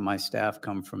 Half of my staff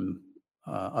come from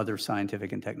other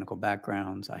scientific and technical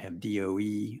backgrounds. I have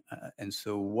DOE. And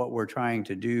so what we're trying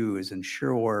to do is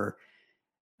ensure,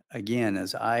 again,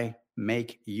 as I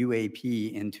make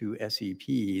UAP into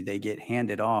SEP, they get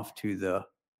handed off to the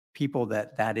people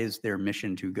that is their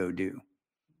mission to go do,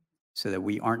 so that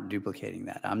we aren't duplicating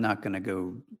that. I'm not going to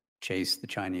go chase the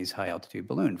Chinese high altitude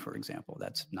balloon, for example.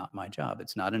 That's not my job.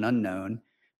 It's not an unknown,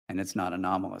 and it's not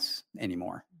anomalous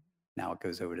anymore. Now it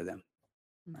goes over to them.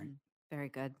 Right. Very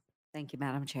good. Thank you,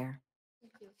 Madam Chair.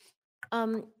 Thank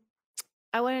you.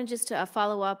 I wanted just to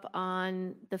follow up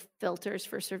on the filters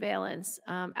for surveillance.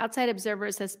 Outside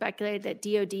observers have speculated that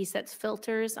DoD sets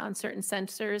filters on certain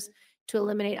sensors to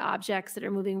eliminate objects that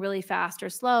are moving really fast or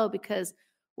slow, because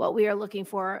what we are looking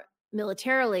for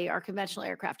militarily are conventional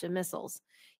aircraft and missiles.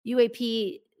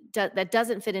 UAP that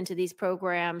doesn't fit into these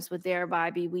programs would thereby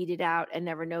be weeded out and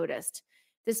never noticed.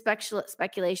 This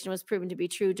speculation was proven to be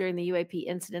true during the UAP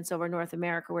incidents over North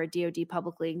America, where DoD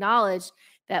publicly acknowledged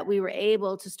that we were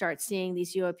able to start seeing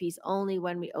these UAPs only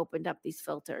when we opened up these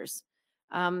filters.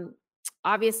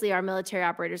 Obviously, our military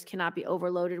operators cannot be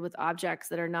overloaded with objects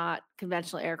that are not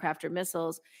conventional aircraft or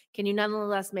missiles. Can you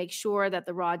nonetheless make sure that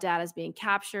the raw data is being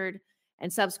captured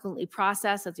and subsequently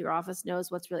processed, so that your office knows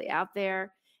what's really out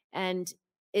there? And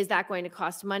is that going to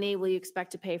cost money? Will you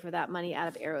expect to pay for that money out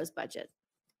of ARRO's budget?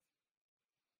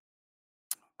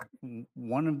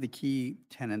 One of the key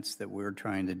tenets that we're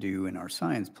trying to do in our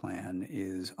science plan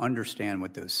is understand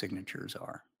what those signatures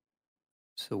are.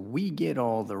 So we get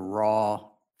all the raw,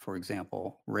 for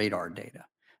example, radar data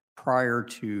prior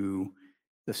to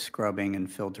the scrubbing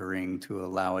and filtering to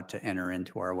allow it to enter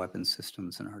into our weapon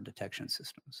systems and our detection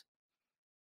systems.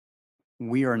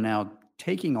 We are now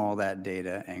taking all that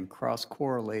data and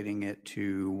cross-correlating it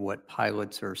to what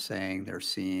pilots are saying they're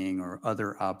seeing or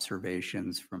other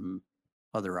observations from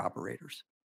other operators.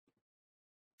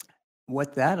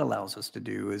 What that allows us to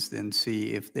do is then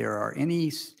see if there are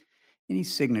any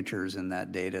signatures in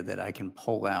that data that I can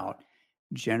pull out,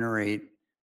 generate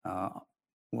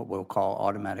what we'll call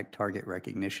automatic target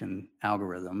recognition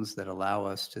algorithms that allow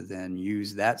us to then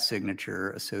use that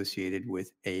signature associated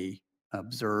with a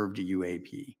observed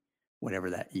UAP, whatever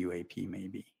that UAP may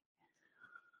be.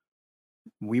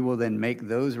 We will then make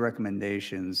those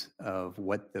recommendations of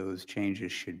what those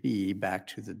changes should be back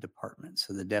to the department.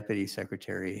 So the deputy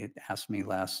secretary had asked me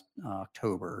last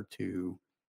October to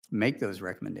make those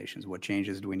recommendations. What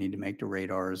changes do we need to make to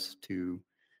radars to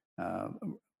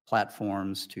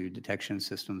platforms to detection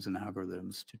systems and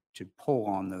algorithms to pull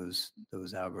on those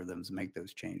algorithms and make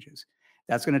those changes.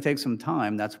 That's going to take some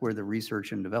time. That's where the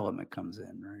research and development comes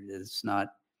in, right? It's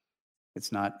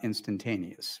not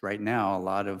instantaneous. Right now, a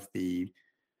lot of the,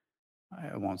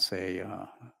 I won't say, a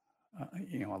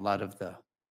lot of the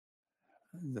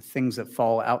things that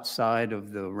fall outside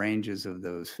of the ranges of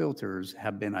those filters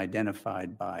have been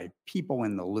identified by people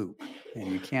in the loop, and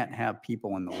you can't have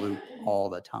people in the loop all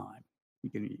the time.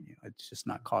 It's just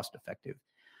not cost effective.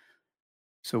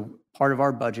 So part of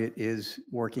our budget is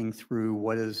working through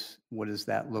what does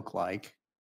that look like,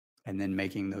 and then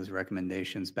making those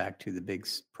recommendations back to the big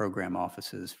program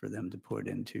offices for them to put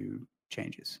into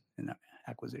changes in that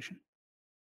acquisition.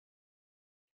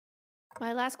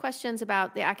 My last question is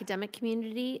about the academic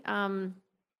community.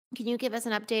 Can you give us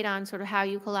an update on sort of how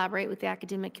you collaborate with the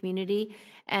academic community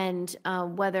and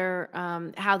whether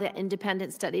how the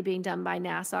independent study being done by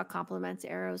NASA complements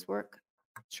ARRO's work?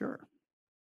 Sure.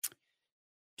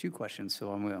 2 questions,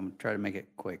 so I'm going to try to make it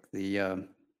quick. The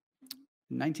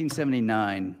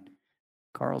 1979,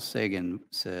 Carl Sagan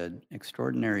said,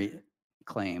 "Extraordinary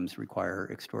claims require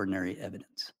extraordinary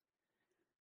evidence."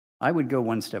 I would go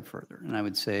one step further, and I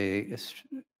would say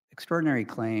extraordinary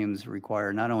claims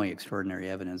require not only extraordinary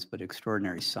evidence, but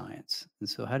extraordinary science. And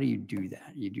so how do you do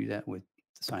that? You do that with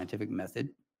the scientific method,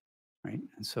 right?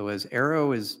 And so as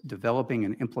ARRO is developing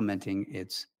and implementing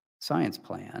its science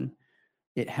plan,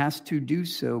 it has to do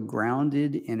so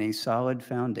grounded in a solid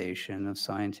foundation of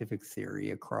scientific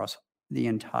theory across the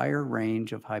entire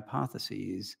range of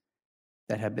hypotheses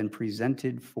that have been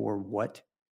presented for what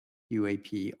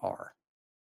UAP are.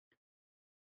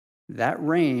 That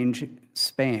range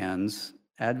spans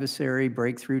adversary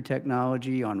breakthrough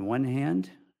technology on one hand,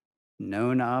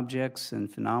 known objects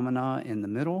and phenomena in the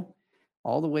middle,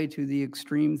 all the way to the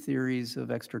extreme theories of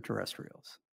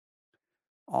extraterrestrials.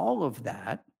 All of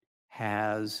that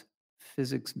has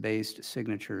physics-based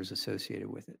signatures associated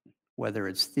with it, whether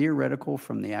it's theoretical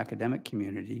from the academic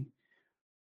community,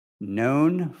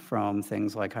 known from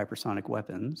things like hypersonic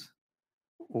weapons,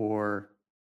 or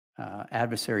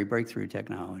adversary breakthrough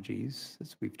technologies,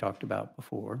 as we've talked about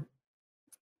before,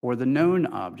 or the known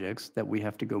objects that we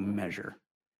have to go measure.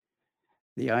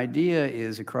 The idea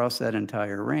is across that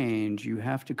entire range, you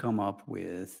have to come up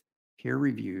with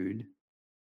peer-reviewed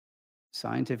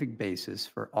scientific basis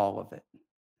for all of it.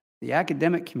 The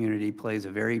academic community plays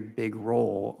a very big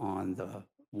role on the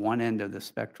one end of the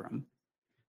spectrum,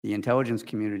 the intelligence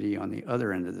community on the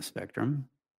other end of the spectrum,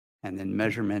 and then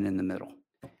measurement in the middle.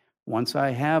 Once I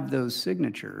have those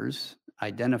signatures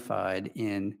identified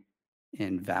in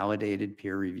validated,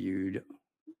 peer-reviewed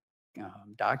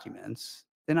documents,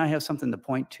 then I have something to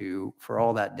point to for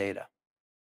all that data.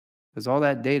 Because all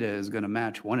that data is going to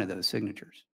match one of those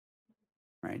signatures,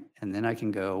 right? And then I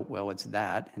can go, well, it's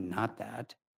that and not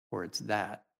that, or it's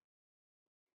that.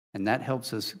 And that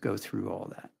helps us go through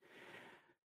all that.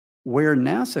 Where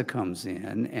NASA comes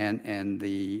in and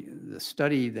the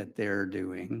study that they're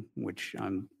doing, which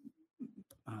I'm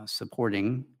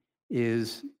supporting,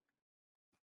 is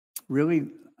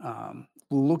really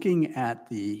looking at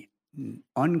the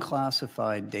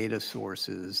unclassified data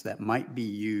sources that might be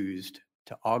used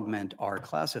to augment our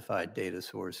classified data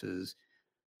sources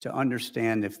to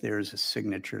understand if there's a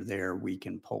signature there we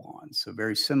can pull on. So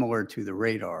very similar to the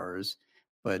radars,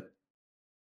 but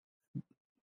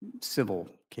civil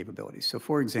capabilities. So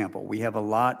for example, we have a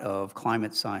lot of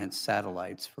climate science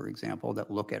satellites, for example, that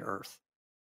look at Earth.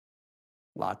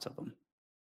 Lots of them.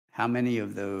 How many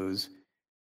of those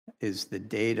is the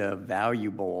data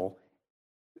valuable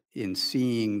in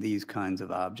seeing these kinds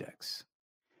of objects?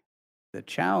 The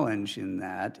challenge in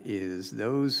that is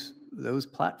those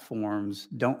platforms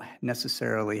don't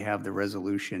necessarily have the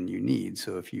resolution you need.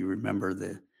 So if you remember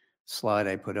the slide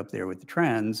I put up there with the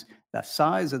trends, the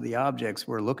size of the objects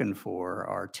we're looking for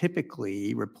are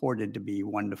typically reported to be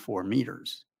 1 to 4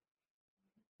 meters.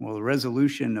 Well, the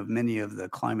resolution of many of the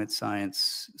climate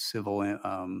science civil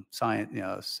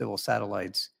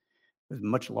satellites is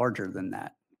much larger than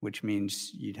that, which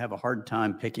means you'd have a hard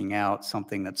time picking out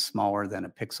something that's smaller than a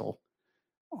pixel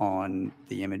on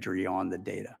the imagery on the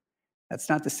data. That's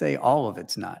not to say all of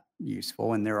it's not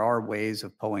useful, and there are ways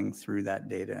of pulling through that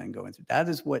data and going through. That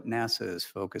is what NASA is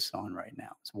focused on right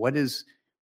now. So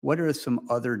what are some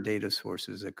other data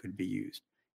sources that could be used?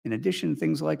 In addition,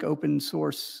 things like open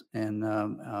source and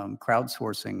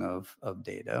crowdsourcing of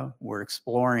data. We're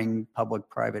exploring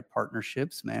public-private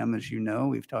partnerships, ma'am, as you know,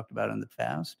 we've talked about in the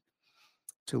past,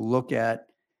 to look at,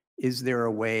 is there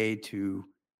a way to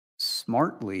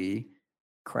smartly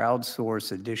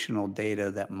crowdsource additional data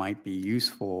that might be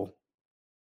useful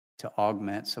to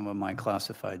augment some of my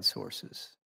classified sources?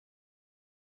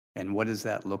 And what does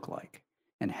that look like?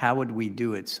 And how would we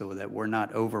do it so that we're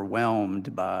not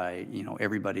overwhelmed by,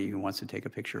 everybody who wants to take a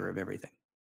picture of everything?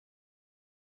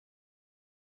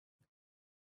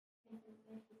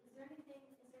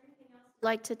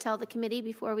 Like to tell the committee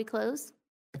before we close?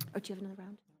 Or do you have another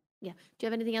round? Yeah. Do you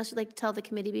have anything else you'd like to tell the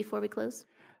committee before we close?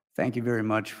 Thank you very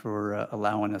much for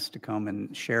allowing us to come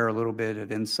and share a little bit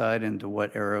of insight into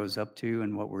what ARRO is up to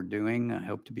and what we're doing. I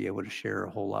hope to be able to share a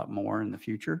whole lot more in the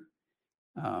future.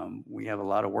 We have a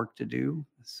lot of work to do.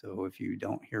 So if you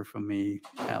don't hear from me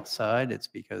outside, it's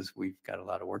because we've got a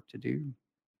lot of work to do.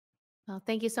 Well,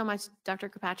 thank you so much, Dr.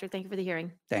 Kirkpatrick. Thank you for the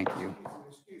hearing. Thank you.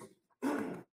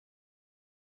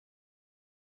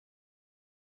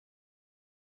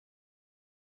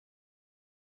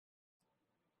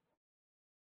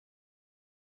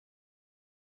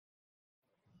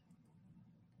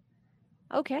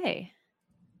 Okay.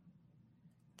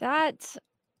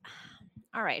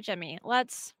 All right, Jimmy,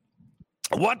 let's.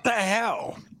 What the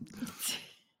hell?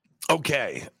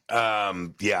 Okay.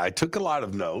 Yeah, I took a lot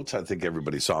of notes. I think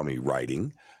everybody saw me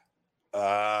writing.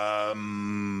 Wow.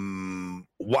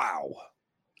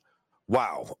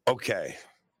 Okay.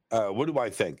 What do I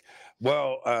think?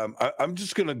 Well, I'm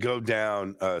just going to go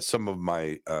down some of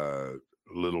my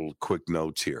little quick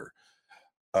notes here.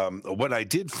 What I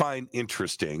did find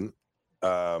interesting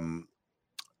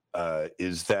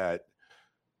is that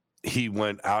he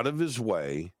went out of his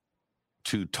way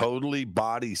to totally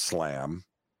body slam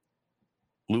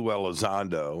Lou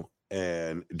Elizondo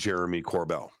and Jeremy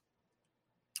Corbell.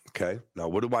 Okay. Now,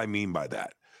 what do I mean by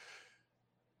that?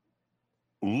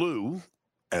 Lou,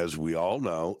 as we all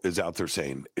know, is out there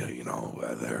saying,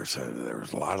 there's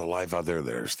a lot of life out there.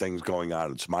 There's things going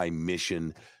on. It's my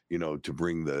mission, to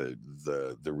bring the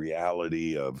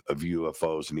reality of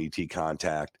UFOs and ET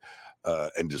contact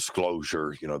and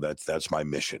disclosure. That's my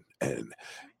mission, and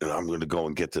I'm going to go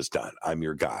and get this done. I'm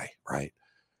your guy, right?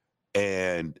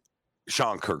 And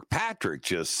Sean Kirkpatrick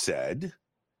just said,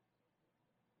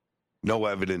 no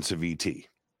evidence of ET.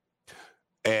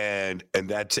 And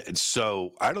that's it.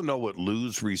 So I don't know what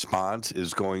Lou's response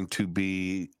is going to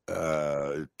be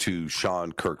to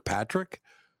Sean Kirkpatrick,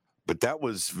 but that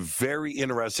was very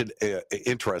interesting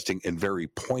and very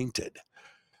pointed.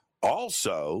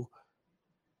 Also,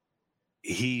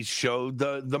 he showed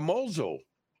the Mosul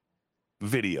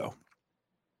video,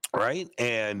 right?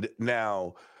 And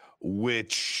now,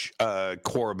 which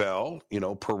Corbell,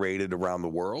 paraded around the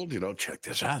world, check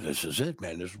this out. This is it,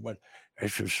 man. This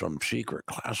is some secret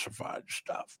classified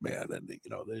stuff, man. And, they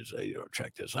say,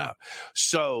 check this out.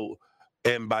 So,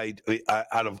 and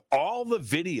out of all the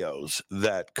videos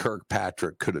that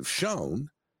Kirkpatrick could have shown,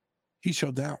 he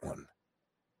showed that one.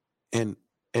 And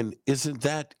isn't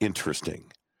that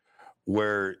interesting?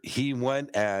 Where he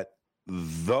went at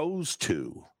those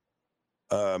two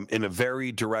in a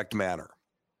very direct manner.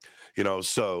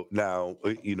 So now,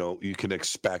 you can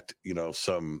expect,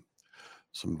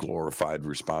 some glorified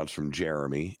response from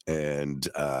Jeremy, and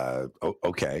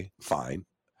okay, fine.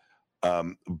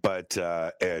 But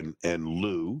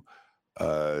Lou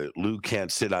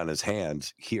can't sit on his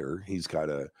hands here. He's got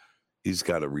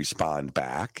to respond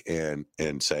back and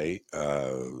say,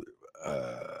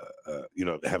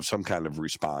 have some kind of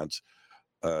response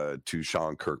to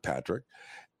Sean Kirkpatrick.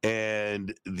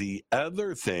 And the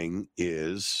other thing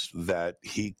is that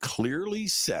he clearly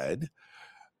said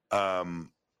a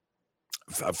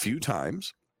few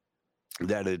times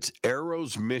that it's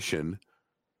ARRO's mission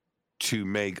to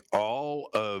make all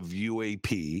of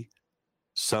UAP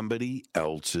somebody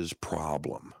else's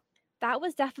problem. That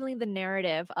was definitely the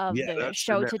narrative of the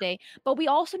show today. But we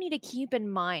also need to keep in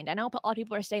mind, I know a lot of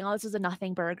people are saying, oh, this is a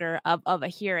nothing burger of a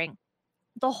hearing.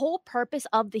 The whole purpose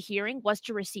of the hearing was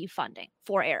to receive funding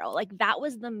for ARRO. Like, that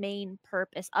was the main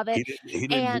purpose of it. He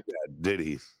didn't do that, did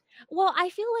he? Well, I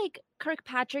feel like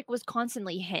Kirkpatrick was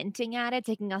constantly hinting at it,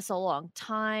 taking us a long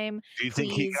time. Do you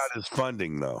think he got his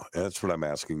funding, though? That's what I'm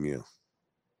asking you.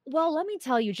 Well, let me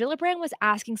tell you, Gillibrand was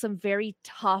asking some very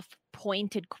tough,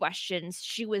 pointed questions.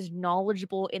 She was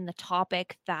knowledgeable in the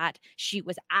topic that she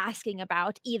was asking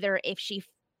about, either if she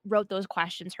wrote those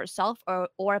questions herself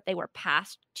or if they were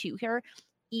passed to her.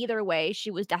 Either way,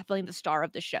 she was definitely the star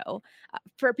of the show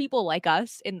for people like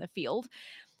us in the field.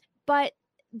 But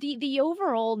the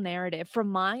overall narrative, from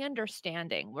my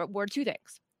understanding, were two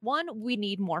things. One, we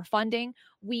need more funding.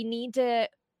 We need to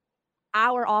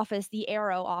our office, the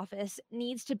ARRO office,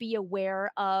 needs to be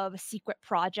aware of secret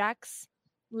projects,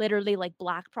 literally like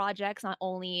black projects, not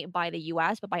only by the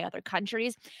US, but by other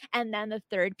countries. And then the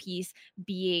third piece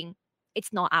being,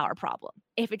 it's not our problem.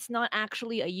 If it's not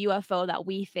actually a UFO that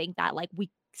we think that like we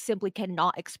simply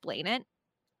cannot explain it,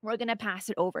 we're going to pass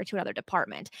it over to another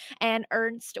department. And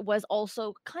Ernst was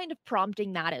also kind of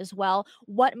prompting that as well.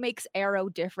 What makes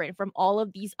ARRO different from all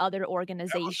of these other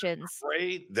organizations?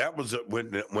 Great. That was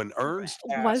when Ernst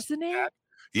asked Wasn't it? that.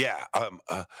 Yeah.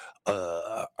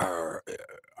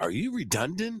 Are you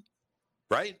redundant?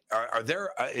 Right? Are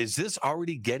there? Is this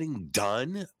already getting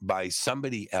done by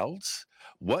somebody else?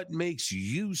 What makes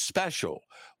you special?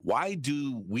 Why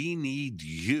do we need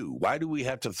you? Why do we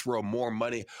have to throw more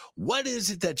money? What is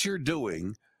it that you're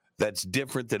doing that's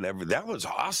different than ever? That was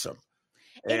awesome.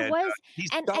 It And was, he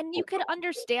and you stumbled. could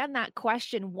understand that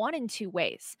question one in two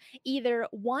ways. Either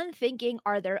one, thinking,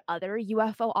 are there other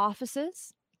UFO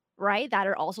offices, right, that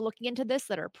are also looking into this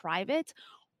that are private?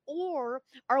 Or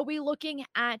are we looking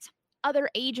at other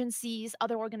agencies,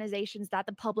 other organizations that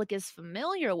the public is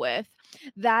familiar with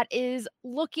that is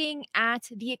looking at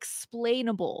the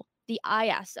explainable, the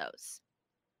ISOs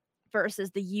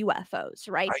versus the UFOs,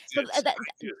 right? So I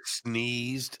just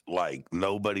sneezed like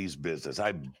nobody's business.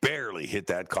 I barely hit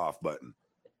that cough button.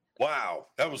 Wow,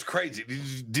 that was crazy.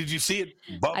 Did you see it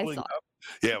I bubbling saw up?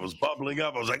 Yeah, it was bubbling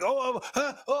up. I was like, whoa.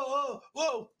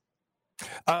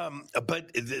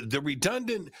 But the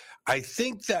redundant, I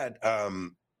think that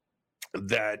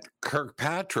that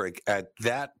Kirkpatrick at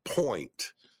that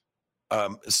point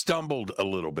stumbled a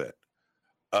little bit.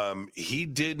 He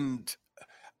didn't.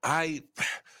 I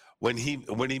when he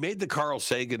made the Carl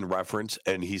Sagan reference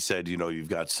and he said, you know, you've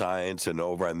got science and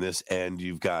over on this end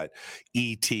you've got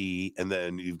ET and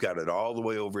then you've got it all the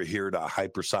way over here to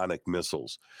hypersonic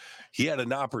missiles. He had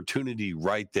an opportunity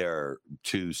right there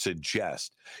to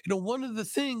suggest, you know, one of the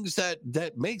things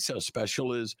that makes us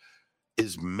special is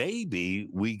maybe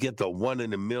we get the 1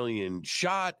 in a million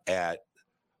shot at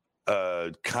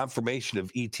confirmation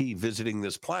of ET visiting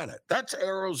this planet. That's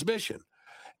ARRO's mission.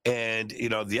 And, you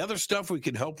know, the other stuff we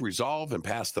can help resolve and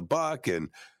pass the buck and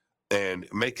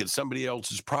make it somebody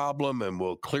else's problem. And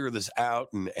we'll clear this out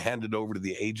and hand it over to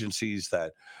the agencies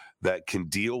that can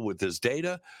deal with this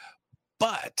data.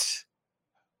 But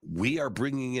we are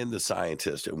bringing in the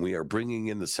scientists and we are bringing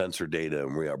in the sensor data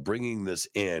and we are bringing this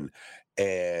in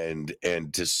and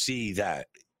to see that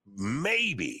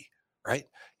maybe, right?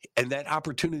 And that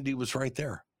opportunity was right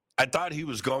there. I thought he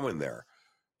was going there.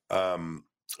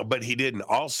 But he didn't.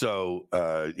 Also,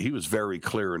 he was very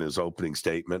clear in his opening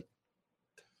statement.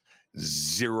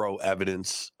 Zero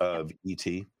evidence of ET.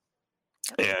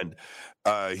 And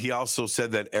he also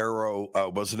said that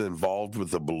ARRO wasn't involved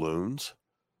with the balloons.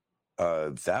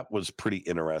 That was pretty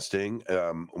interesting.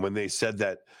 When they said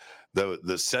that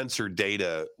the sensor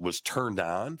data was turned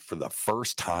on for the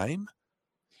first time,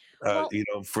 you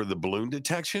know, for the balloon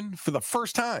detection for the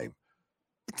first time.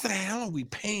 What the hell are we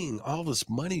paying all this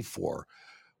money for?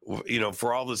 You know,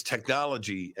 for all this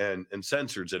technology and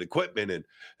sensors and equipment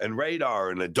and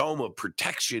radar and a dome of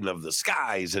protection of the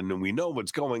skies. And we know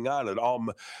what's going on at all.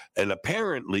 And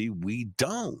apparently we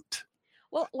don't.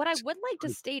 Well, what I would like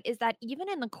to state is that even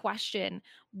in the question,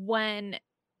 when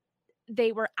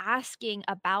they were asking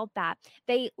about that,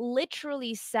 they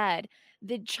literally said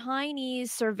the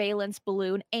Chinese surveillance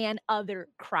balloon and other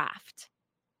craft.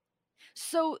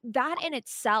 So that in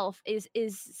itself is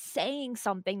saying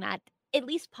something that at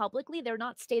least publicly they're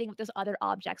not stating what those other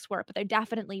objects were, but they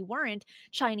definitely weren't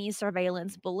Chinese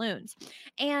surveillance balloons.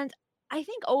 And I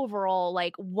think overall,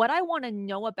 like what I want to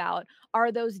know about are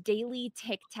those daily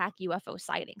tic tac UFO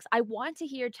sightings. I want to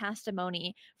hear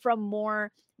testimony from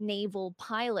more naval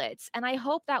pilots. And I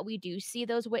hope that we do see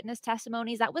those witness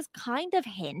testimonies. That was kind of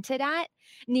hinted at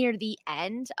near the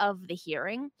end of the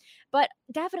hearing. But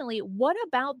definitely, what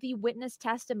about the witness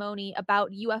testimony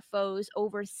about UFOs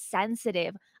over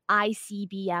sensitive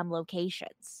ICBM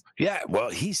locations? Yeah. Well,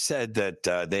 he said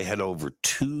that they had over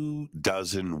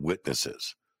 24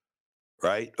 witnesses.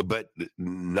 Right. But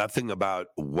nothing about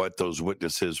what those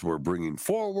witnesses were bringing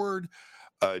forward.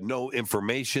 No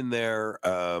information there,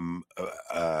 and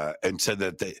said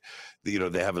that they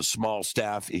have a small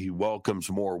staff. He welcomes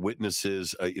more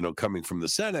witnesses, coming from the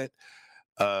Senate,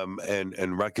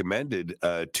 and recommended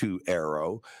to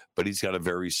ARRO, but he's got a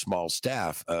very small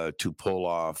staff to pull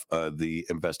off the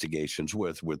investigations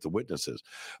with the witnesses.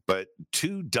 But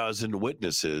 24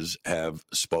 witnesses have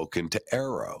spoken to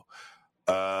ARRO.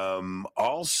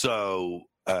 Also,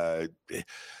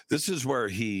 this is where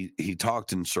he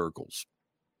talked in circles.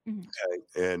 Mhm.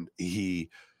 Okay? And he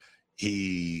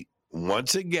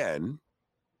once again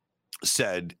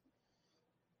said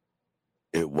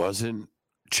it wasn't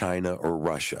China or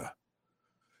Russia.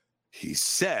 He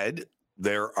said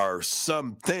there are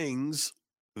some things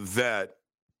that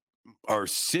are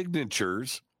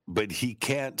signatures, but he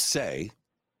can't say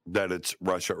that it's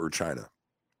Russia or China.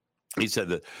 He said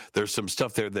that there's some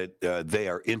stuff there that they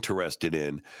are interested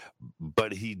in,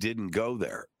 but he didn't go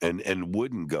there and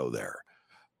wouldn't go there.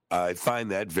 I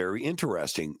find that very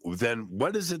interesting. Then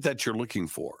what is it that you're looking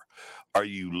for? Are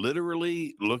you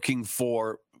literally looking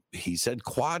for, he said,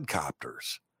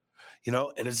 quadcopters?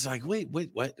 And it's like, wait,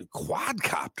 what?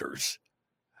 Quadcopters?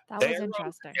 That was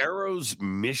interesting. ARRO's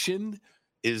mission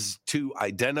is to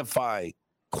identify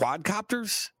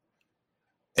quadcopters?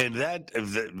 And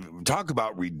talk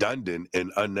about redundant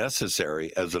and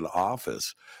unnecessary as an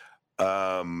office.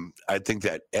 I think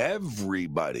that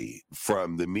everybody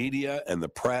from the media and the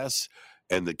press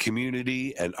and the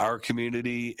community and our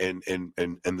community and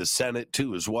the Senate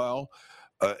too as well,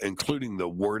 including the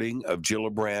wording of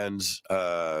Gillibrand's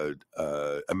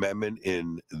amendment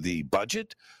in the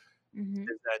budget, Mhm.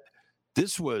 is that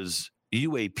this was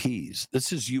UAPs.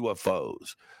 This is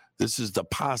UFOs. This is the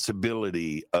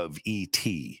possibility of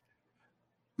ET,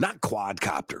 not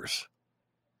quadcopters.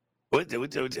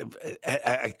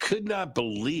 I could not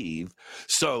believe.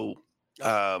 So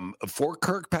for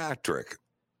Kirkpatrick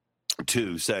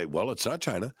to say, well, it's not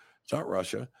China, it's not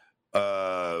Russia.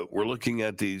 We're looking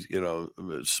at these,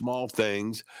 small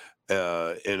things in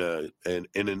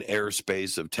an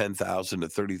airspace of 10,000 to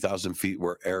 30,000 feet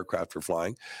where aircraft are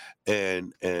flying,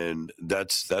 and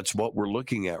that's what we're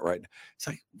looking at, right? It's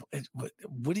like,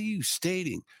 what are you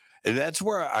stating? And that's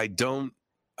where I don't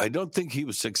think he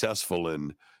was successful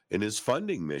in his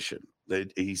funding mission.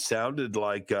 He sounded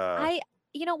like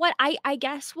You know what? I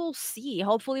guess we'll see.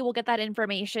 Hopefully, we'll get that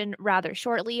information rather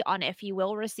shortly on if he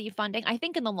will receive funding. I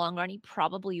think in the long run, he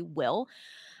probably will,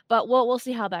 but we'll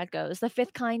see how that goes. The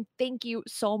fifth kind, thank you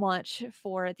so much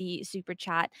for the super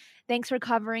chat. Thanks for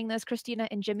covering this, Christina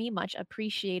and Jimmy. Much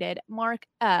appreciated. Mark,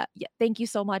 yeah, thank you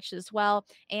so much as well.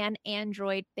 And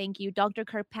Android, thank you. Dr.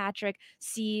 Kirkpatrick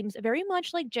seems very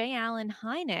much like J. Allen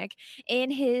Hynek in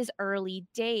his early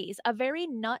days, a very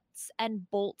nuts and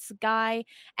bolts guy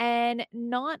and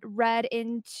not read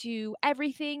into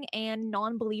everything and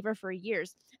non-believer for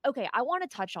years. Okay, I want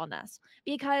to touch on this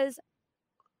because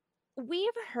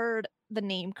we've heard the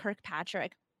name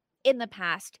Kirkpatrick in the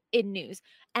past in news,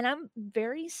 and I'm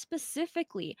very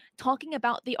specifically talking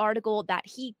about the article that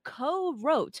he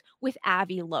co-wrote with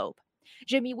Avi Loeb.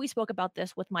 Jimmy, we spoke about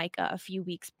this with Micah a few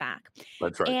weeks back.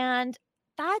 that's right. And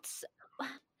that's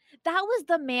that was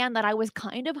the man that I was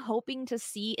kind of hoping to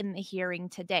see in the hearing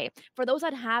today. For those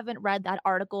that haven't read that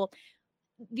article,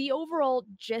 the overall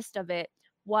gist of it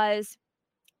was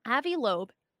Avi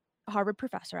Loeb, Harvard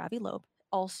professor Avi Loeb,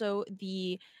 also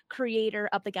the creator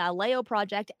of the Galileo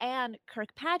project, and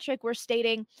Kirkpatrick were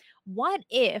stating, what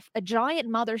if a giant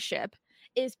mothership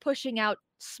is pushing out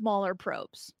smaller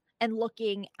probes and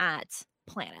looking at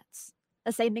planets?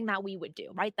 The same thing that we would do,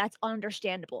 right? That's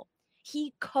understandable.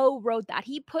 He co-wrote that.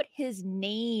 He put his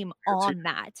name on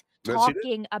that,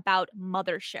 talking about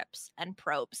motherships and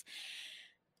probes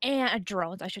and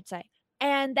drones, I should say.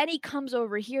 And then he comes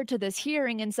over here to this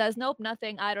hearing and says, nope,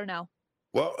 nothing. I don't know.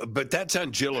 Well, but that's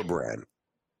on Gillibrand.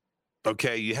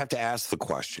 Okay, you have to ask the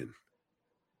question,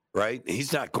 right?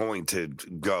 He's not going to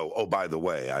go, oh, by the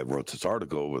way, I wrote this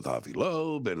article with Avi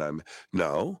Loeb, and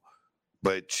no,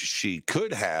 but she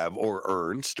could have, or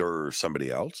Ernst or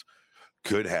somebody else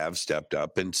could have stepped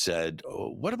up and said, oh,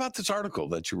 what about this article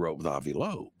that you wrote with Avi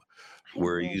Loeb,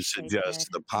 where you suggest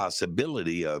the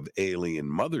possibility of alien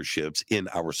motherships in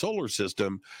our solar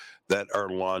system that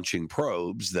are launching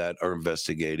probes that are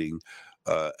investigating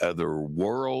other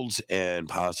worlds and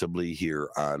possibly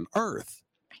here on Earth.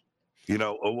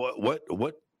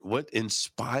 What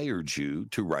inspired you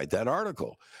to write that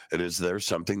article? And is there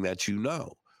something that you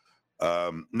know?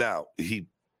 Now he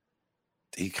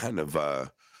kind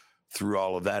of threw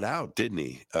all of that out, didn't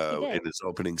he? In his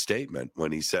opening statement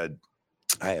when he said,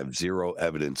 I have zero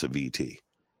evidence of ET.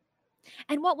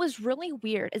 And what was really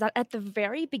weird is that at the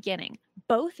very beginning,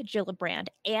 both Gillibrand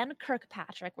and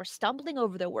Kirkpatrick were stumbling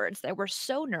over their words. They were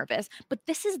so nervous, but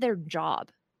this is their job.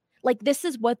 Like, this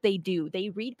is what they do. They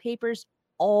read papers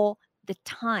all the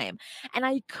time. And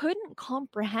I couldn't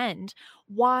comprehend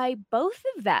why both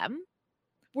of them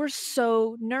were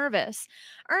so nervous.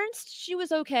 Ernst, she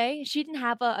was okay. She didn't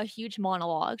have a huge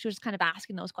monologue. She was just kind of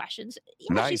asking those questions.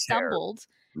 She stumbled.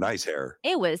 Nice hair.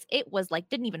 It was like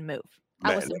didn't even move.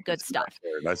 That was some good stuff.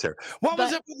 Nice hair. What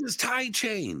was it with his tie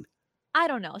chain? I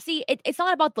don't know. See, it's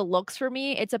not about the looks for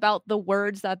me. It's about the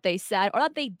words that they said or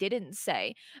that they didn't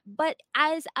say. But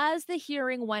as the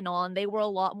hearing went on, they were a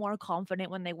lot more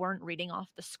confident when they weren't reading off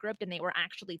the script and they were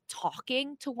actually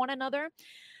talking to one another.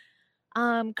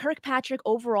 Kirkpatrick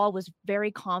overall was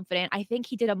very confident. I think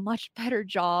he did a much better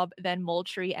job than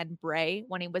Moultrie and Bray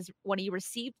when he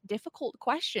received difficult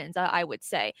questions, I would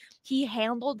say. He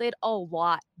handled it a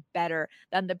lot better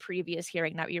than the previous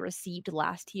hearing that we received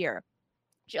last year.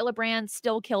 Gillibrand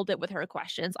still killed it with her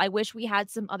questions. I wish we had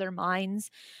some other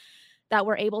minds that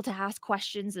were able to ask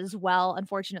questions as well.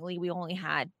 Unfortunately, we only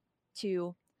had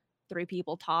 2, 3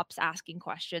 people tops asking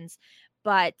questions,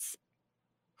 but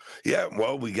Yeah,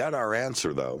 well, we got our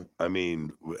answer though. I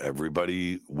mean,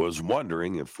 everybody was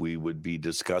wondering if we would be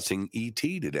discussing ET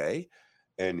today,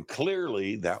 and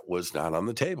clearly that was not on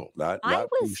the table. I Not from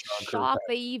was Sean shocked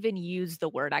they Kirkpatrick. even used the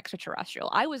word extraterrestrial.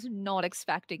 I was not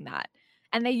expecting that.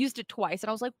 And they used it twice, and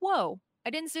I was like, "Whoa, I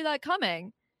didn't see that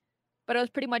coming." But I was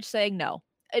pretty much saying no.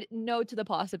 No to the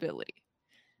possibility.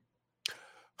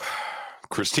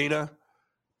 Christina,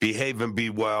 behave and be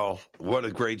well. What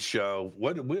a great show.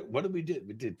 What did we do?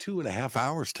 We did 2.5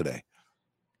 hours today.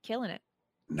 Killing it.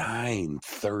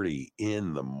 9:30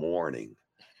 in the morning.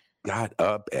 Got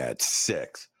up at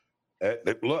 6.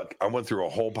 Look, I went through a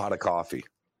whole pot of coffee.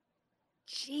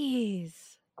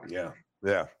 Jeez. Yeah.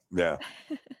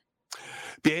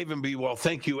 Behave and be well.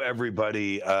 Thank you,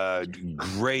 everybody.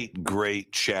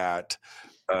 Great chat.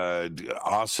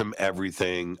 Awesome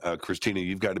everything. Christina,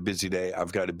 you've got a busy day.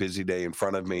 I've got a busy day in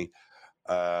front of me.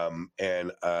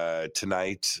 And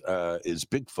tonight is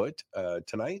Bigfoot.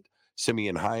 Tonight,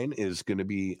 Simeon Hine is going to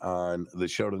be on the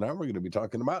show tonight. We're going to be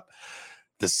talking about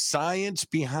the science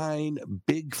behind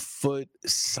Bigfoot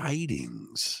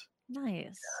sightings.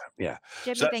 Nice. Yeah.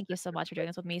 Jimmy, So thank you so much for doing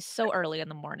this with me so early in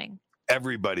the morning.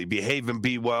 everybody, behave and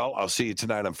be well. I'll see you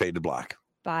tonight on Fade to Black.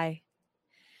 Bye.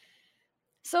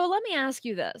 So let me ask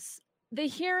you this. The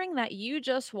hearing that you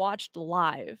just watched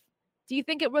live, do you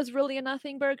think it was really a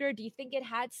nothing burger? Do you think it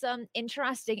had some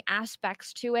interesting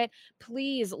aspects to it?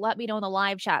 Please let me know in the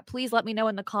live chat. Please let me know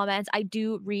in the comments. I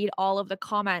do read all of the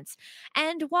comments.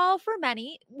 And while for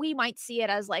many, we might see it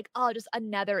as like, oh, just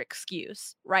another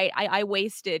excuse, right? I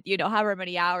wasted, however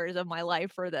many hours of my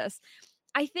life for this.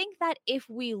 I think that if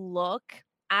we look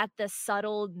at the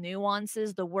subtle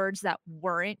nuances, the words that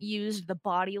weren't used, the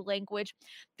body language,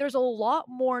 there's a lot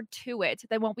more to it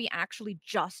than what we actually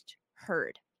just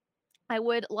heard. I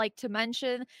would like to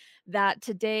mention that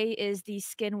today is the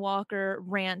Skinwalker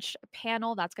Ranch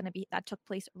panel. That took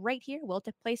place right here, will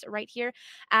take place right here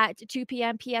at 2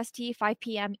 p.m. PST, 5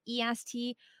 p.m.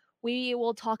 EST. We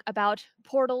will talk about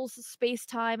portals,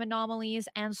 space-time anomalies,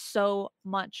 and so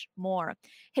much more.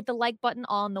 Hit the like button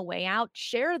on the way out,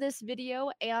 share this video,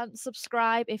 and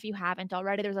subscribe if you haven't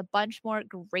already. There's a bunch more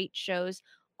great shows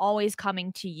always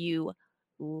coming to you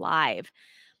live.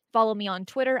 Follow me on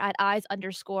Twitter at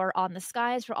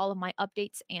eyes_on_the_skies for all of my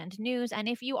updates and news. And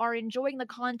if you are enjoying the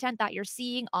content that you're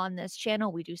seeing on this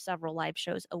channel, we do several live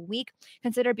shows a week.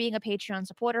 Consider being a Patreon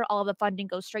supporter. All of the funding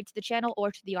goes straight to the channel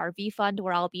or to the RV fund,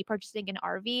 where I'll be purchasing an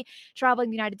RV, traveling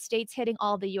the United States, hitting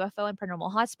all the UFO and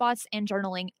paranormal hotspots, and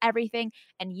journaling everything.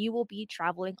 And you will be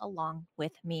traveling along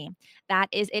with me. That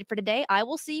is it for today. I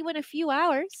will see you in a few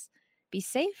hours. Be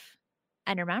safe.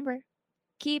 And remember,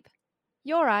 keep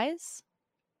your eyes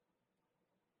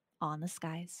on the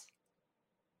skies.